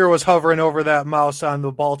 My finger was hovering over that mouse on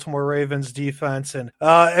the Baltimore Ravens defense. And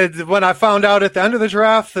when I found out at the end of the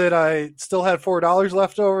draft that I still had $4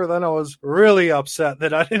 left over, then I was really upset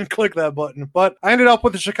that I didn't click that button. But I ended up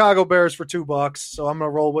with the Chicago Bears for $2, so I'm going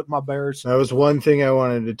to roll with my Bears. That was one thing I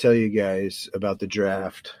wanted to tell you guys about the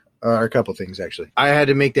draft. A couple things, actually. I had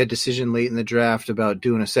to make that decision late in the draft about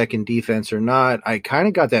doing a second defense or not. I kind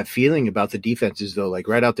of got that feeling about the defenses, though, like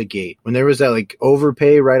right out the gate. When there was that like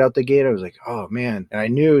overpay right out the gate, I was like, oh, man. And I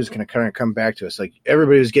knew it was going to kind of come back to us. Like,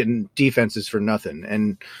 everybody was getting defenses for nothing.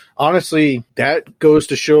 And honestly, that goes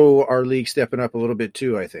to show our league stepping up a little bit,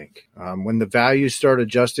 too, I think. When the values start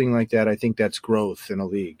adjusting like that, I think that's growth in a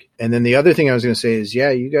league. And then the other thing I was going to say is,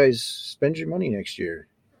 yeah, you guys spend your money next year.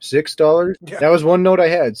 $6. Yeah. That was one note I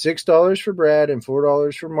had. $6 for Brad and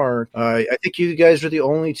 $4 for Mark. I think you guys were the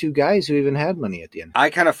only 2 guys who even had money at the end. I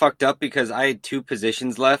kind of fucked up because I had 2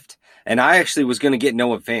 positions left, and I actually was going to get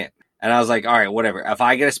Noah Fant. And I was like, all right, whatever. If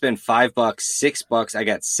I got to spend $5, $6, I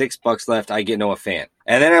got $6 left, I get Noah Fant.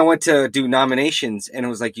 And then I went to do nominations, and it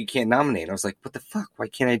was like, you can't nominate. I was like, what the fuck? Why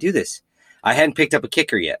can't I do this? I hadn't picked up a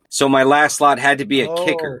kicker yet. So my last slot had to be a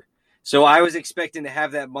kicker. So I was expecting to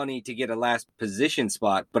have that money to get a last position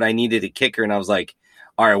spot, but I needed a kicker, and I was like,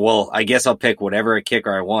 all right, well, I guess I'll pick whatever a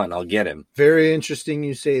kicker I want. I'll get him. Very interesting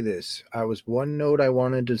you say this. One note I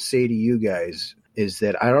wanted to say to you guys is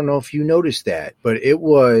that I don't know if you noticed that, but it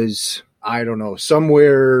was, I don't know,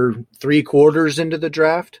 somewhere 3/4 into the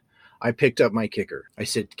draft, I picked up my kicker. I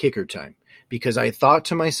said kicker time. Because I thought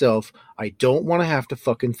to myself, I don't want to have to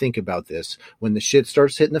fucking think about this when the shit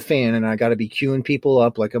starts hitting the fan and I got to be queuing people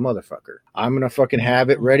up like a motherfucker. I'm going to fucking have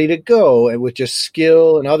it ready to go and with just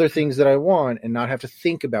skill and other things that I want and not have to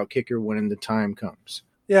think about kicker when the time comes.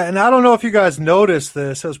 Yeah, and I don't know if you guys noticed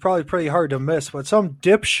this. It was probably pretty hard to miss, but some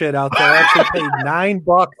dipshit out there actually paid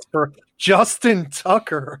 $9 for Justin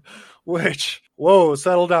Tucker, which, whoa,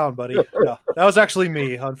 settle down, buddy. No, that was actually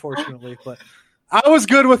me, unfortunately. But I was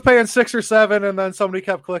good with paying 6 or 7, and then somebody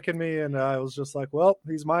kept clicking me, and I was just like, well,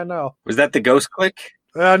 he's mine now. Was that the ghost click?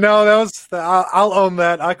 No, that was I'll own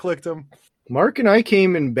that. I clicked him. Mark and I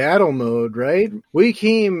came in battle mode, right? We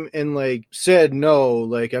came and like said no,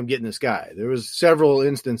 like I'm getting this guy. There was several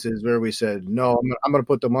instances where we said no, I'm going to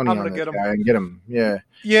put the money on this guy and get him. Yeah,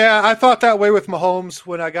 yeah, I thought that way with Mahomes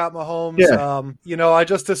when I got Mahomes. Yeah. I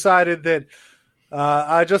just decided that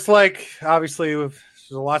I just like obviously there's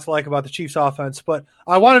a lot to like about the Chiefs offense, but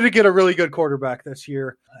I wanted to get a really good quarterback this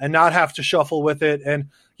year and not have to shuffle with it. And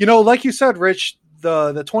like you said, Rich,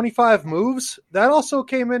 the 25 moves that also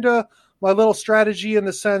came into my little strategy in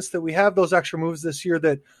the sense that we have those extra moves this year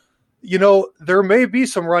that, there may be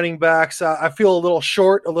some running backs. I feel a little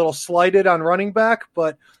short, a little slighted on running back,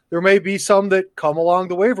 but there may be some that come along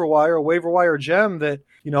the waiver wire gem that,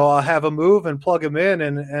 I'll have a move and plug them in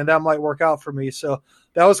and that might work out for me. So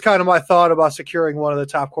that was kind of my thought about securing one of the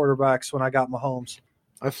top quarterbacks when I got Mahomes.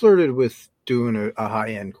 I flirted with doing a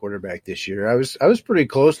high-end quarterback this year. I was pretty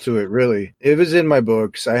close to it, really. It was in my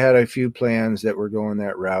books. I had a few plans that were going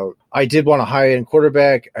that route. I did want a high-end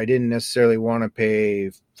quarterback. I didn't necessarily want to pay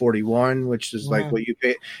 41, which is like what you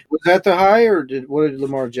pay. Was that the high, or what did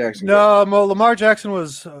Lamar Jackson get? No, Lamar Jackson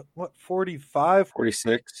was, 45?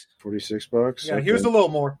 46. $46? Yeah, he was a little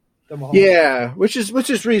more. Yeah, which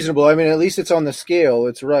is reasonable. I mean, at least it's on the scale.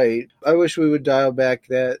 It's right. I wish we would dial back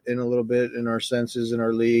that in a little bit in our senses in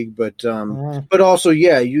our league, but also,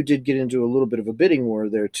 yeah, you did get into a little bit of a bidding war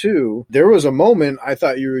there too. There was a moment I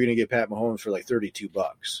thought you were going to get Pat Mahomes for like $32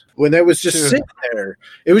 when that was just sitting there.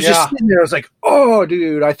 It was just sitting there. I was like, oh,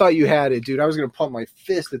 dude, I thought you had it, dude. I was going to pump my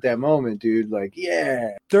fist at that moment, dude. Like,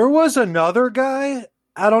 yeah. There was another guy.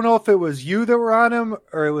 I don't know if it was you that were on him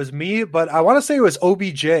or it was me, but I want to say it was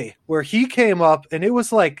OBJ where he came up and it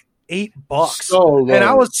was like $8. So low. And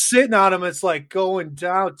I was sitting on him. It's like going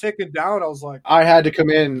down, ticking down. I was like, I had to come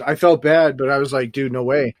in. I felt bad, but I was like, dude, no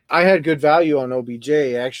way. I had good value on OBJ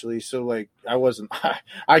actually. So like,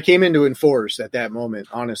 I came in to enforce at that moment,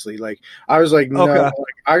 honestly. Like, I was like, no, like,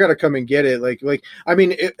 I got to come and get it. Like, I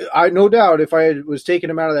mean, no doubt if I was taking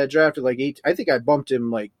him out of that draft at like 8, I think I bumped him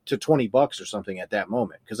like to $20 or something at that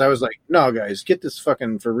moment. Cause I was like, no guys, get this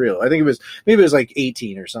fucking for real. I think maybe it was like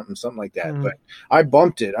 18 or something like that. But I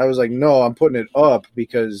bumped it. I was like, no, I'm putting it up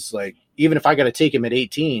because like, even if I got to take him at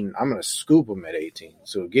 18, I'm going to scoop him at 18.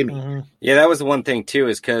 So give me. Yeah, that was the one thing too,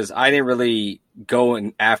 is because I didn't really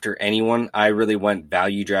go after anyone. I really went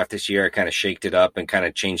value draft this year. I kind of shaked it up and kind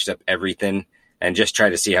of changed up everything and just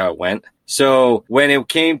tried to see how it went. So when it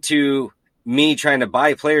came to me trying to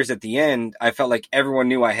buy players at the end, I felt like everyone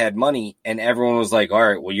knew I had money and everyone was like, all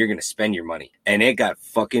right, well, you're going to spend your money. And it got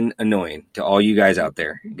fucking annoying to all you guys out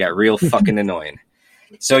there. It got real fucking annoying.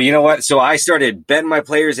 So you know what? So I started betting my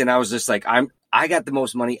players and I was just like, I got the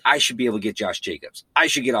most money. I should be able to get Josh Jacobs. I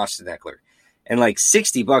should get Austin Eckler. And like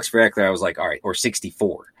 $60 for Eckler, I was like, all right, or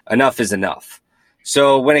 64. Enough is enough.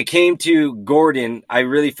 So when it came to Gordon, I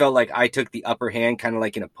really felt like I took the upper hand, kind of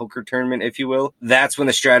like in a poker tournament, if you will. That's when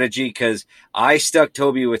the strategy, because I stuck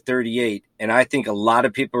Toby with 38. And I think a lot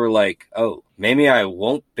of people were like, oh, maybe I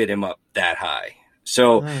won't bid him up that high.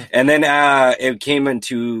 So, and then it came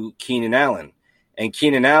into Keenan Allen. And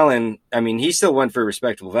Keenan Allen, I mean, he still went for a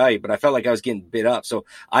respectable value, but I felt like I was getting bid up. So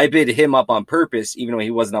I bid him up on purpose, even though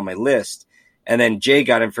he wasn't on my list. And then Jay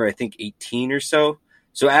got him for, I think, 18 or so.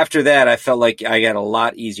 So after that, I felt like I got a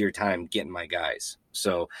lot easier time getting my guys.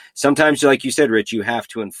 So sometimes, like you said, Rich, you have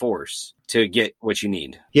to enforce to get what you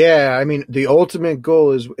need. Yeah, I mean, the ultimate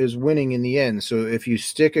goal is winning in the end. So if you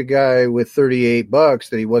stick a guy with $38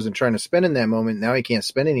 that he wasn't trying to spend in that moment, now he can't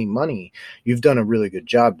spend any money. You've done a really good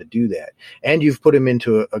job to do that. And you've put him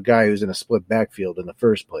into a guy who's in a split backfield in the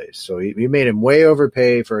first place. So you made him way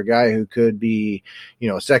overpay for a guy who could be,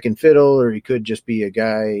 a second fiddle, or he could just be a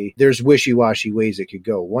guy. There's wishy-washy ways it could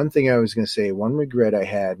go. One thing I was going to say, one regret I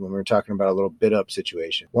had when we were talking about a little bid up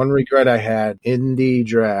situation, one regret I had in the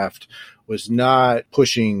draft was not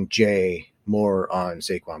pushing Jay more on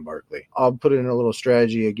Saquon Barkley. I'll put in a little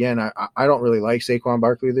strategy again. I don't really like Saquon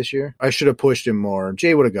Barkley this year. I should have pushed him more.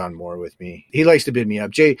 Jay would have gone more with me. He likes to bid me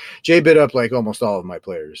up. Jay bid up like almost all of my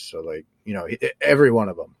players. So like, every one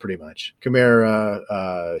of them pretty much. Kamara,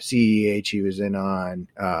 CEH he was in on.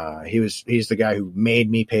 He's the guy who made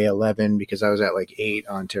me pay 11 because I was at like 8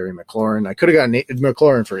 on Terry McLaurin. I could have gotten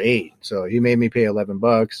McLaurin for 8. So he made me pay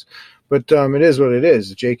 $11. But it is what it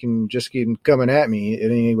is. Jay can just keep coming at me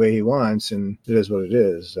in any way he wants, and it is what it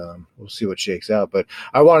is. We'll see what shakes out. But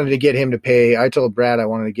I wanted to get him to pay. I told Brad I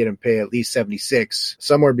wanted to get him to pay at least 76,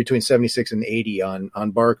 somewhere between 76 and 80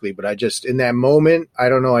 on Barkley. But I just, in that moment, I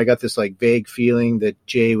don't know, I got this like vague feeling that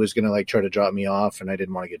Jay was going to like try to drop me off, and I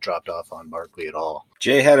didn't want to get dropped off on Barkley at all.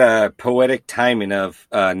 Jay had a poetic timing of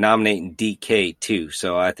nominating DK too,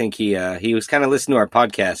 so I think he was kind of listening to our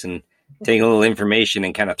podcast and taking a little information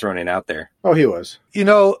and kind of throwing it out there. Oh, he was. You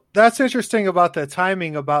know, that's interesting about the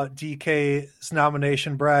timing about DK's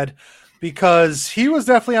nomination, Brad, because he was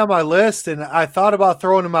definitely on my list, and I thought about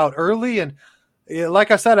throwing him out early. And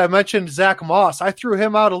like I said, I mentioned Zach Moss. I threw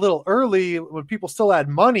him out a little early when people still had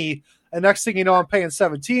money, and next thing you know, I'm paying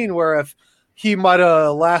 17, where if he might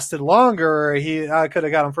have lasted longer, I could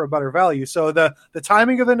have got him for a better value. So the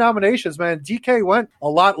timing of the nominations, man, DK went a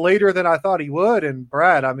lot later than I thought he would. And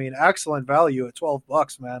Brad, I mean, excellent value at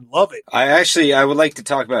 $12, man. Love it. I would like to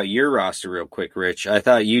talk about your roster real quick, Rich. I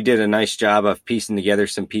thought you did a nice job of piecing together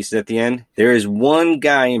some pieces at the end. There is one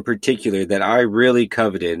guy in particular that I really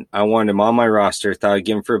coveted. I wanted him on my roster, thought I'd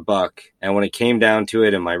give him for $1. And when it came down to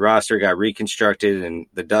it and my roster got reconstructed and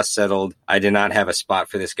the dust settled, I did not have a spot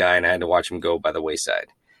for this guy, and I had to watch him go by the wayside.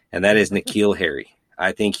 And that is N'Keal Harry.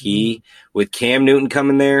 I think with Cam Newton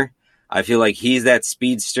coming there, I feel like he's that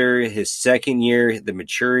speedster, his second year, the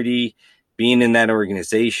maturity, being in that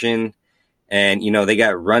organization. And, you know, they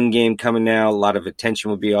got run game coming now. A lot of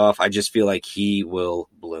attention will be off. I just feel like he will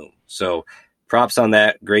bloom. So props on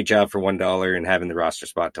that. Great job for $1 and having the roster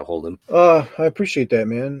spot to hold him. I appreciate that,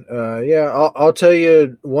 man. Yeah, I'll tell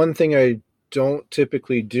you one thing I don't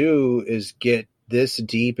typically do is get this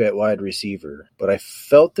deep at wide receiver, but I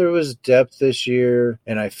felt there was depth this year,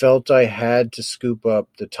 and I felt I had to scoop up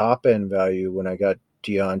the top end value when I got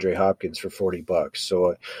DeAndre Hopkins for $40.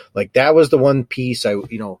 So like that was the one piece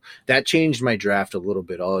that changed my draft a little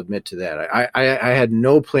bit. I'll admit to that. I had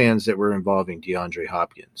no plans that were involving DeAndre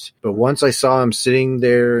Hopkins, but once I saw him sitting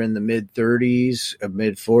there in the mid 30s,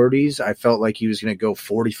 mid 40s, I felt like he was going to go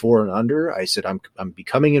 44 and under. I said, I'm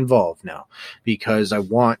becoming involved now because I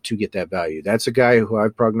want to get that value. That's a guy who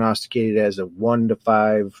I've prognosticated as a 1 to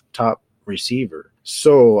 5 top receiver.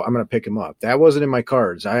 So I'm going to pick him up. That wasn't in my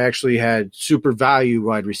cards. I actually had super value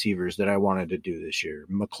wide receivers that I wanted to do this year,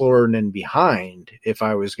 McLaurin and behind, if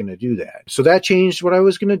I was going to do that. So that changed what I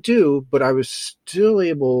was going to do, but I was still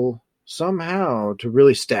able somehow to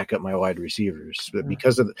really stack up my wide receivers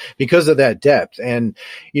because of that depth. And,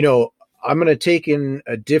 you know, I'm going to take in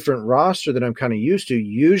a different roster than I'm kind of used to.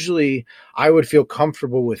 Usually I would feel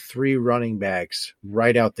comfortable with 3 running backs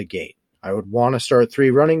right out the gate. I would want to start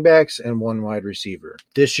 3 running backs and 1 wide receiver.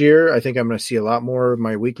 This year, I think I'm going to see a lot more of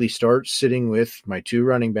my weekly starts sitting with my 2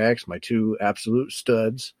 running backs, my 2 absolute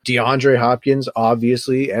studs. DeAndre Hopkins,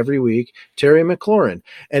 obviously, every week. Terry McLaurin.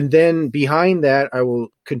 And then behind that, I will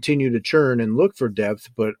continue to churn and look for depth.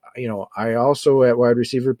 But, you know, I also at wide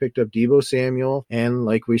receiver picked up Deebo Samuel and,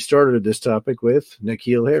 like we started this topic with,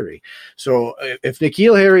 N'Keal Harry. So if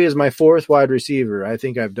N'Keal Harry is my 4th wide receiver, I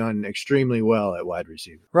think I've done extremely well at wide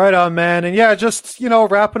receiver. Right on, man. And yeah, just, you know,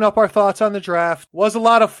 wrapping up our thoughts on the draft was a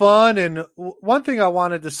lot of fun. And one thing I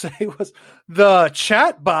wanted to say was the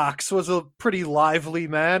chat box was a pretty lively,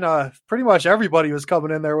 man. Pretty much everybody was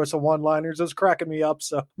coming in there with some one-liners. It was cracking me up.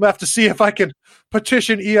 So I'm going to have to see if I can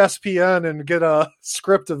petition ESPN and get a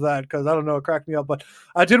script of that, because I don't know, it cracked me up. But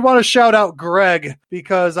I did want to shout out Greg,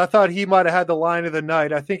 because I thought he might have had the line of the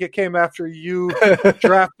night. I think it came after you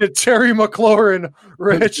drafted Terry McLaurin,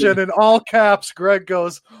 Rich, and in all caps, Greg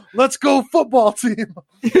goes, "Let's go football team."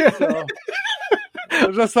 So,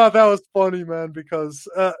 I just thought that was funny, man, because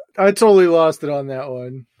I totally lost it on that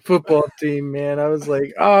one. Football team, man. I was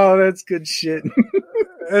like, oh, that's good shit.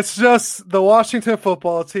 It's just the Washington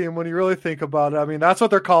football team when you really think about it. I mean, that's what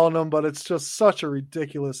they're calling them, but it's just such a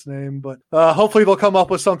ridiculous name. But hopefully they'll come up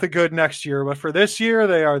with something good next year. But for this year,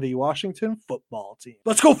 they are the Washington football team.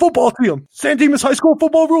 Let's go football team. San Dimas High School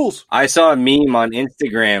football rules. I saw a meme on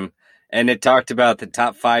Instagram, and it talked about the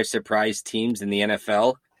top 5 surprise teams in the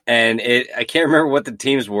NFL. And I can't remember what the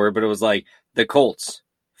teams were, but it was like the Colts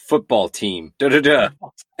football team.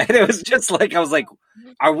 And it was just like, I was like,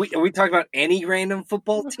 are we talking about any random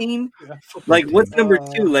football team? Yeah, like, what's number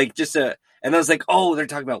 2? Like, just and I was like, oh, they're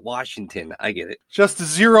talking about Washington. I get it. Just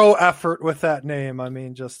zero effort with that name. I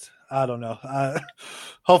mean, I don't know.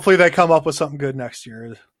 Hopefully they come up with something good next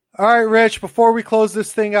year. All right, Rich, before we close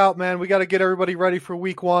this thing out, man, we got to get everybody ready for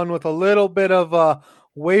week 1 with a little bit of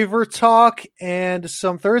waiver talk and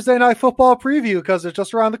some Thursday night football preview, because it's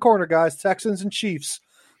just around the corner, guys. Texans and Chiefs.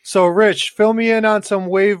 So, Rich, fill me in on some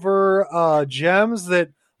waiver gems that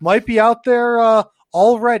might be out there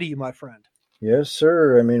already, my friend. Yes,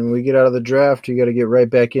 sir. I mean, when we get out of the draft, you got to get right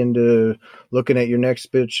back into looking at your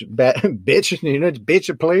next bitch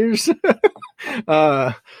of players.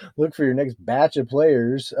 Look for your next batch of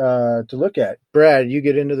players to look at. Brad, you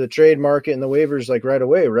get into the trade market and the waivers like right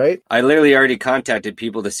away, right? I literally already contacted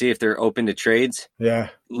people to see if they're open to trades. Yeah.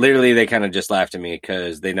 Literally, they kind of just laughed at me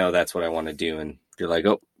because they know that's what I want to do. And they're like,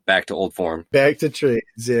 oh, back to old form. Back to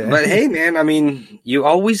trades, yeah. But hey, man, I mean, you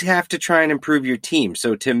always have to try and improve your team.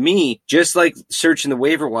 So to me, just like searching the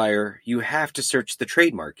waiver wire, you have to search the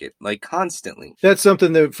trade market, like constantly. That's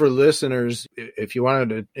something that for listeners, if you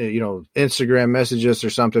wanted to, Instagram message us or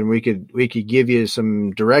something, we could give you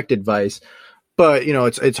some direct advice. But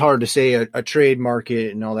it's hard to say a trade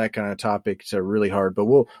market and all that kind of topics are really hard. But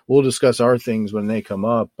we'll discuss our things when they come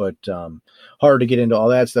up. But hard to get into all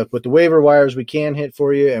that stuff. But the waiver wires we can hit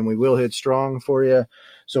for you, and we will hit strong for you.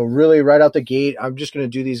 So really, right out the gate, I'm just going to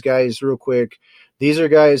do these guys real quick. These are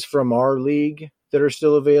guys from our league that are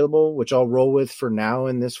still available, which I'll roll with for now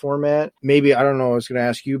in this format. Maybe, I don't know, I was going to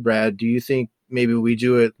ask you, Brad, do you think maybe we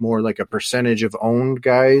do it more like a percentage of owned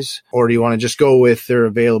guys, or do you want to just go with they're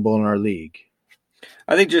available in our league?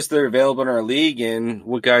 I think just they're available in our league and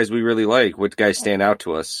what guys we really like, what guys stand out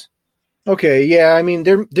to us. Okay, yeah, I mean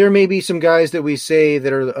there may be some guys that we say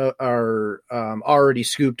that are already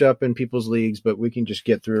scooped up in people's leagues, but we can just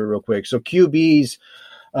get through it real quick. So QBs,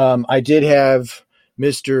 I did have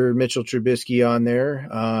Mr. Mitchell Trubisky on there.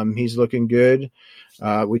 He's looking good.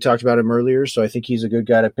 We talked about him earlier, so I think he's a good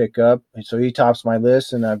guy to pick up. So he tops my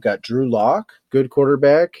list, and I've got Drew Lock, good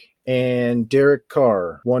quarterback, and Derek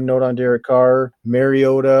Carr. One note on Derek Carr,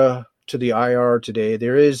 Mariota to the IR today.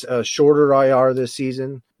 There is a shorter IR this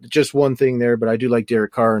season. Just one thing there, but I do like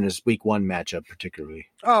Derek Carr in his week 1 matchup particularly.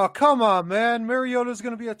 Oh, come on, man. Mariota's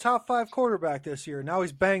going to be a top 5 quarterback this year. Now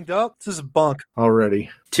he's banged up. This is bunk. Already.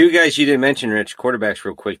 2 guys you didn't mention, Rich, quarterbacks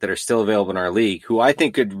real quick, that are still available in our league, who I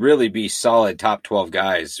think could really be solid top 12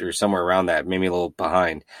 guys or somewhere around that, maybe a little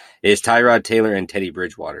behind, is Tyrod Taylor and Teddy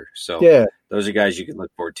Bridgewater. So yeah, those are guys you can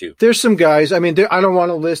look forward to. There's some guys. I mean, I don't want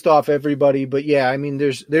to list off everybody, but yeah, I mean,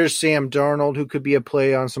 there's Sam Darnold who could be a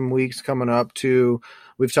play on some weeks coming up too.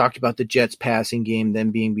 We've talked about the Jets passing game,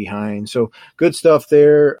 them being behind. So good stuff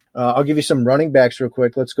there. I'll give you some running backs real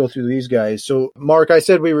quick. Let's go through these guys. So, Mark, I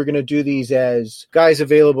said we were going to do these as guys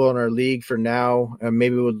available in our league for now.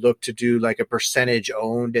 Maybe we'll look to do like a percentage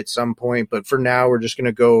owned at some point. But for now, we're just going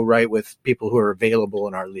to go right with people who are available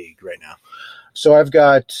in our league right now. So I've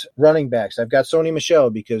got running backs. I've got Sony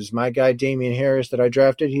Michel because my guy Damian Harris that I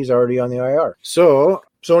drafted, he's already on the IR. So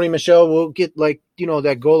Sony Michel will get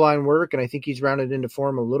that goal line work, and I think he's rounded into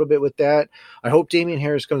form a little bit with that. I hope Damian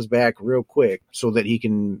Harris comes back real quick so that he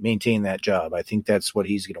can maintain that job. I think that's what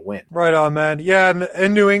he's going to win. Right on, man. Yeah,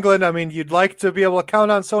 in New England, I mean, you'd like to be able to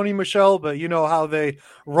count on Sony Michel, but you know how they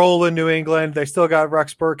roll in New England. They still got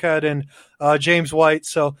Rex Burkhead and James White,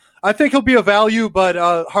 so I think he'll be a value, but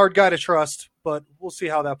a hard guy to trust, but we'll see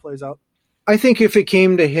how that plays out. I think if it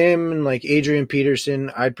came to him and like Adrian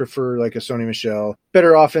Peterson, I'd prefer like a Sony Michel.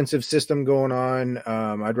 Better offensive system going on.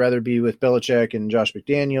 I'd rather be with Belichick and Josh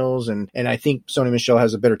McDaniels, and I think Sony Michel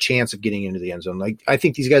has a better chance of getting into the end zone. Like I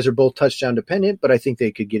think these guys are both touchdown dependent, but I think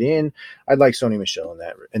they could get in. I'd like Sony Michel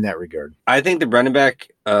in that regard. I think the running back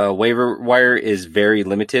waiver wire is very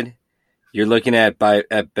limited. You're looking at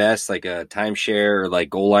best like a timeshare or like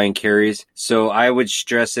goal line carries. So I would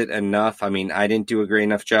stress it enough. I mean, I didn't do a great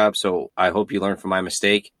enough job, so I hope you learn from my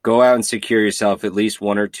mistake. Go out and secure yourself at least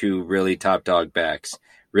 1 or 2 really top dog backs.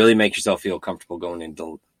 Really make yourself feel comfortable going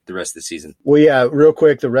into the rest of the season. Well, yeah, real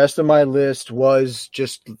quick, the rest of my list was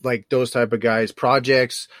just like those type of guys,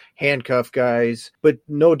 projects, handcuff guys. But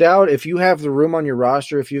no doubt, if you have the room on your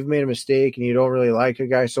roster, if you've made a mistake and you don't really like a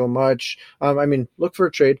guy so much, look for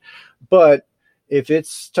a trade. But if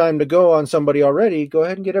it's time to go on somebody already, go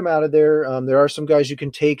ahead and get him out of there. There are some guys you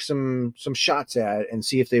can take some shots at and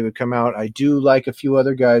see if they would come out. I do like a few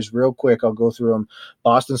other guys real quick. I'll go through them.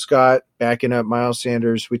 Boston Scott backing up Miles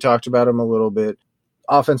Sanders. We talked about him a little bit.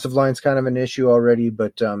 Offensive line's kind of an issue already,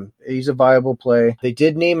 but he's a viable play. They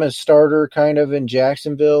did name a starter kind of in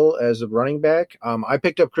Jacksonville as a running back. I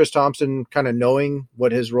picked up Chris Thompson kind of knowing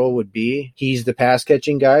what his role would be. He's the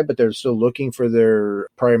pass-catching guy, but they're still looking for their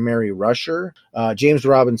primary rusher. James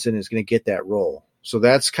Robinson is going to get that role. So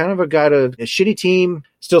that's kind of a shitty team,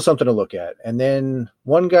 still something to look at. And then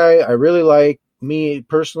one guy I really like, me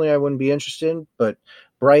personally, I wouldn't be interested in, but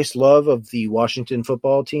Bryce Love of the Washington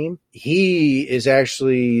football team, he is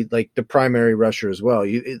actually like the primary rusher as well.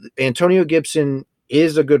 Antonio Gibson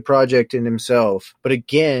is a good project in himself, but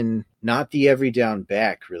again, not the every down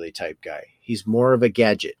back really type guy. He's more of a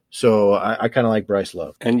gadget. So I kind of like Bryce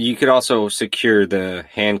Love. And you could also secure the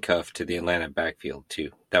handcuff to the Atlanta backfield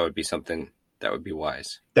too. That would be something that would be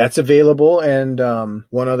wise. That's available. And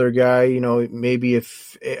one other guy, maybe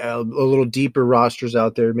if a little deeper rosters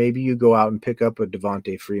out there, maybe you go out and pick up a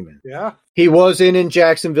Devontae Freeman. Yeah. He was in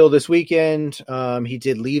Jacksonville this weekend. He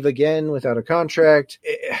did leave again without a contract.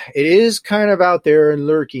 It is kind of out there and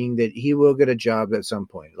lurking that he will get a job at some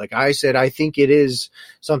point. Like I said, I think it is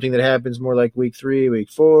something that happens more like week 3,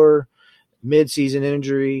 week 4, mid-season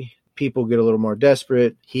injury. People get a little more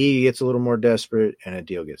desperate. He gets a little more desperate, and a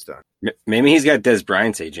deal gets done. Maybe he's got Des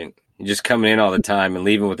Bryant's agent. He's just coming in all the time and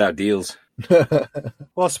leaving without deals.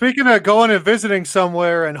 Well, speaking of going and visiting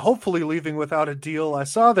somewhere and hopefully leaving without a deal, I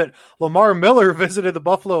saw that Lamar Miller visited the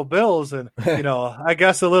Buffalo Bills. And, I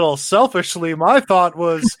guess a little selfishly, my thought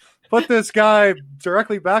was put this guy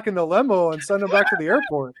directly back in the limo and send him back to the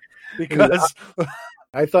airport because...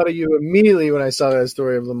 I thought of you immediately when I saw that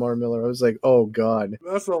story of Lamar Miller. I was like, oh, God.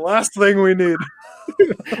 That's the last thing we need.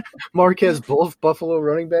 Marquez, both Buffalo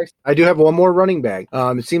running backs. I do have one more running back.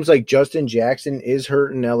 It seems like Justin Jackson is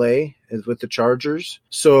hurt in L.A. with the Chargers.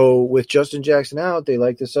 So with Justin Jackson out, they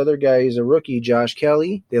like this other guy. He's a rookie, Josh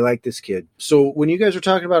Kelly. They like this kid. So when you guys were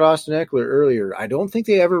talking about Austin Eckler earlier, I don't think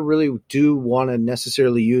they ever really do want to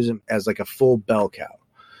necessarily use him as like a full bell cow.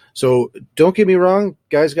 So don't get me wrong,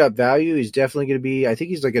 guy's got value. He's definitely going to be, I think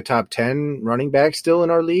he's like a top 10 running back still in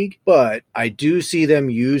our league. But I do see them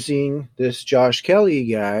using this Josh Kelly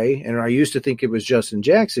guy, and I used to think it was Justin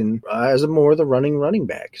Jackson, as the running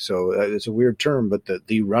back. So it's a weird term, but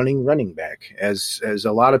the running back. As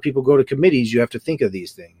a lot of people go to committees, you have to think of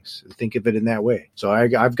these things. Think of it in that way. So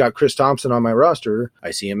I've got Chris Thompson on my roster.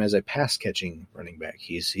 I see him as a pass-catching running back.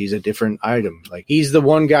 He's a different item. Like he's the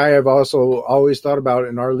one guy I've also always thought about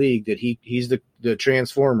in our league that he's the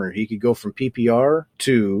transformer. He could go from PPR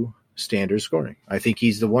to standard scoring. I think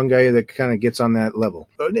he's the one guy that kind of gets on that level.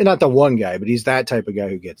 Not the one guy, but he's that type of guy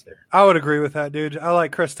who gets there. I would agree with that, dude. I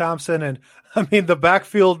like Chris Thompson, and I mean the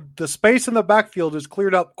backfield, the space in the backfield is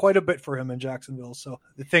cleared up quite a bit for him in Jacksonville. So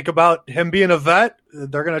think about him being a vet.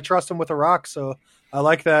 They're going to trust him with a rock. So I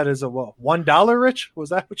like that as a $1, Rich.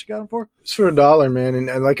 Was that what you got him for? It's for $1, man.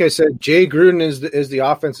 And like I said, Jay Gruden is the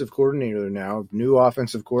offensive coordinator now, new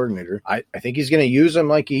offensive coordinator. I think he's going to use him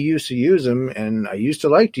like he used to use him. And I used to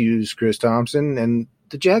like to use Chris Thompson, and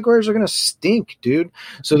the Jaguars are going to stink, dude.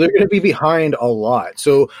 So they're going to be behind a lot.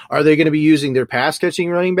 So are they going to be using their pass catching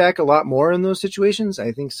running back a lot more in those situations?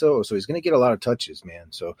 I think so. So he's going to get a lot of touches, man.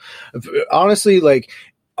 So honestly, like,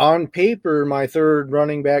 on paper, my third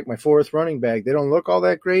running back, my fourth running back, they don't look all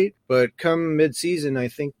that great, but come mid-season, I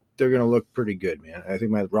think they're going to look pretty good, man. I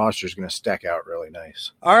think my roster is going to stack out really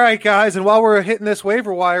nice. All right, guys, and while we're hitting this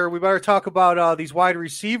waiver wire, we better talk about these wide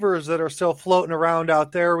receivers that are still floating around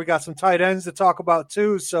out there. We got some tight ends to talk about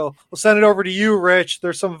too, so we'll send it over to you, Rich.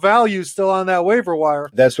 There's some value still on that waiver wire.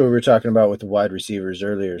 That's what we were talking about with the wide receivers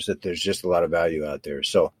earlier, is that there's just a lot of value out there.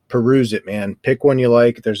 So peruse it, man. Pick one you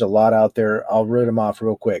like. There's a lot out there. I'll read them off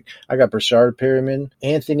real quick. I got Brashard Perriman,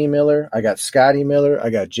 Anthony Miller. I got Scotty Miller.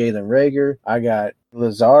 I got Jalen Reagor. I got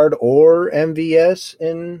Lazard or MVS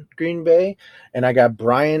in Green Bay, and I got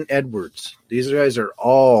Brian Edwards. These guys are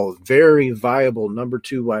all very viable number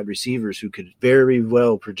 2 wide receivers who could very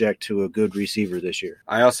well project to a good receiver this year.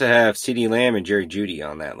 I also have CeeDee Lamb and Jerry Jeudy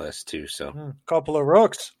on that list too. So couple of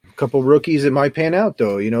rooks. Couple rookies that might pan out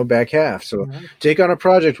though, back half. So take on a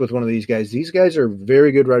project with one of these guys. These guys are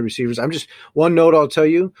very good wide receivers. One note I'll tell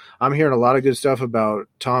you, I'm hearing a lot of good stuff about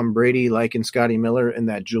Tom Brady liking Scotty Miller in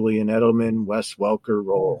that Julian Edelman, Wes Welker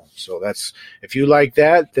role. So that's, if you like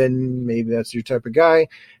that, then maybe that's your type of guy.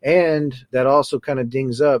 And that also kind of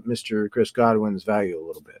dings up Mr. Chris Godwin's value a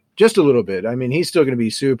little bit. Just a little bit. I mean, he's still going to be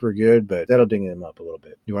super good, but that'll ding him up a little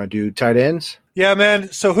bit. You want to do tight ends? Yeah,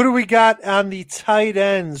 man. So who do we got on the tight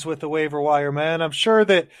ends with the waiver wire, man? I'm sure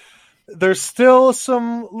that there's still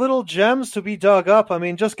some little gems to be dug up. I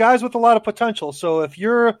mean, just guys with a lot of potential. So if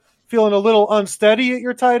you're feeling a little unsteady at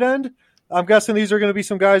your tight end, I'm guessing these are going to be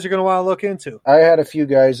some guys you're going to want to look into. I had a few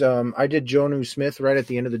guys. I did Jonnu Smith right at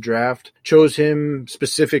the end of the draft. Chose him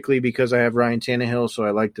specifically because I have Ryan Tannehill, so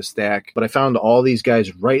I like the stack. But I found all these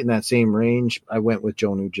guys right in that same range. I went with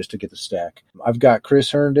Jonnu just to get the stack. I've got Chris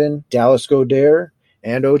Herndon, Dallas Goedert,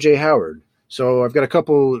 and O.J. Howard. So I've got a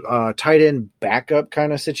couple tight end backup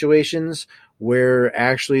kind of situations where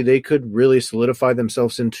actually they could really solidify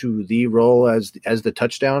themselves into the role as the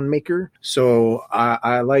touchdown maker. So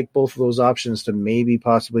I like both of those options to maybe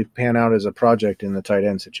possibly pan out as a project in the tight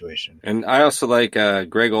end situation. And I also like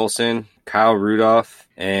Greg Olsen, Kyle Rudolph,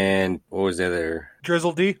 and what was the other?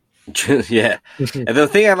 Drizzle D. Yeah. And the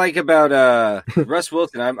thing I like about Russ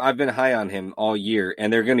Wilson, I've been high on him all year,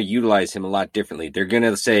 and they're going to utilize him a lot differently. They're going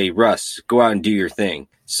to say, Russ, go out and do your thing.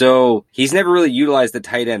 So he's never really utilized the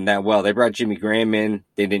tight end that well. They brought Jimmy Graham in.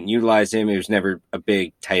 They didn't utilize him. He was never a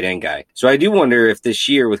big tight end guy. So I do wonder if this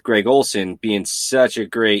year with Greg Olsen being such a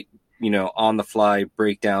great, on-the-fly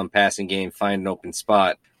breakdown passing game, find an open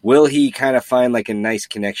spot, will he kind of find like a nice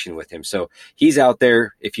connection with him? So he's out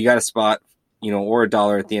there. If you got a spot, or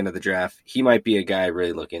 $1 at the end of the draft, he might be a guy I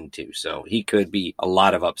really look into. So he could be a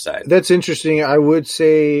lot of upside. That's interesting. I would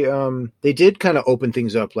say they did kind of open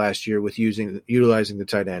things up last year with utilizing the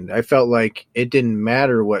tight end. I felt like it didn't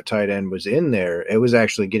matter what tight end was in there. It was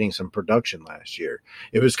actually getting some production last year.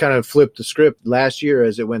 It was kind of flipped the script last year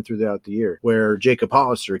as it went throughout the year, where Jacob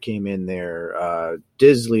Hollister came in there.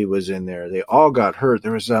 Disley was in there. They all got hurt.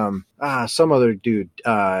 There was some other dude,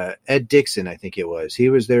 Ed Dixon, I think it was. He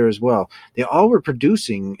was there as well. They all were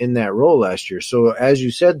producing in that role last year. So as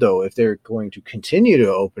you said, though, if they're going to continue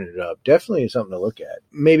to open it up, definitely something to look at.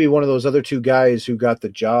 Maybe one of those other two guys who got the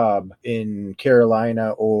job in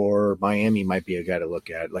Carolina or Miami might be a guy to look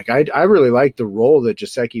at. Like I really like the role that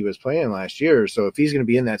Gesicki was playing last year. So if he's going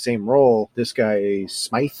to be in that same role, this guy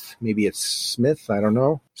Smythe, maybe it's Smith, I don't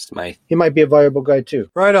know. Smythe. He might be a viable guy too.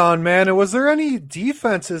 Right on, man. And was there any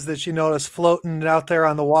defenses that you noticed floating out there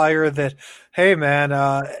on the wire that, hey, man,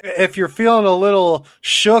 if you're feeling a little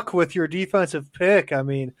shook with your defensive pick, I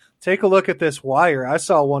mean, take a look at this wire. I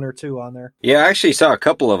saw one or two on there. Yeah, I actually saw a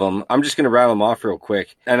couple of them. I'm just going to rattle them off real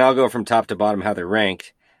quick, and I'll go from top to bottom how they're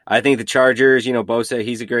ranked. I think the Chargers, Bosa,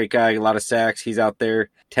 he's a great guy, a lot of sacks. He's out there.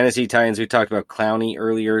 Tennessee Titans, we talked about Clowney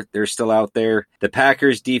earlier. They're still out there. The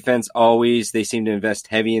Packers defense, always, they seem to invest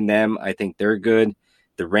heavy in them. I think they're good.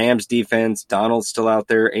 The Rams defense, Donald's still out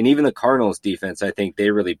there. And even the Cardinals defense, I think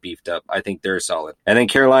they really beefed up. I think they're solid. And then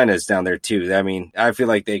Carolina's down there too. I mean, I feel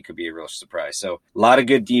like they could be a real surprise. So a lot of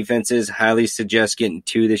good defenses. Highly suggest getting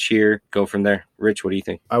 2 this year. Go from there. Rich, what do you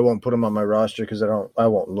think? I won't put them on my roster because I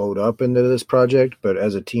won't load up into this project. But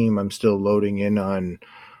as a team, I'm still loading in on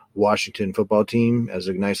Washington football team as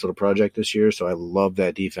a nice little project this year. So I love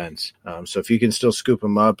that defense. So if you can still scoop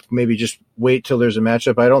them up, maybe just wait till there's a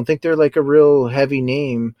matchup. I don't think they're like a real heavy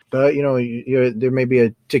name, but there may be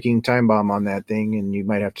a ticking time bomb on that thing, and you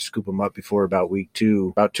might have to scoop them up before about week 2.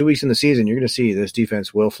 About 2 weeks in the season, you're going to see this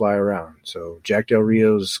defense will fly around. So Jack Del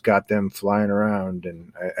Rio's got them flying around,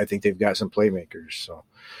 and I think they've got some playmakers. So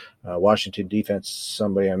Washington defense,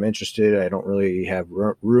 somebody I'm interested. I don't really have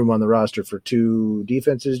room on the roster for 2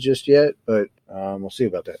 defenses just yet, but we'll see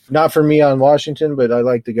about that. Not for me on Washington, but I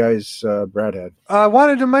like the guys Brad had. I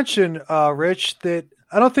wanted to mention, Rich, that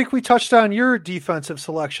I don't think we touched on your defensive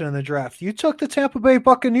selection in the draft. You took the Tampa Bay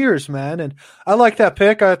Buccaneers, man, and I like that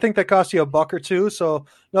pick. I think that cost you $1 or $2, so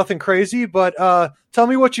nothing crazy. But tell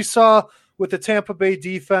me what you saw with the Tampa Bay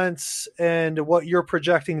defense and what you're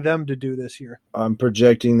projecting them to do this year. I'm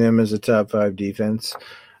projecting them as a top 5 defense.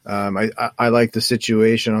 I like the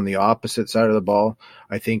situation on the opposite side of the ball.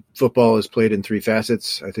 I think football is played in 3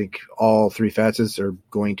 facets. I think all 3 facets are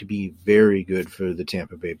going to be very good for the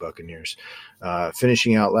Tampa Bay Buccaneers.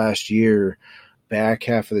 Finishing out last year, back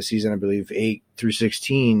half of the season, I believe 8 through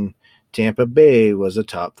 16, Tampa Bay was a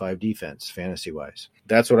top 5 defense fantasy-wise.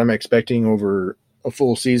 That's what I'm expecting over a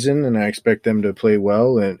full season, and I expect them to play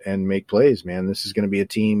well and make plays, man. This is going to be a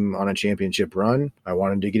team on a championship run. I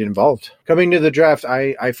wanted to get involved. Coming to the draft,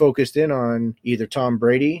 I focused in on either Tom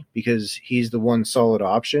Brady, because he's the one solid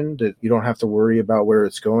option that you don't have to worry about where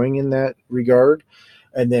it's going in that regard.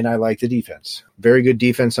 And then I like the defense. Very good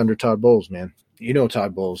defense under Todd Bowles, man. You know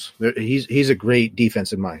Todd Bowles. He's a great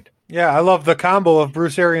defensive mind. Yeah, I love the combo of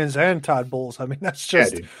Bruce Arians and Todd Bowles. I mean, that's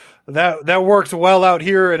just that worked well out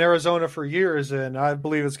here in Arizona for years, and I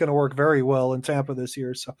believe it's going to work very well in Tampa this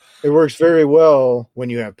year. So it works very well when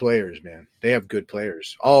you have players, man. They have good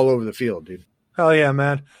players all over the field, dude. Hell yeah,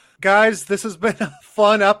 man. Guys, this has been a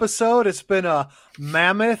fun episode. It's been a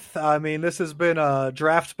mammoth. I mean, this has been a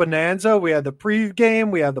draft bonanza. We had the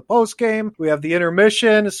pregame, we have the postgame, we have the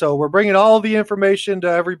intermission. So we're bringing all the information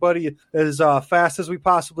to everybody as fast as we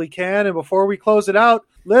possibly can. And before we close it out,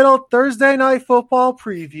 little Thursday night football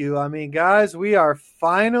preview. I mean, guys, we are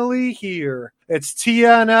finally here. It's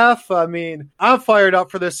TNF. I mean, I'm fired up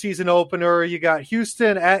for this season opener. You got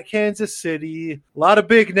Houston at Kansas City. A lot of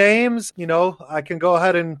big names. I can go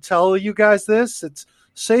ahead and tell you guys this. It's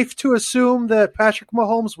safe to assume that Patrick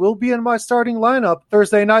Mahomes will be in my starting lineup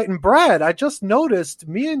Thursday night. And Brad, I just noticed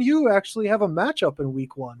me and you actually have a matchup in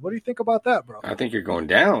week 1. What do you think about that, bro? I think you're going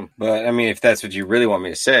down. But, I mean, if that's what you really want me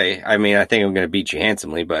to say, I mean, I think I'm going to beat you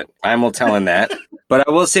handsomely, but I'm telling that. But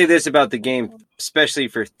I will say this about the game, especially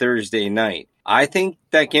for Thursday night. I think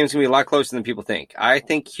that game's going to be a lot closer than people think. I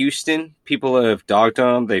think Houston, people have dogged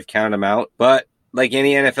them. They've counted them out. But like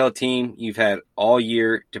any NFL team, you've had all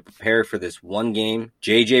year to prepare for this one game.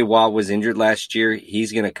 J.J. Watt was injured last year.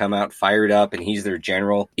 He's going to come out fired up, and he's their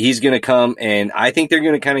general. He's going to come, and I think they're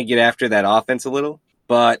going to kind of get after that offense a little.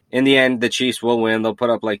 But in the end, the Chiefs will win. They'll put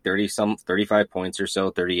up like 35 points or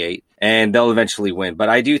so, 38, and they'll eventually win. But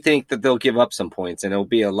I do think that they'll give up some points, and it'll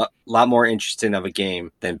be a lot more interesting of a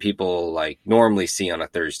game than people like normally see on a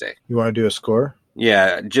Thursday. You want to do a score?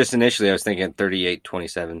 Yeah, just initially I was thinking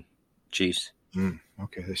 38-27 Chiefs.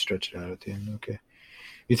 Okay, they stretch it out at the end. Okay.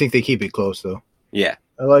 You think they keep it close, though? Yeah.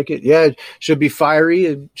 I like it. Yeah, it should be fiery.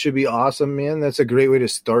 It should be awesome, man. That's a great way to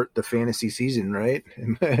start the fantasy season, right?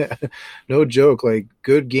 No joke. Like,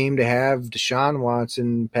 good game to have. Deshaun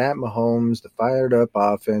Watson, Pat Mahomes, the fired-up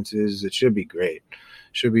offenses. It should be great.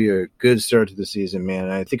 Should be a good start to the season, man.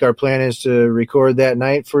 I think our plan is to record that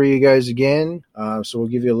night for you guys again. So we'll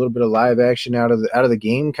give you a little bit of live action out of the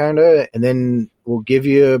game, kind of, and then we'll give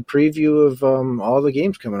you a preview of all the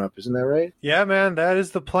games coming up. Isn't that right? Yeah, man, that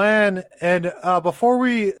is the plan. And before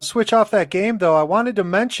we switch off that game, though, I wanted to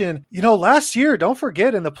mention, last year, don't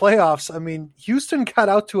forget in the playoffs, I mean, Houston got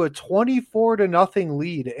out to a 24-0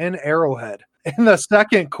 lead in Arrowhead in the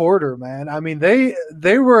second quarter, man. I mean, they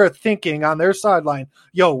were thinking on their sideline,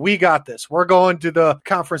 yo, we got this. We're going to the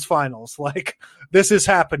conference finals. Like, this is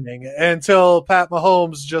happening, until Pat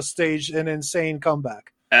Mahomes just staged an insane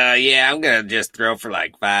comeback. Yeah, I'm going to just throw for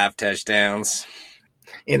like 5 touchdowns.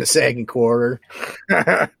 In the second quarter.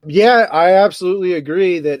 Yeah, I absolutely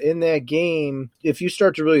agree that in that game, if you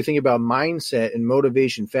start to really think about mindset and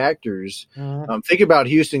motivation factors, think about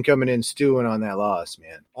Houston coming in stewing on that loss,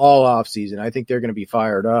 man. All offseason. I think they're going to be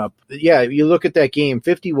fired up. Yeah, you look at that game,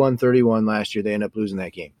 51-31 last year, they end up losing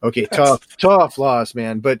that game. Okay, tough loss,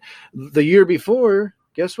 man. But the year before,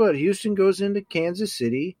 guess what? Houston goes into Kansas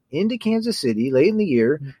City late in the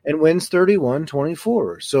year and wins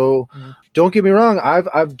 31-24. So don't get me wrong.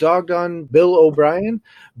 I've dogged on Bill O'Brien,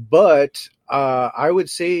 but I would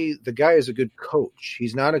say the guy is a good coach.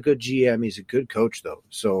 He's not a good GM. He's a good coach, though.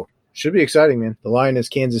 So should be exciting, man. The line is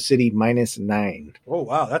Kansas City -9. Oh,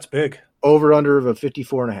 wow. That's big. Over under of a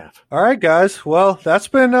 54.5. All right, guys. Well, that's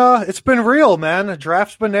been it's been real, man.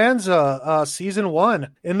 Draft Bonanza season 1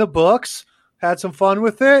 in the books. Had some fun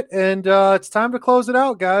with it, and it's time to close it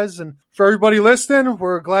out, guys. And for everybody listening,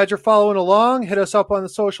 we're glad you're following along. Hit us up on the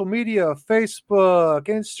social media, Facebook,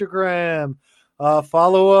 Instagram.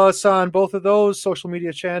 Follow us on both of those social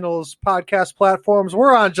media channels, podcast platforms.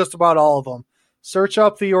 We're on just about all of them. Search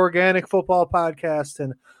up the Organic Football Podcast,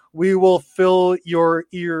 and we will fill your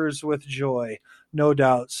ears with joy, no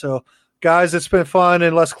doubt. So, guys, it's been fun,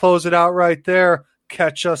 and let's close it out right there.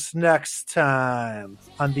 Catch us next time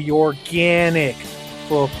on the Organic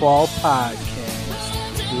Football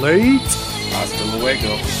Podcast. Late. Hasta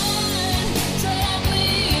luego.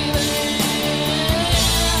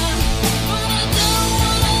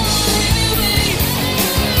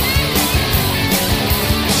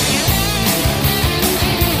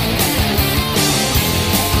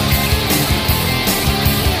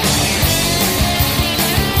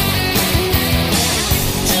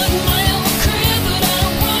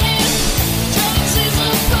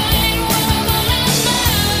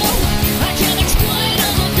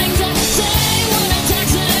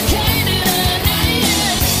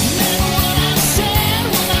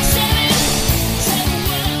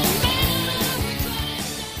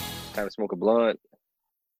 Time to smoke a blunt.